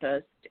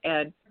therapist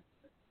and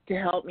to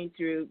help me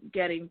through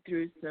getting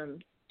through some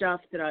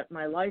stuff that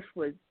my life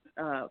was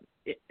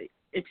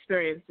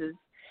experiences.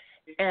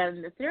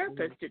 And the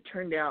therapist, it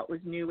turned out, was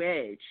New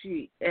Age.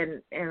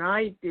 And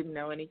I didn't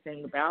know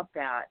anything about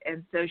that,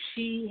 and so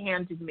she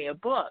handed me a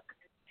book,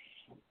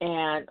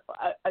 and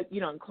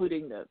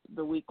including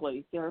the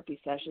weekly therapy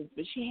sessions.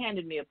 But she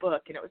handed me a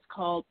book, and it was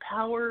called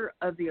Power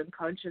of the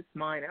Unconscious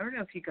Mind. I don't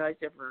know if you guys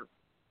ever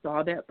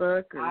saw that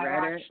book or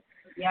read it.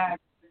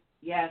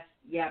 Yes.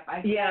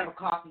 I have a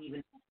copy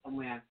even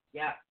somewhere.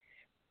 Yeah.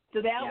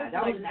 So that was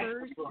my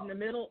first in the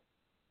middle.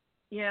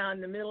 Yeah,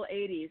 in the middle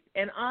 80s.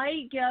 And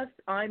I guess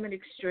I'm an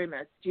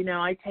extremist.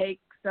 I take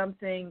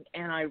something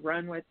and I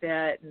run with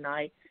it, and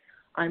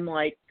I'm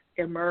like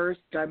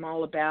immersed. I'm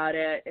all about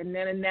it. And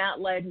that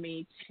led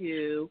me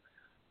to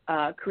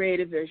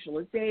creative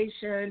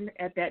visualization.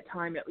 At that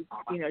time, it was,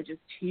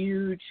 just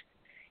huge,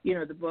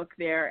 the book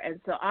there. And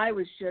so I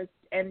was just,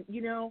 and,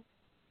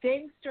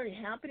 things started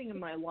happening in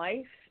my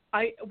life.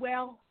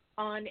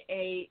 On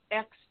a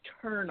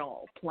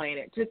external plane.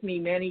 It took me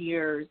many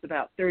years,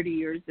 about 30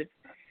 years of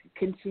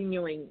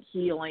continuing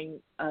healing,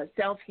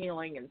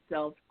 self-healing and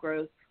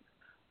self-growth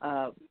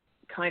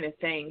kind of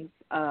things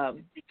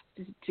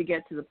to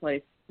get to the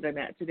place that I'm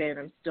at today, and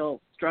I'm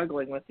still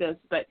struggling with this.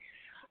 But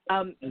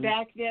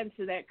back then,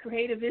 so that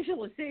creative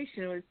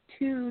visualization was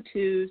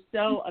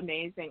so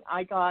amazing.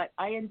 I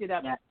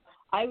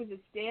was a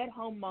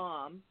stay-at-home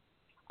mom.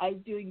 I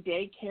was doing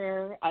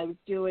daycare. I was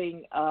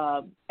doing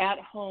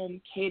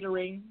at-home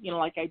catering,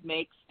 like I'd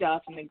make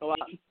stuff and then go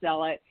out and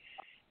sell it.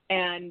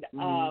 And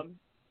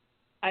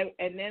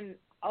and then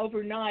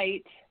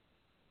overnight,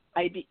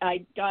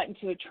 I got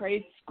into a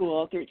trade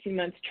school, 13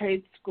 months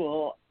trade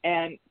school,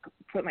 and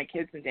put my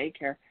kids in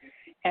daycare.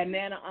 And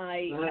then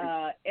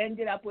I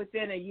ended up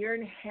within a year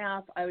and a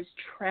half, I was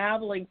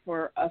traveling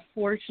for a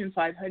Fortune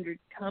 500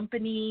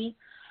 company.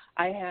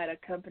 I had a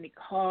company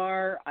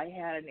car. I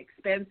had an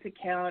expense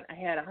account. I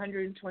had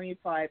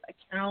 125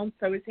 accounts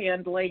I was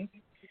handling.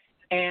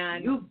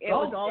 And it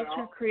was all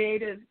through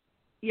creative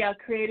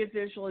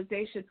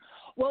visualization.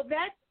 Well,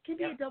 that can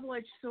be a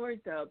double-edged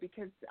sword, though,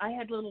 because I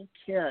had little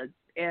kids,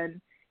 and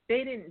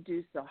they didn't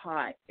do so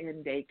hot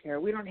in daycare.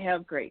 We don't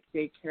have great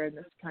daycare in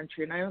this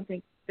country, and I don't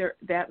think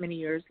that many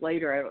years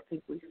later, I don't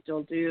think we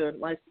still do,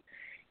 unless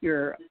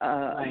you're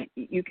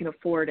you can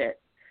afford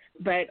it.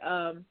 But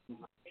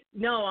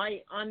no,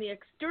 on the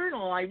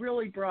external, I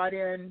really brought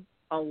in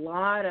a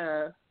lot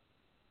of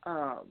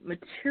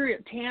material,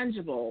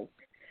 tangible,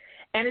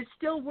 and it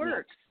still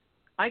works.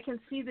 I can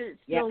see that it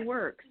still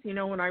works.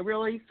 When I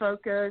really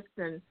focus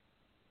and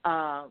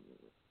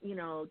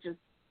just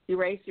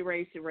erase,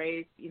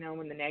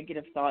 when the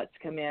negative thoughts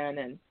come in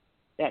and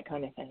that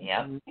kind of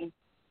thing.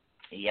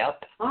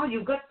 Yep. Oh,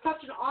 you've got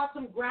such an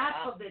awesome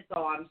grasp of it,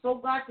 though. I'm so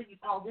glad that you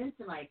called in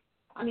tonight.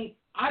 I mean,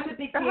 I'm a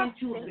big fan,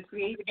 too, of the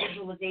creative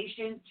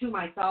visualization, to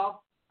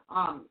myself.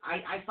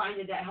 I find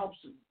that helps,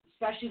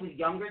 especially with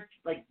younger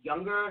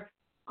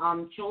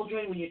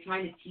children, when you're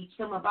trying to teach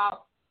them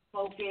about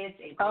focus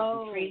and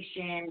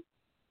concentration.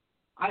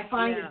 I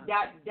find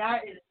that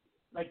is,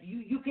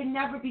 you can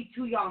never be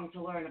too young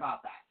to learn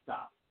about that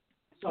stuff.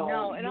 So,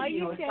 no, and I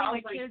used to have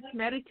my kids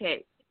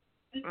meditate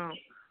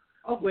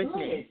with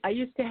me. I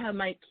used to have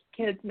my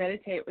kids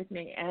meditate with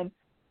me, and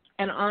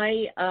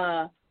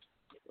I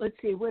let's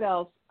see, what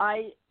else?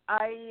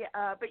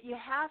 But you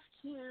have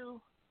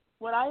to,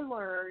 what I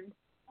learned,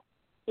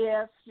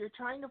 if you're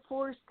trying to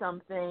force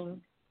something,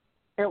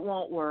 it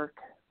won't work.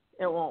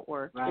 It won't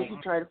work if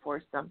you try to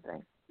force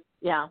something.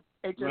 Yeah,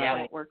 it just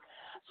won't work.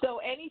 So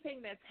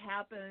anything that's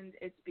happened,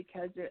 it's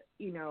because it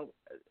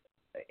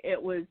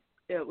was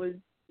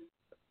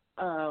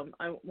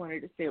I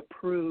wanted to say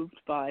approved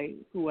by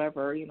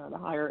whoever, the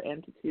higher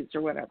entities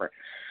or whatever.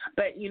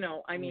 But,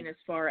 I mean, as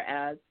far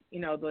as,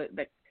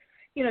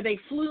 they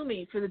flew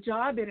me for the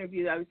job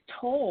interview. I was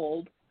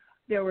told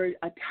there were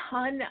a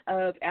ton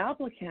of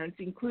applicants,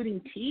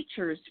 including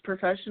teachers,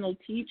 professional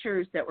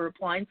teachers that were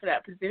applying for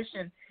that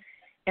position.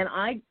 And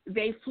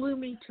they flew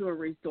me to a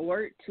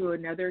resort to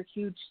another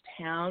huge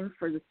town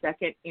for the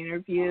second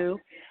interview.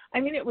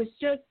 I mean, it was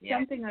just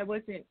something I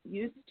wasn't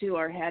used to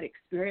or had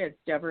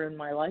experienced ever in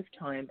my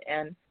lifetime.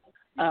 And,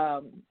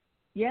 there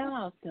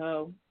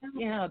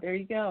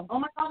you go. Oh,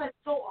 my God, that's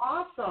so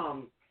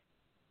awesome.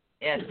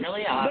 Yeah, it's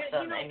really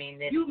awesome. But, I mean,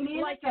 you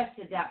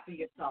manifested that for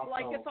yourself.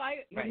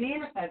 You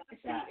manifested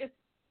that.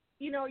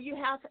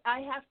 I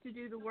have to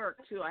do the work,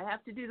 too. I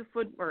have to do the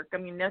footwork. I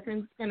mean,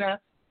 nothing's going to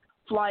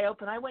fly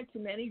open. I went to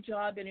many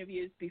job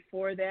interviews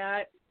before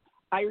that.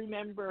 I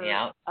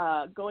remember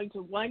going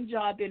to one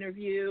job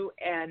interview,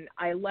 and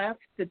I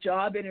left the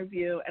job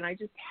interview, and I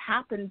just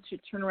happened to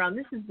turn around.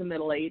 This is the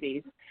middle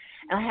 80s.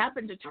 And I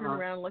happened to turn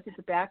around and look at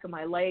the back of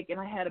my leg, and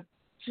I had a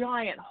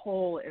giant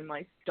hole in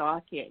my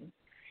stocking,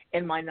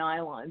 in my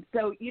nylon.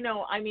 So,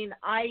 I mean,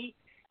 I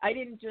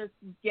didn't just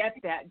get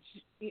that.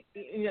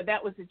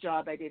 That was a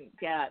job I didn't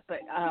get.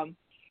 But,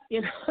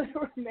 there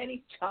were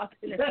many job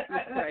interviews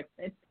that I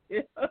went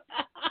too.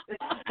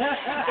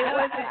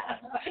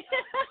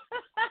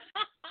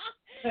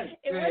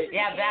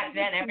 Yeah, back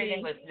then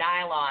everything was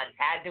nylon.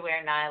 Had to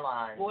wear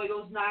nylon. Boy,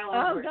 those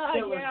nylons were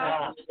killers.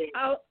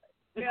 Oh,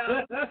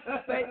 yeah.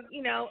 But,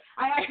 you know.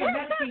 I had to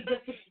meditate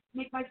just to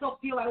make myself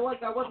feel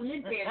like I wasn't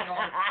in bed.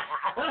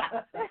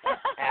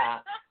 Yeah.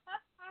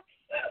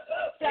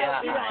 So,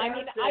 you know, I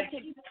mean, I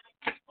could,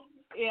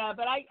 yeah,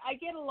 but I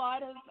get a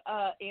lot of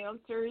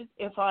answers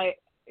if I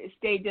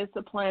stay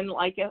disciplined.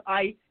 Like if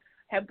I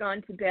have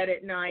gone to bed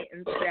at night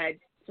and said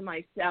to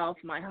myself,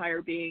 my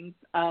higher beings,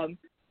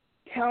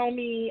 tell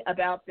me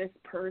about this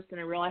person.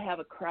 I really have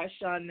a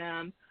crush on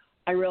them.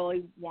 I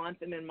really want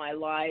them in my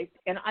life.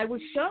 And I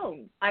was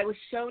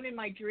shown in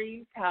my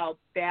dreams how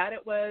bad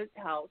it was,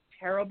 how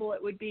terrible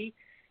it would be.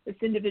 This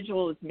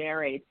individual was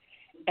married.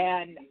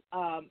 And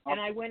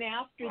I went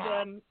after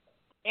them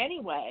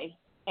anyway,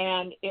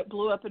 and it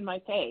blew up in my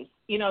face.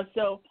 You know,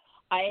 so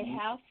I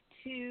have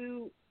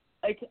to,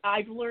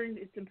 I've learned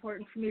it's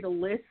important for me to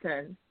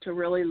listen, to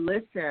really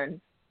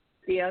listen.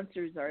 The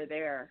answers are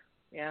there.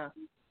 Yeah.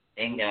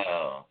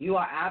 Bingo. You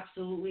are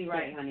absolutely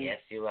right, honey. Yes,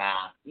 you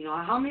are. You know,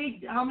 how many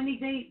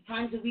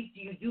times a week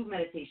do you do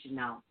meditation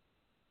now?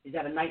 Is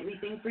that a nightly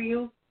thing for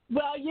you?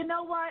 Well, you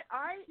know what?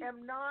 I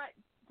am not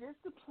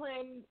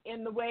disciplined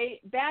in the way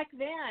back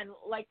then.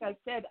 Like I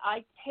said,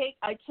 I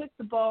took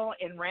the ball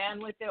and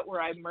ran with it,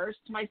 where I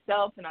immersed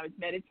myself and I was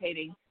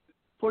meditating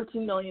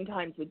 14 million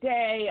times a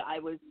day. I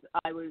was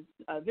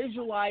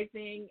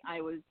visualizing.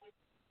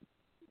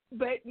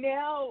 But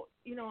now,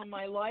 you know,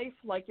 my life,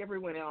 like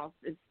everyone else,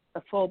 is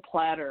a full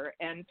platter.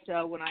 And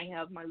so when I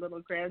have my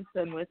little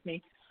grandson with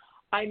me,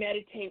 I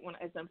meditate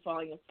as I'm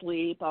falling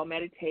asleep. I'll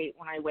meditate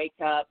when I wake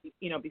up,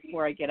 you know,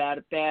 before I get out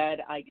of bed.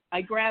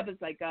 I grab as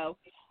I go.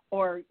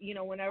 Or, you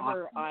know,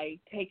 whenever I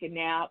take a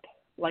nap,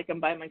 like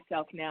I'm by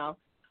myself now,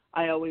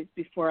 I always,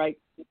 before I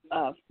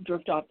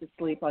drift off to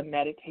sleep, I'm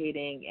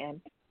meditating.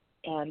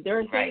 And there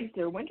are things,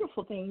 there are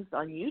wonderful things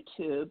on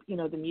YouTube. You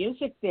know, the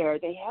music there,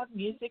 they have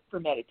music for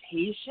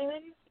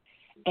meditation.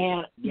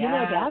 And, you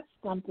know, that's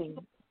something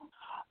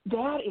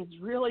that is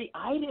really,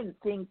 I didn't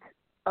think,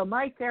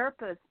 my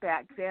therapist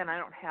back then, I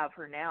don't have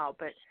her now,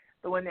 but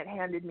the one that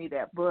handed me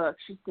that book,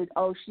 she said,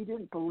 she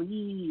didn't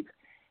believe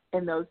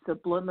in those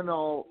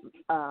subliminal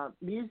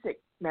music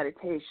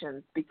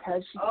meditations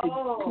because she said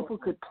people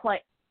could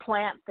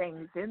plant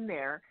things in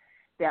there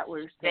that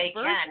were subversive. They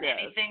can.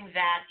 Anything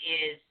that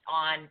is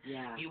on,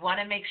 you want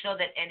to make sure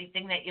that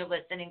anything that you're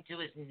listening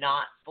to is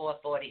not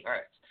 440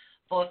 hertz.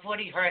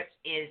 440 hertz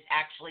is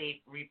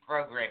actually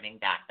reprogramming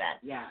back then.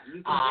 Yeah,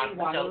 you can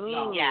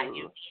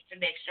you need to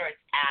make sure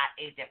it's at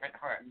a different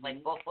hertz.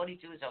 Like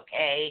 442 is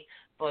okay,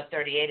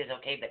 438 is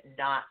okay, but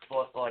not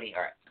 440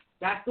 hertz.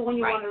 That's the one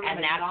you want to remember.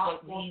 And that's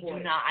what we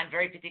do not. I'm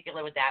very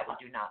particular with that. We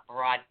do not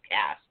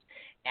broadcast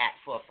at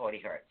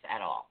 440 hertz at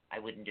all. I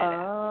wouldn't do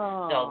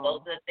that. So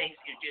those are the things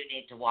you do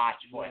need to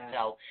watch for.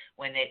 So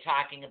when they're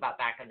talking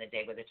about back in the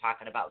day, where they're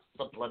talking about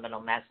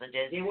subliminal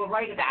messages, they were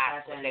right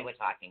about that's what they were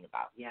talking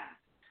about. Yeah.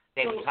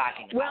 They were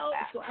talking about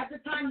that. So at the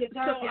time, the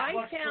therapist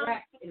was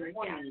correct in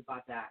warning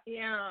about that.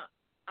 Yeah.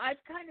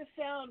 I've kind of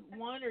found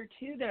one or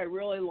two that I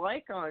really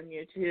like on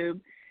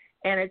YouTube,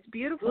 and it's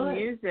beautiful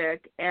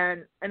music,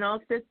 and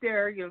I'll sit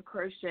there, you know,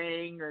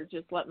 crocheting or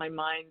just let my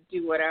mind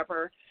do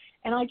whatever,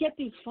 and I get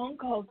these phone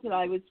calls that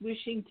I was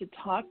wishing to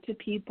talk to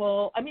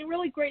people. I mean,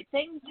 really great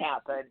things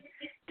happen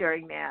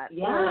during that.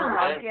 Yeah. Or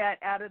I'll get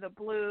out of the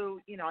blue,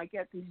 you know, I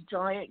get these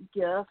giant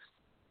gifts,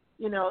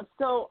 you know,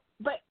 so,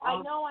 but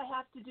I know I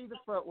have to do the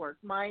footwork.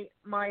 My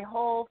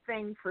whole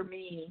thing for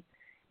me,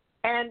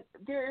 and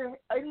there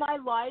in my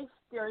life,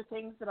 there are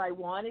things that I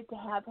wanted to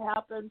have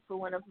happen for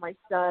one of my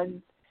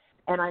sons,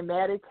 and I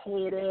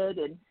meditated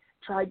and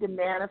tried to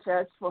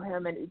manifest for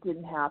him, and it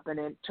didn't happen.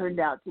 It turned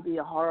out to be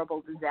a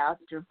horrible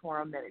disaster for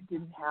him, and it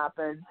didn't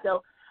happen.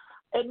 So,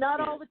 and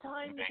not all the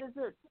time does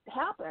it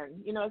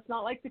happen. You know, it's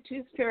not like the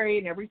Tooth Fairy,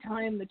 and every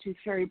time the Tooth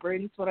Fairy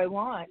brings what I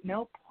want.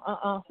 Nope.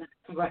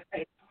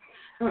 Right.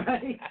 No,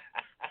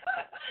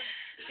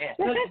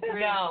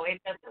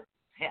 it doesn't.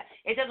 Yeah,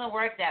 it doesn't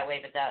work that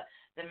way. But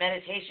the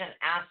meditation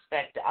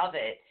aspect of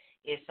it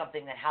is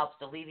something that helps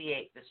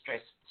alleviate the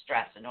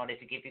stress in order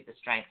to give you the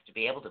strength to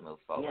be able to move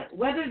forward. Yeah.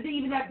 Whether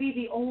even that be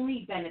the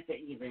only benefit,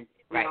 even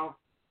you know.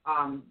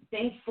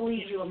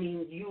 Thankfully,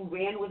 you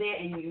ran with it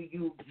and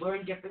you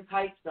learned different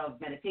types of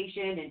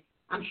meditation, and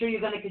I'm sure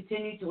you're going to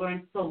continue to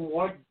learn still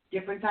more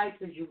different types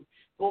as you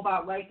go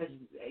about life. As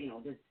you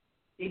know,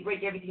 they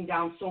break everything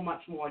down so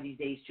much more these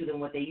days too than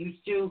what they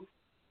used to.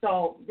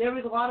 So there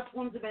was a lot of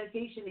forms of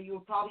meditation that you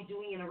were probably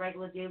doing on a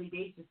regular daily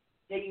basis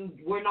that you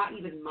were not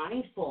even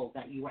mindful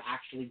that you were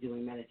actually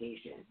doing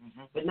meditation.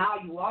 Mm-hmm. But now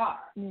you are.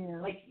 Yeah.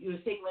 Like you were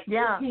saying,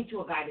 listening to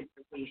a guided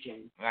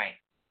meditation. Right.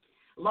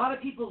 A lot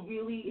of people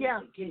really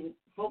can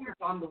focus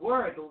on the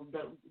word,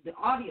 the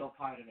audio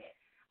part of it.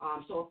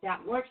 So if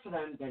that works for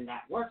them, then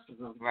that works for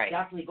them. Right.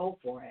 Definitely go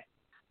for it.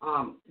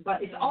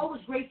 But it's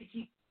always great to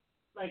keep,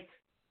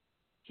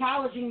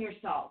 challenging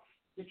yourself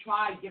to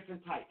try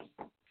different types.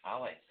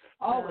 Always,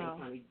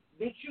 honey.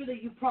 Make sure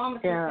that you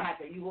promise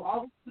that you will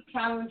always keep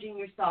challenging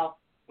yourself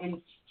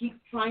and keep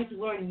trying to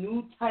learn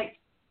new types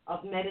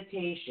of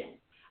meditation.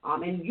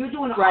 And you're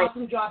doing an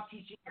awesome job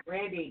teaching your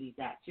grandbabies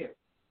that too.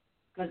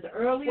 Because the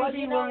earlier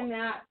they learn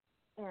that.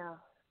 Yeah.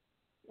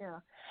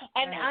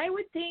 And I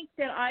would think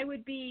that I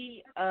would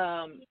be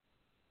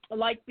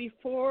like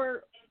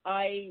before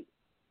I've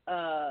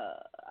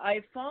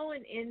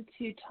fallen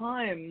into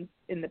times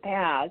in the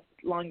past,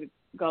 long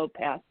ago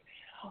past,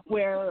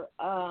 where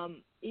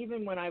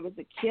even when I was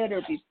a kid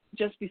or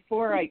just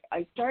before I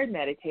started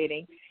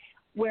meditating,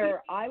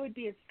 where I would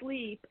be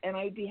asleep and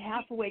I would be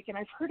half awake. And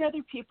I've heard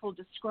other people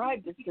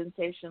describe this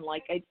sensation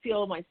like I'd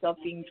feel myself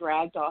being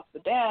dragged off the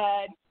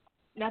bed.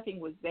 Nothing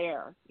was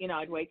there. You know,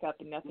 I'd wake up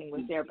and nothing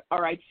was there.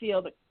 Or I'd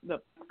feel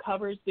the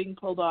covers being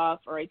pulled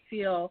off, or I'd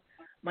feel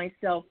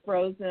myself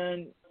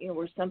frozen, you know,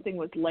 where something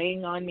was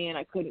laying on me and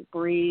I couldn't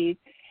breathe.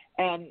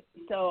 And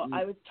so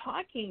I was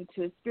talking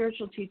to a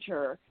spiritual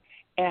teacher,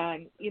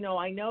 and, you know,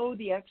 I know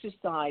the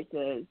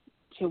exercises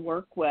to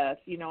work with.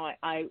 You know,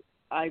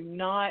 I'm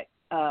not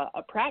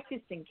a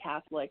practicing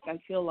Catholic. I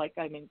feel like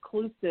I'm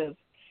inclusive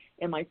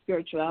in my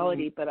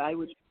spirituality, but I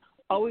would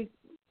always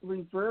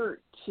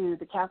revert to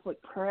the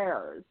Catholic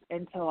prayers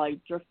until I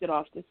drifted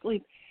off to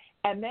sleep.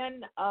 And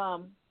then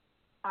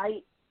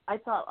I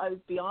thought I was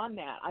beyond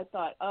that. I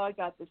thought, I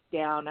got this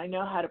down. I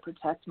know how to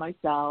protect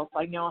myself.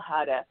 I know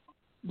how to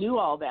do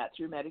all that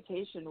through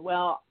meditation.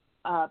 Well,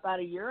 about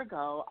a year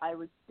ago, I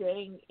was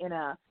staying in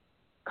a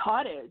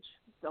cottage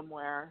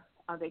somewhere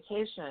on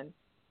vacation,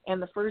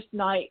 and the first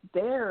night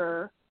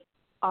there,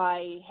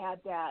 I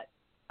had that,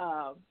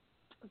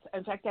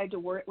 in fact, I had to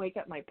wake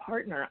up my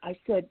partner. I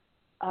said,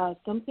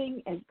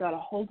 something has got a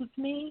hold of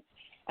me,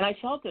 and I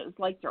felt it was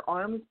like their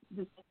arms,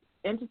 this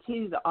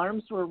entity, the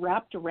arms were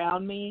wrapped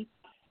around me,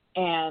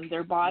 and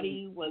their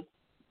body was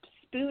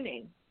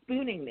spooning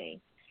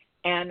me.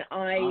 And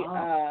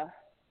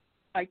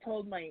I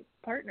told my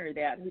partner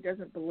that, who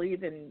doesn't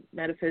believe in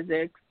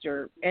metaphysics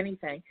or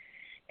anything,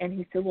 and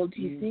he said, well, do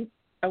you think,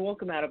 I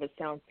woke him out of a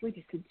sound sleep.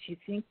 He said, do you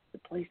think the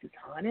place is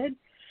haunted?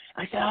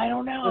 I said, I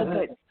don't know,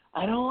 but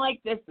I don't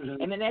like this.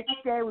 And the next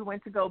day we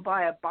went to go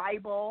buy a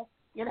Bible.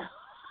 You know,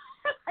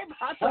 I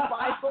bought the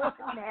Bible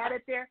and had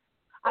it there.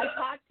 I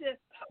talked to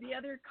the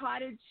other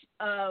cottage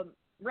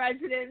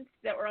residents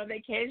that were on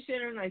vacation,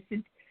 and I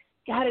said,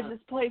 God, is this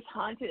place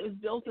haunted? It was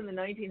built in the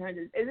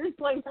 1900s. Is this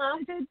place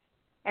haunted?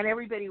 And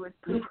everybody was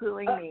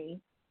poo-pooing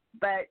me.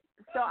 But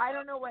so I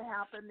don't know what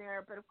happened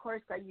there, but of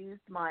course I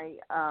used my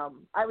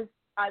I was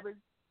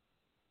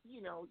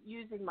you know,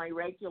 using my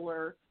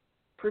regular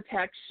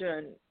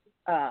protection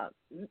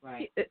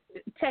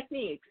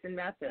techniques and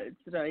methods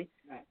that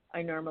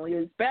I normally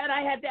use. But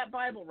I had that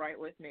Bible right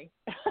with me.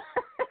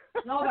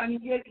 No, I mean,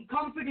 it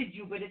comforted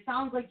you, but it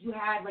sounds like you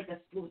had like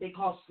what they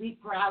call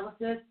sleep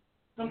paralysis.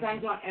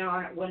 Sometimes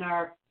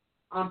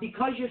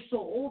because you're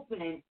so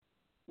open,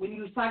 when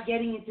you start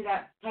getting into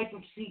that type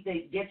of sleep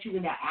that gets you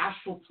in that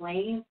astral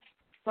plane,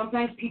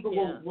 sometimes people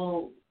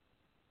will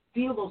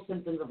feel those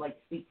symptoms of like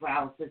sleep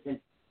paralysis and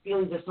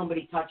feelings of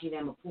somebody touching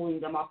them or pulling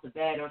them off the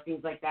bed or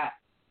things like that.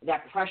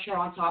 That pressure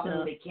on top of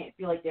them, they can't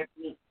feel like they're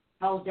being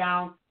held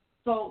down.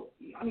 So,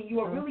 I mean, you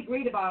were really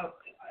great about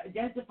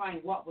identifying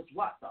what was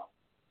what, though.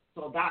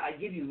 So that, I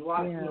give you a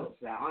lot of kudos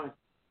for that, honestly.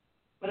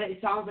 But it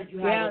sounds like you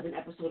had an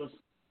episode of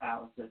sleep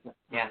paralysis.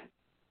 Yeah.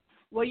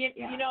 Well, you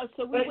know,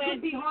 so we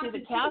went to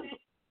the Catholic.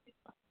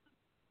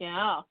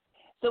 Yeah.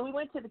 So we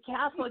went to the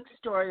Catholic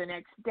store the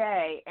next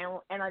day, and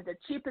the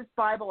cheapest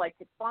Bible I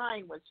could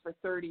find was for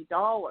 $30.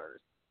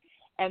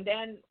 And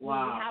then we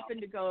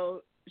happened to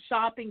go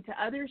shopping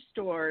to other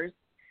stores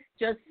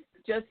just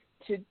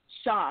to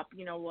shop,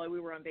 you know, while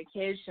we were on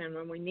vacation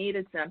when we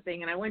needed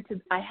something. And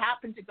I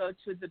happened to go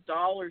to the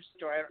dollar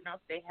store. I don't know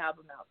if they have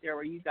them out there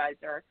where you guys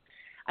are.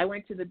 I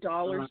went to the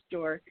dollar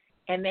store,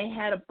 and they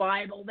had a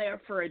Bible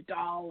there for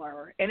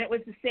 $1, and it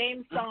was the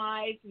same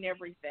size and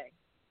everything.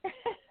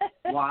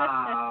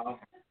 Wow.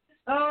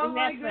 Oh,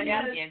 my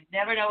goodness. You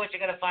never know what you're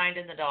going to find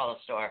in the dollar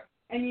store.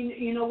 And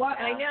you know what?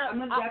 I know.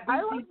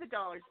 I love the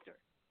dollar store.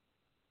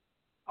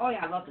 Oh,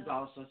 yeah, I love the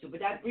dollar store, too. But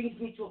that brings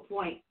me to a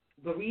point.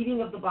 The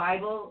reading of the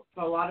Bible,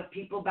 for a lot of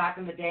people back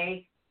in the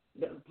day,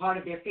 part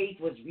of their faith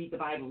was read the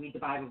Bible, read the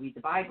Bible, read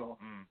the Bible.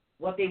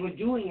 What they were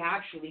doing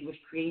actually was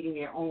creating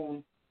their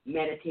own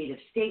meditative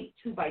state,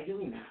 too, by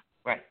doing that.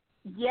 Right.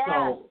 Yeah.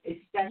 So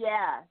it's that.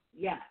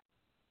 Yeah.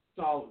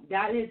 So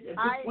that is a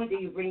good point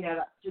that you bring that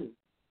up, too.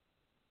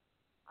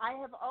 I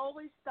have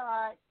always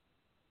thought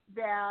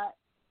that,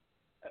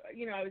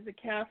 you know, I was a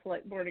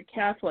Catholic, born a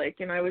Catholic,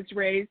 and I was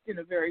raised in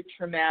a very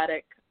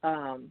traumatic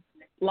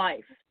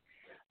life.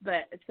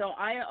 But so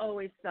I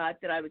always thought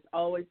that I was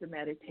always a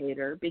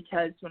meditator,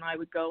 because when I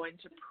would go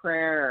into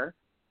prayer,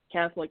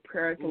 Catholic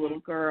prayer as a little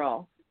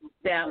girl,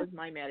 that was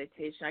my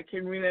meditation. I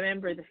can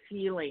remember the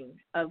feeling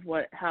of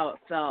how it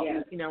felt,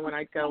 you know, when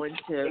I'd go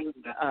into,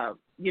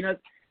 you know,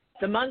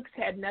 the monks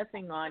had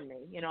nothing on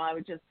me. You know, I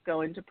would just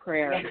go into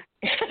prayer.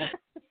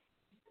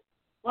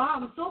 Wow,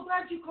 I'm so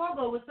glad you called,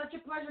 though. It was such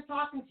a pleasure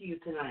talking to you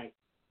tonight.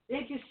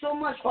 Thank you so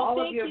much for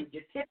all of your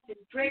tips and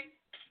tricks.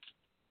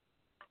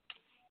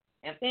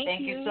 And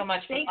thank you so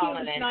much for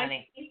calling in,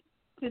 honey.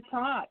 To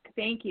talk.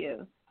 Thank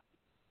you.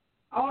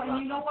 Oh,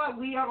 and you know what?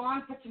 We are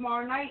on for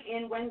tomorrow night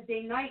and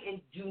Wednesday night, and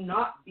do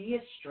not be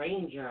a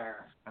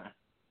stranger.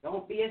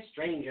 Don't be a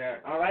stranger.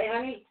 All right,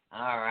 honey?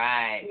 All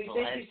right.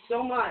 Thank you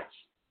so much.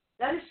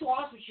 That is so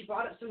awesome. She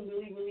brought up some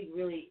really, really,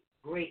 really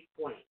great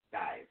points,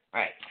 guys.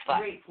 Right.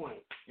 Great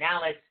points.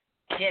 Now let's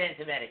get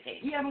into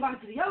meditation. We haven't gotten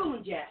to the other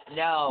ones yet.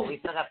 No, we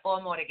still got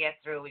 4 more to get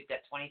through. We've got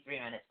 23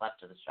 minutes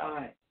left of the show. All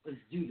right. Let's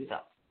do this. So,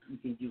 we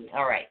can do it.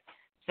 All right.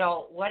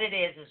 So what it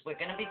is we're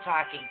going to be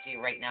talking to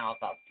you right now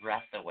about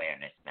breath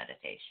awareness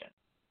meditation.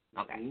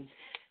 Okay. Mm-hmm.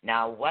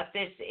 Now, what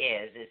this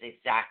is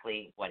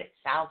exactly what it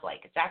sounds like.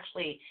 It's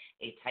actually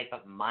a type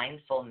of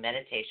mindful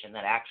meditation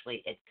that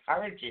actually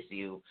encourages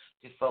you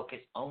to focus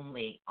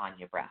only on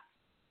your breath.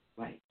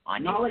 Right.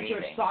 On not your like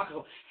breathing. your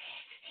soccer.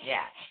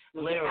 Yeah.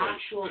 Literally,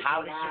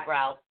 how does your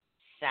breath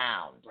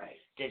sound? Right.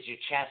 Does your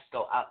chest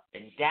go up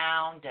and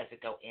down? Does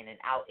it go in and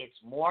out? It's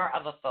more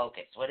of a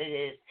focus. What it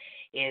is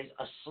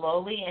a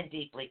slowly and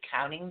deeply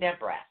counting their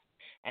breath.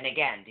 And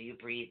again, do you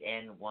breathe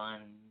in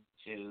 1,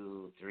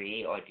 2,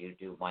 3, or do you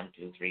do 1,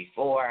 2, 3,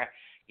 4?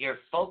 You're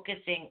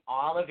focusing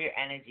all of your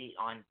energy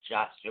on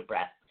just your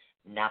breath,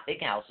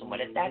 nothing else. And what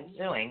that's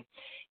doing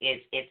is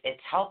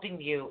it's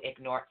helping you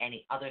ignore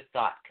any other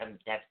thought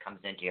that comes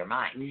into your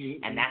mind.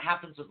 Mm-hmm. And that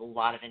happens with a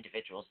lot of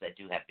individuals that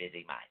do have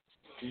busy minds.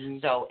 Mm-hmm.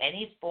 So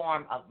any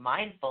form of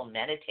mindful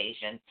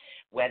meditation,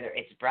 whether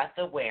it's breath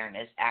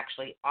awareness,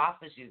 actually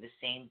offers you the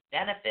same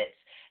benefits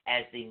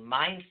as the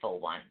mindful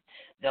one.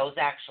 Those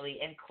actually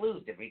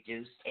include the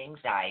reduced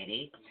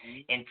anxiety,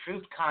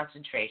 improved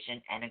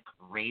concentration, and a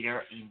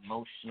greater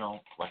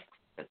emotional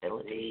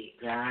flexibility.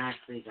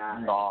 Exactly,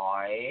 guys.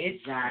 Nice.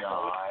 Exactly.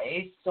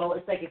 Nice. So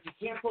it's like if you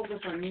can't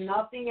focus on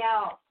nothing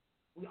else,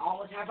 we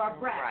always have our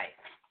breath. Right.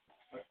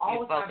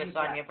 You focus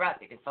on your breath.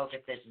 You can focus.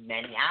 There's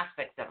many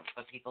aspects of it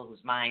for people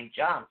whose mind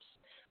jumps.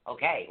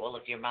 Okay, well,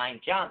 if your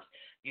mind jumps,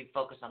 you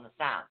focus on the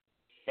sound.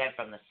 Then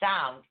from the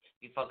sound,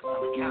 you focus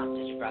on the count.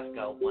 Does your breath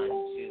go 1,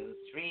 2,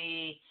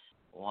 3,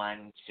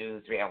 1,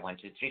 2, 3, or 1,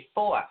 2, 3,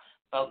 4?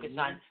 Focus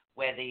on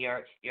whether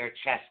your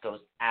chest goes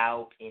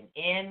out and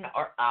in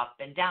or up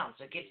and down.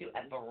 So it gives you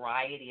a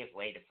variety of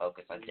ways to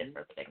focus on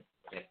different things,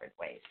 different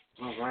ways.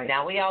 All right.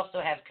 Now we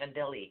also have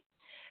Kundalini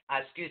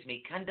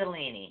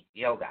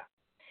yoga.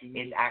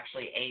 Is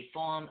actually a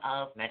form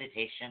of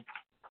meditation.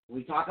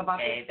 We talk about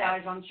this,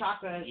 guys, on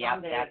chakras.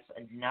 Yep,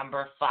 that's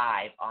number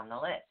 5 on the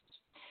list.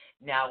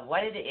 Now,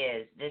 what it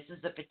is, this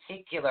is a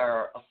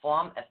particular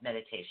form of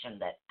meditation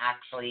that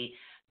actually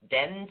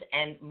bends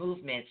and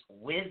movements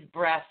with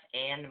breath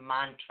and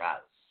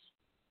mantras.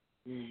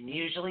 Mm-hmm.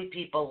 Usually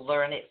people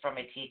learn it from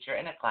a teacher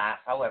in a class.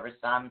 However,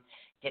 some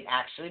can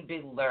actually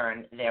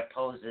learn their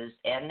poses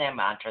and their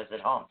mantras at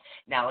home.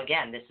 Now,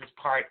 again, this is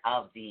part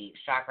of the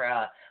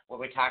chakra, what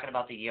we're talking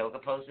about, the yoga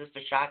poses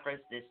for chakras.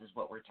 This is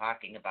what we're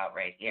talking about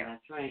right here.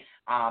 That's right.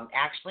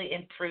 Actually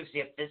improves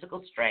your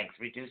physical strength,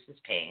 reduces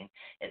pain.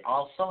 It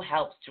also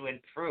helps to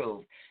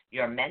improve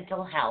your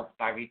mental health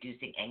by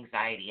reducing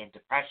anxiety and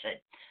depression.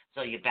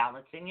 So you're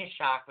balancing your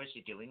chakras,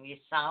 you're doing your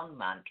sound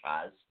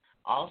mantras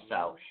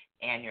also,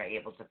 and you're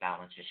able to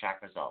balance your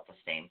chakras all at the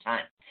same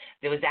time.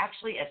 There was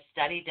actually a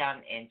study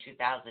done in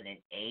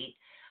 2008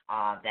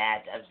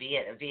 that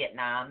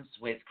Vietnamese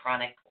with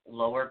chronic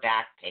lower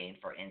back pain,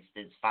 for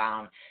instance,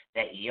 found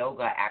that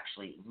yoga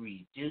actually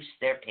reduced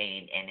their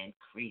pain and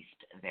increased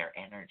their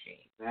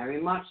energy.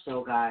 Very much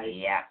so, guys.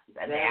 Yes,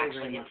 and they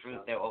actually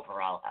improved their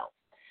overall health,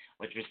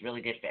 which was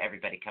really good for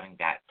everybody coming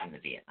back from the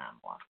Vietnam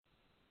War.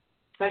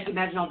 Especially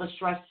imagine all the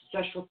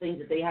stressful things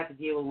that they had to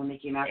deal with when they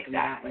came out from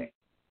that. And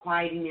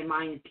quieting their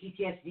mind.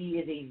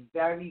 PTSD is a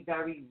very,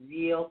 very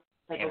real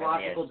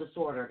psychological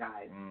disorder,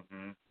 guys.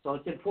 Mm-hmm. So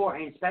it's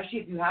important, especially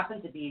if you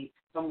happen to be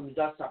someone who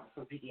does suffer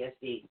from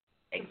PTSD.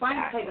 Exactly. Find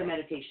a type of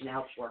meditation that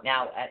helps work.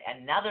 Now,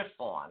 another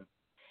form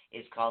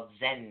is called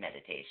Zen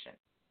meditation.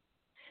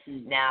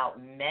 Mm-hmm. Now,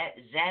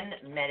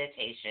 Zen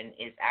meditation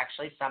is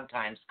actually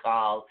sometimes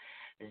called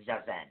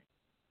Zazen.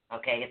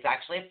 Okay, it's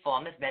actually a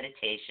form of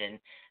meditation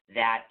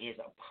that is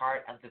a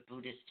part of the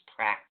Buddhist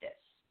practice.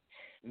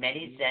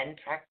 Many Zen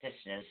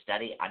practitioners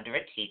study under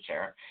a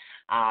teacher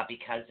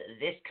because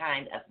this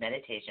kind of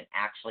meditation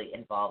actually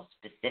involves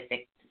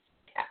specific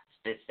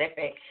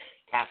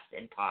tests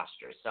and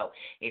postures. So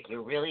if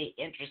you're really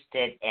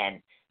interested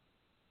in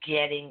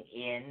getting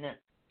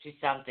into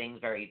something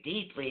very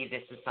deeply,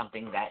 this is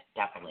something that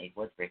definitely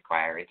would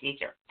require a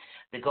teacher.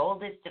 The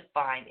goal is to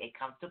find a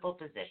comfortable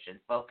position,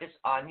 focus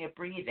on your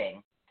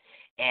breathing,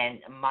 and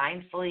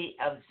mindfully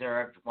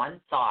observe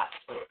one thought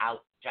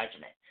without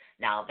judgment.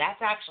 Now,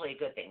 that's actually a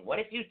good thing. What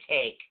if you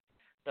take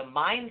the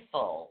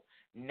mindful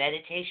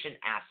meditation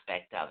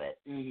aspect of it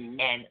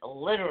and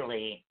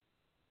literally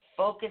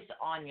focus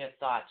on your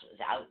thoughts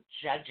without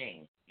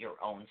judging your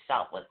own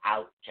self,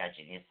 without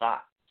judging your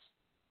thoughts?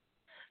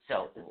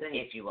 So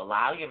if you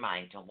allow your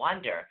mind to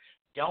wander,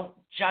 don't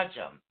judge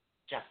them.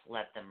 Just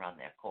let them run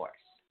their course.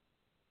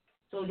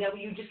 So that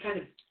you just kind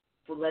of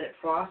let it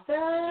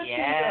process?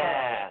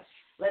 Yes.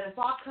 let a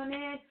thought come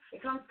in.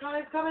 It's coming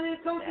in,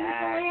 it's landing.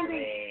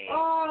 Exactly.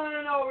 Oh,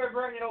 no,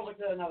 reverting it over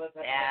to another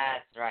thing.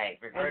 That's right.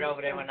 Revert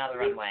over to another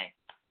runway.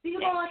 Think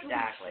about like when we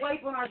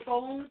swipe on our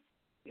phones.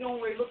 You know,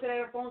 when we're looking at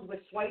our phones,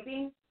 we're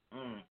swiping.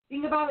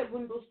 Think about it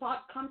when those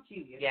thoughts come to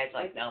you. Yeah, it's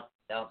like, no,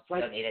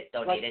 swipe, don't need it,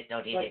 don't swipe, need it,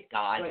 don't need swipe, it,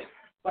 God. Swipe.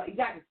 But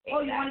exactly.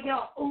 Oh, you want to get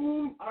all,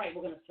 all right,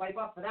 we're going to swipe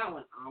up for that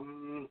one.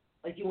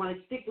 Like you want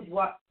to stick with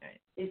what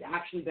is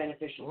actually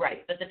beneficial.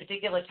 Right, but the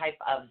particular type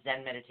of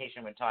Zen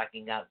meditation we're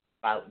talking about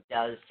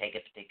does take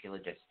a particular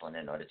discipline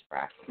in order to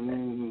practice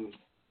it.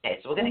 Okay,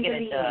 so we're going to get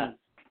into...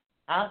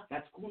 Huh?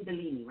 That's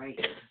Kundalini, right?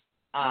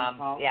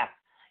 Yeah,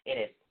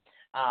 it is.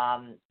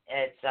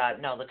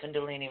 No, the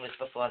Kundalini was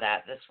before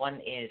that. This one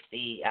is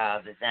the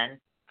Zen.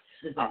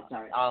 The Zen,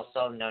 sorry.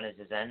 Also known as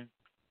the Zen.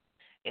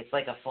 It's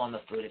like a form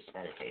of Buddhist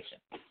meditation.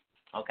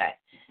 Okay.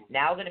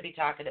 Now we're going to be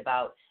talking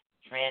about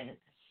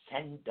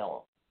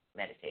transcendental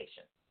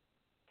meditation.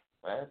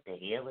 What the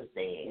hell is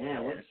that? Yeah,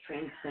 what's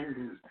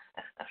transcendent?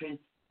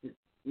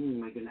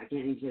 My goodness, I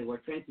can't even say the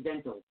word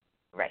transcendental.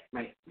 Right.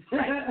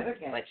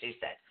 Okay. What you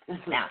said.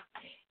 Now,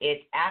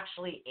 it's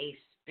actually a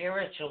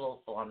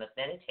spiritual form of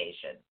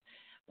meditation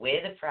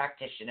where the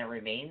practitioner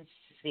remains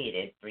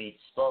seated,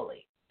 breathes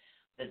slowly.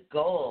 The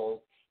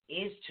goal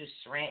is to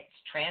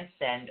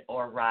transcend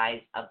or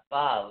rise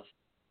above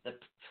the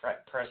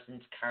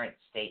person's current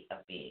state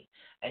of being.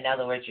 In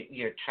other words,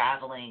 you're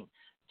traveling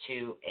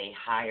to a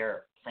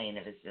higher plane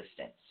of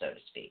existence, so to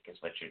speak, is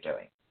what you're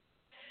doing.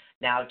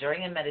 Now,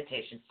 during a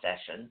meditation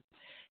session,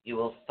 you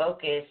will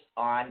focus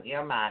on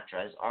your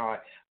mantras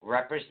or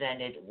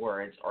represented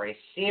words or a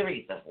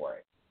series of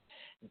words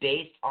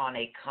based on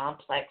a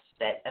complex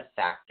set of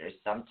factors,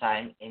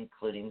 sometimes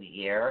including the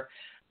year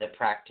the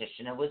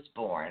practitioner was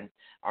born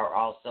or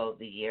also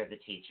the year the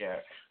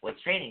teacher was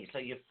training. So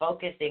you're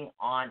focusing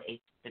on a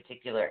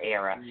particular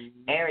area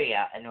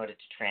in order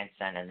to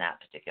transcend in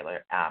that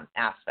particular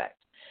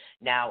aspect.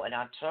 Now, an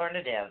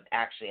alternative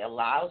actually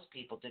allows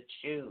people to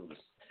choose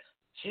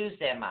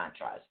their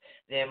mantras.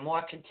 They're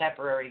more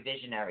contemporary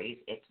visionaries.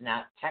 It's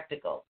not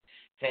technical.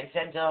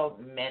 Transcendental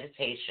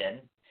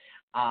meditation,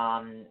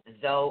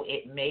 though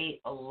it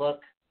may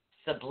look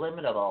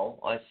subliminal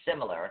or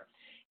similar,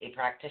 a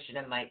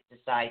practitioner might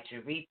decide to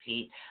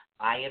repeat,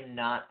 I am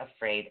not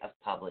afraid of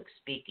public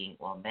speaking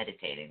while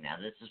meditating. Now,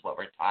 this is what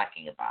we're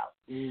talking about.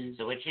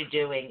 So what you're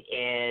doing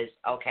is,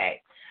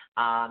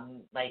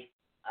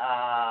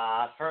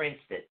 for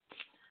instance,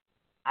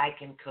 I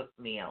can cook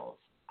meals.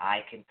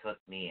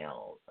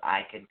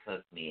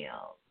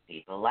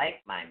 People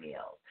like my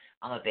meals.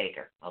 I'm a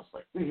baker,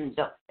 mostly.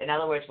 So, in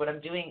other words, what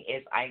I'm doing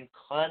is I'm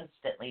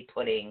constantly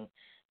putting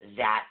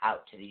that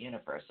out to the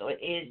universe. So it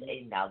is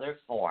another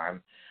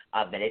form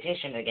of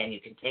meditation. Again,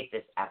 you can take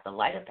this at the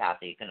lighter path,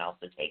 or you can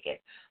also take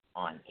it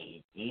on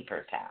a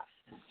deeper path.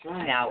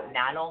 Now,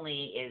 not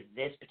only is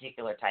this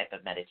particular type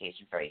of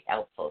meditation very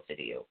helpful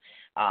to you,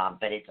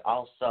 but it's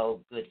also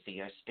good for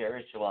your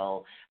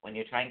spiritual, when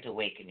you're trying to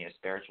awaken your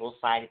spiritual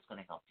side, it's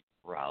going to help you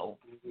grow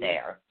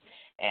there.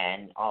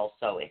 And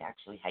also it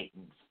actually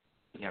heightens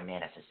your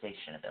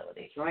manifestation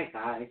ability. That's right,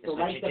 guys. So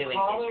what like you're doing is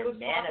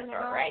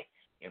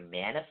you're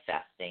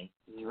manifesting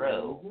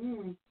through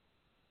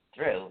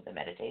the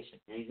meditation.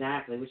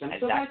 Exactly, which I'm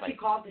so glad she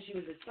called because she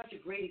was such a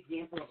great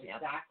example of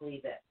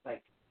exactly that.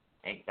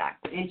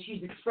 Exactly. And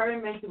she's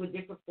experimented with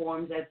different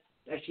forms as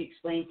she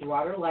explained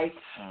throughout her life.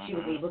 She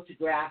was able to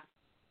grasp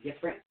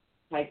different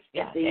types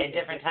of things. And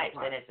different types.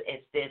 And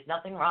there's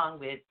nothing wrong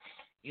with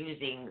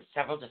using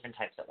several different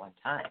types at one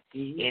time.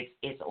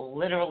 It's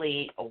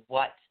literally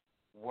what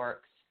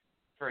works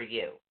for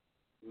you.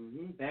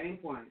 Very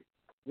important.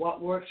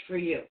 What works for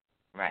you.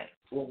 Right.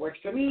 What works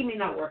for me may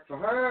not work for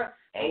her.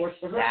 What works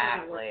for her may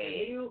not work for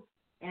you.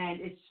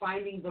 And it's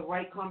finding the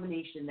right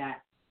combination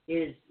that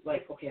is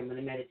like, okay, I'm going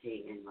to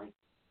meditate, and like,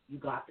 you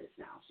got this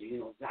now, so you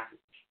know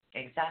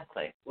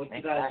exactly what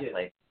you got to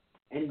do.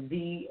 And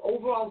the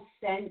overall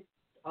sense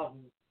of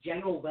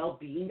general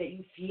well-being that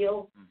you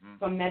feel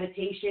from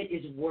meditation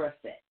is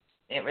worth it.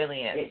 It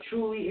really is. It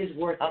truly is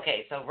worth it.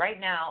 Okay, so right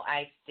now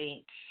I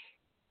think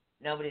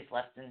nobody's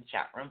left in the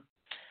chat room.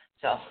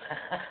 So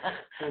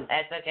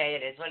that's okay.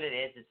 It is what it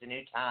is. It's a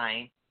new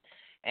time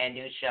and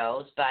new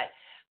shows. But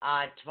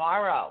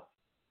tomorrow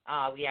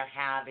we are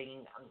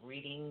having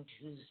Reading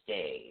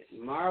Tuesdays.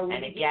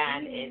 And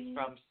again, it's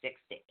from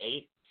 6 to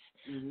 8.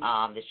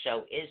 The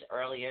show is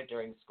earlier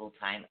during school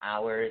time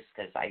hours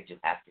because I do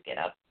have to get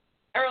up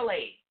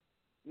early.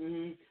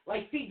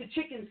 Like feed the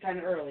chickens kind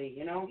of early,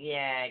 you know?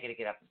 Yeah, I got to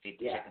get up and feed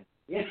the chickens.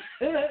 Yeah.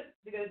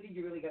 You got to think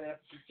you really got to have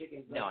to feed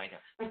chickens. No, I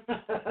don't.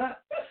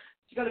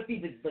 You got to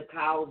feed the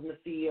cows in the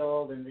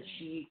field and the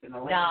sheep and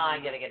all that. No, I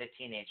got to get a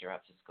teenager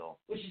up to school.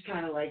 Which is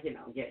kind of like,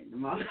 getting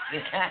them up.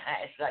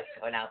 It's like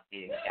going out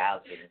feeding the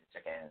cows, feeding the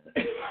chickens.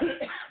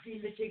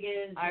 Feeding the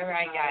chickens. All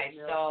right, guys.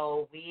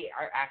 So we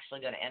are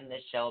actually going to end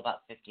this show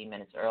about 15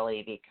 minutes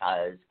early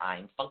because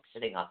I'm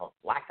functioning off of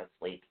lack of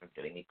sleep from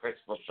doing the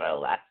crystal show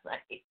last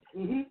night.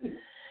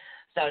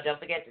 So don't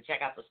forget to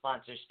check out the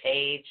sponsors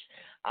page.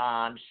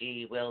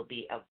 She will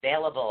be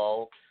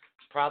available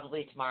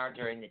probably tomorrow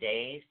during the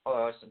day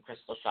for some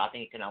crystal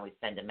shopping. You can always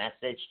send a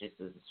message to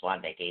Susan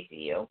Swanbeck,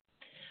 ATU.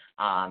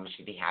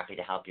 She'd be happy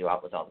to help you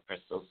out with all the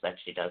crystals that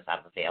she does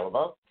have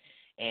available.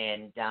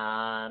 And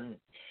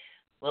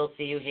we'll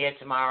see you here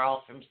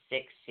tomorrow from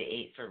 6 to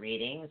 8 for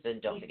readings.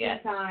 And don't forget.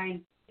 Eastern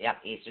time.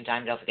 Yep, Eastern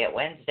time. Don't forget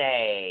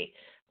Wednesday.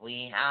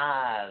 We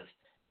have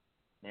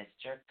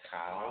Mr.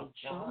 Carl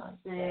Johnson.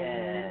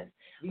 Then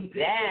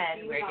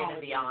we're going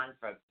to be on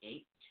from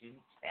 8 to 10.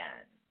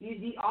 He's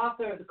the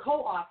author, the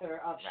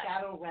co-author of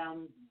Shadow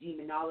Realm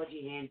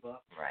Demonology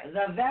Handbook. Right.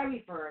 The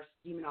very first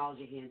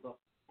demonology handbook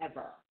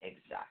ever.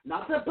 Exactly.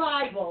 Not the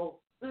Bible,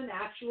 an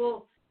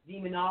actual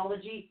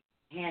demonology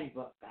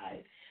handbook,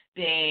 guys.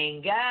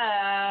 Bingo.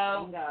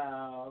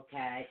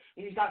 Okay.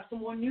 And he's got some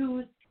more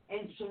news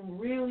and some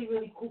really,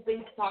 really cool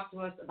things to talk to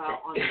us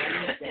about on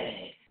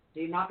Wednesday. So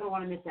you're not going to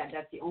want to miss that.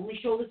 That's the only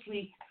show this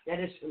week that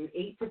is from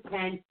 8 to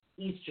 10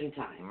 Eastern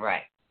time.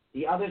 Right.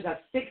 The others are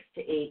 6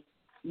 to 8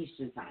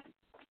 Eastern time.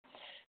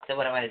 So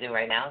what I want to do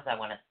right now is I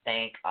want to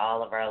thank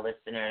all of our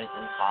listeners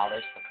and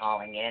callers for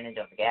calling in. And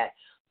don't forget,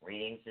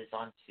 readings is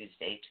on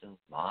Tuesday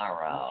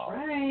tomorrow.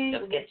 That's right.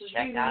 Don't forget to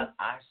check out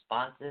our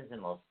sponsors,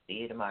 and we'll see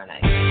you tomorrow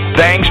night.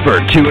 Thanks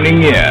for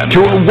tuning in to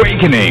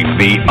Awakening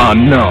the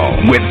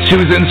Unknown with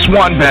Susan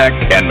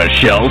Swanbeck and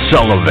Michelle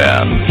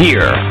Sullivan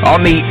here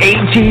on the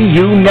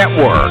ATU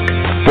Network.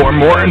 For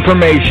more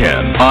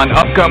information on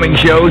upcoming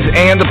shows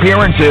and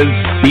appearances,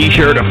 be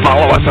sure to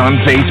follow us on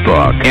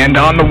Facebook and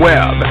on the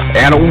web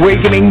at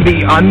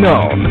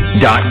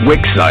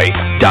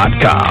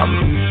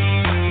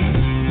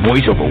awakeningtheunknown.wixsite.com.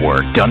 Voiceover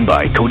work done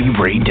by Cody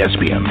Ray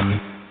Despian.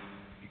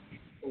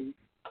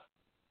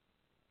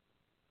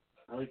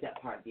 I like that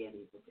part at the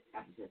end.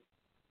 After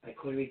like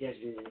Cody Ray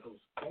Despian, and it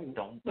goes,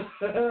 Don't.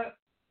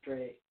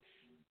 Great.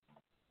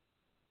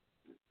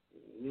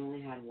 We only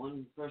had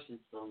one person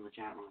still in the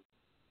chat room.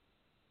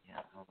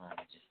 Yeah, hold on.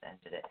 I just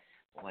entered it.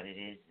 What it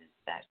is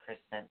that Chris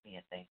sent me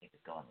a thing. He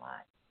was going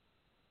live.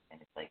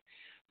 And it's like...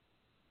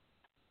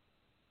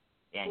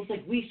 Yeah, well, it's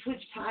like we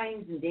switched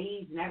times and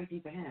days and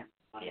everything for him.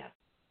 Yeah.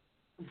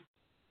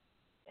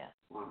 Yeah.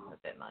 Wow. A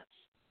bit much.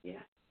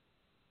 Yeah.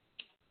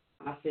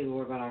 I say we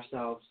worry about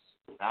ourselves.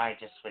 I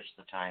just switched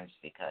the times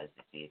because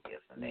it's easier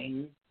for me.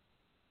 Mm-hmm.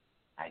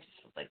 I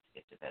just would like to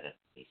get to bed at a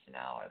decent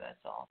hour,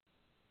 that's all.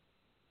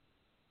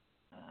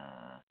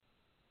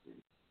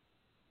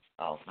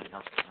 My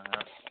health is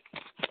up.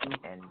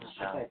 And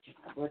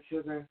blood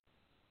sugar.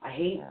 I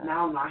hate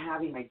now not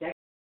having my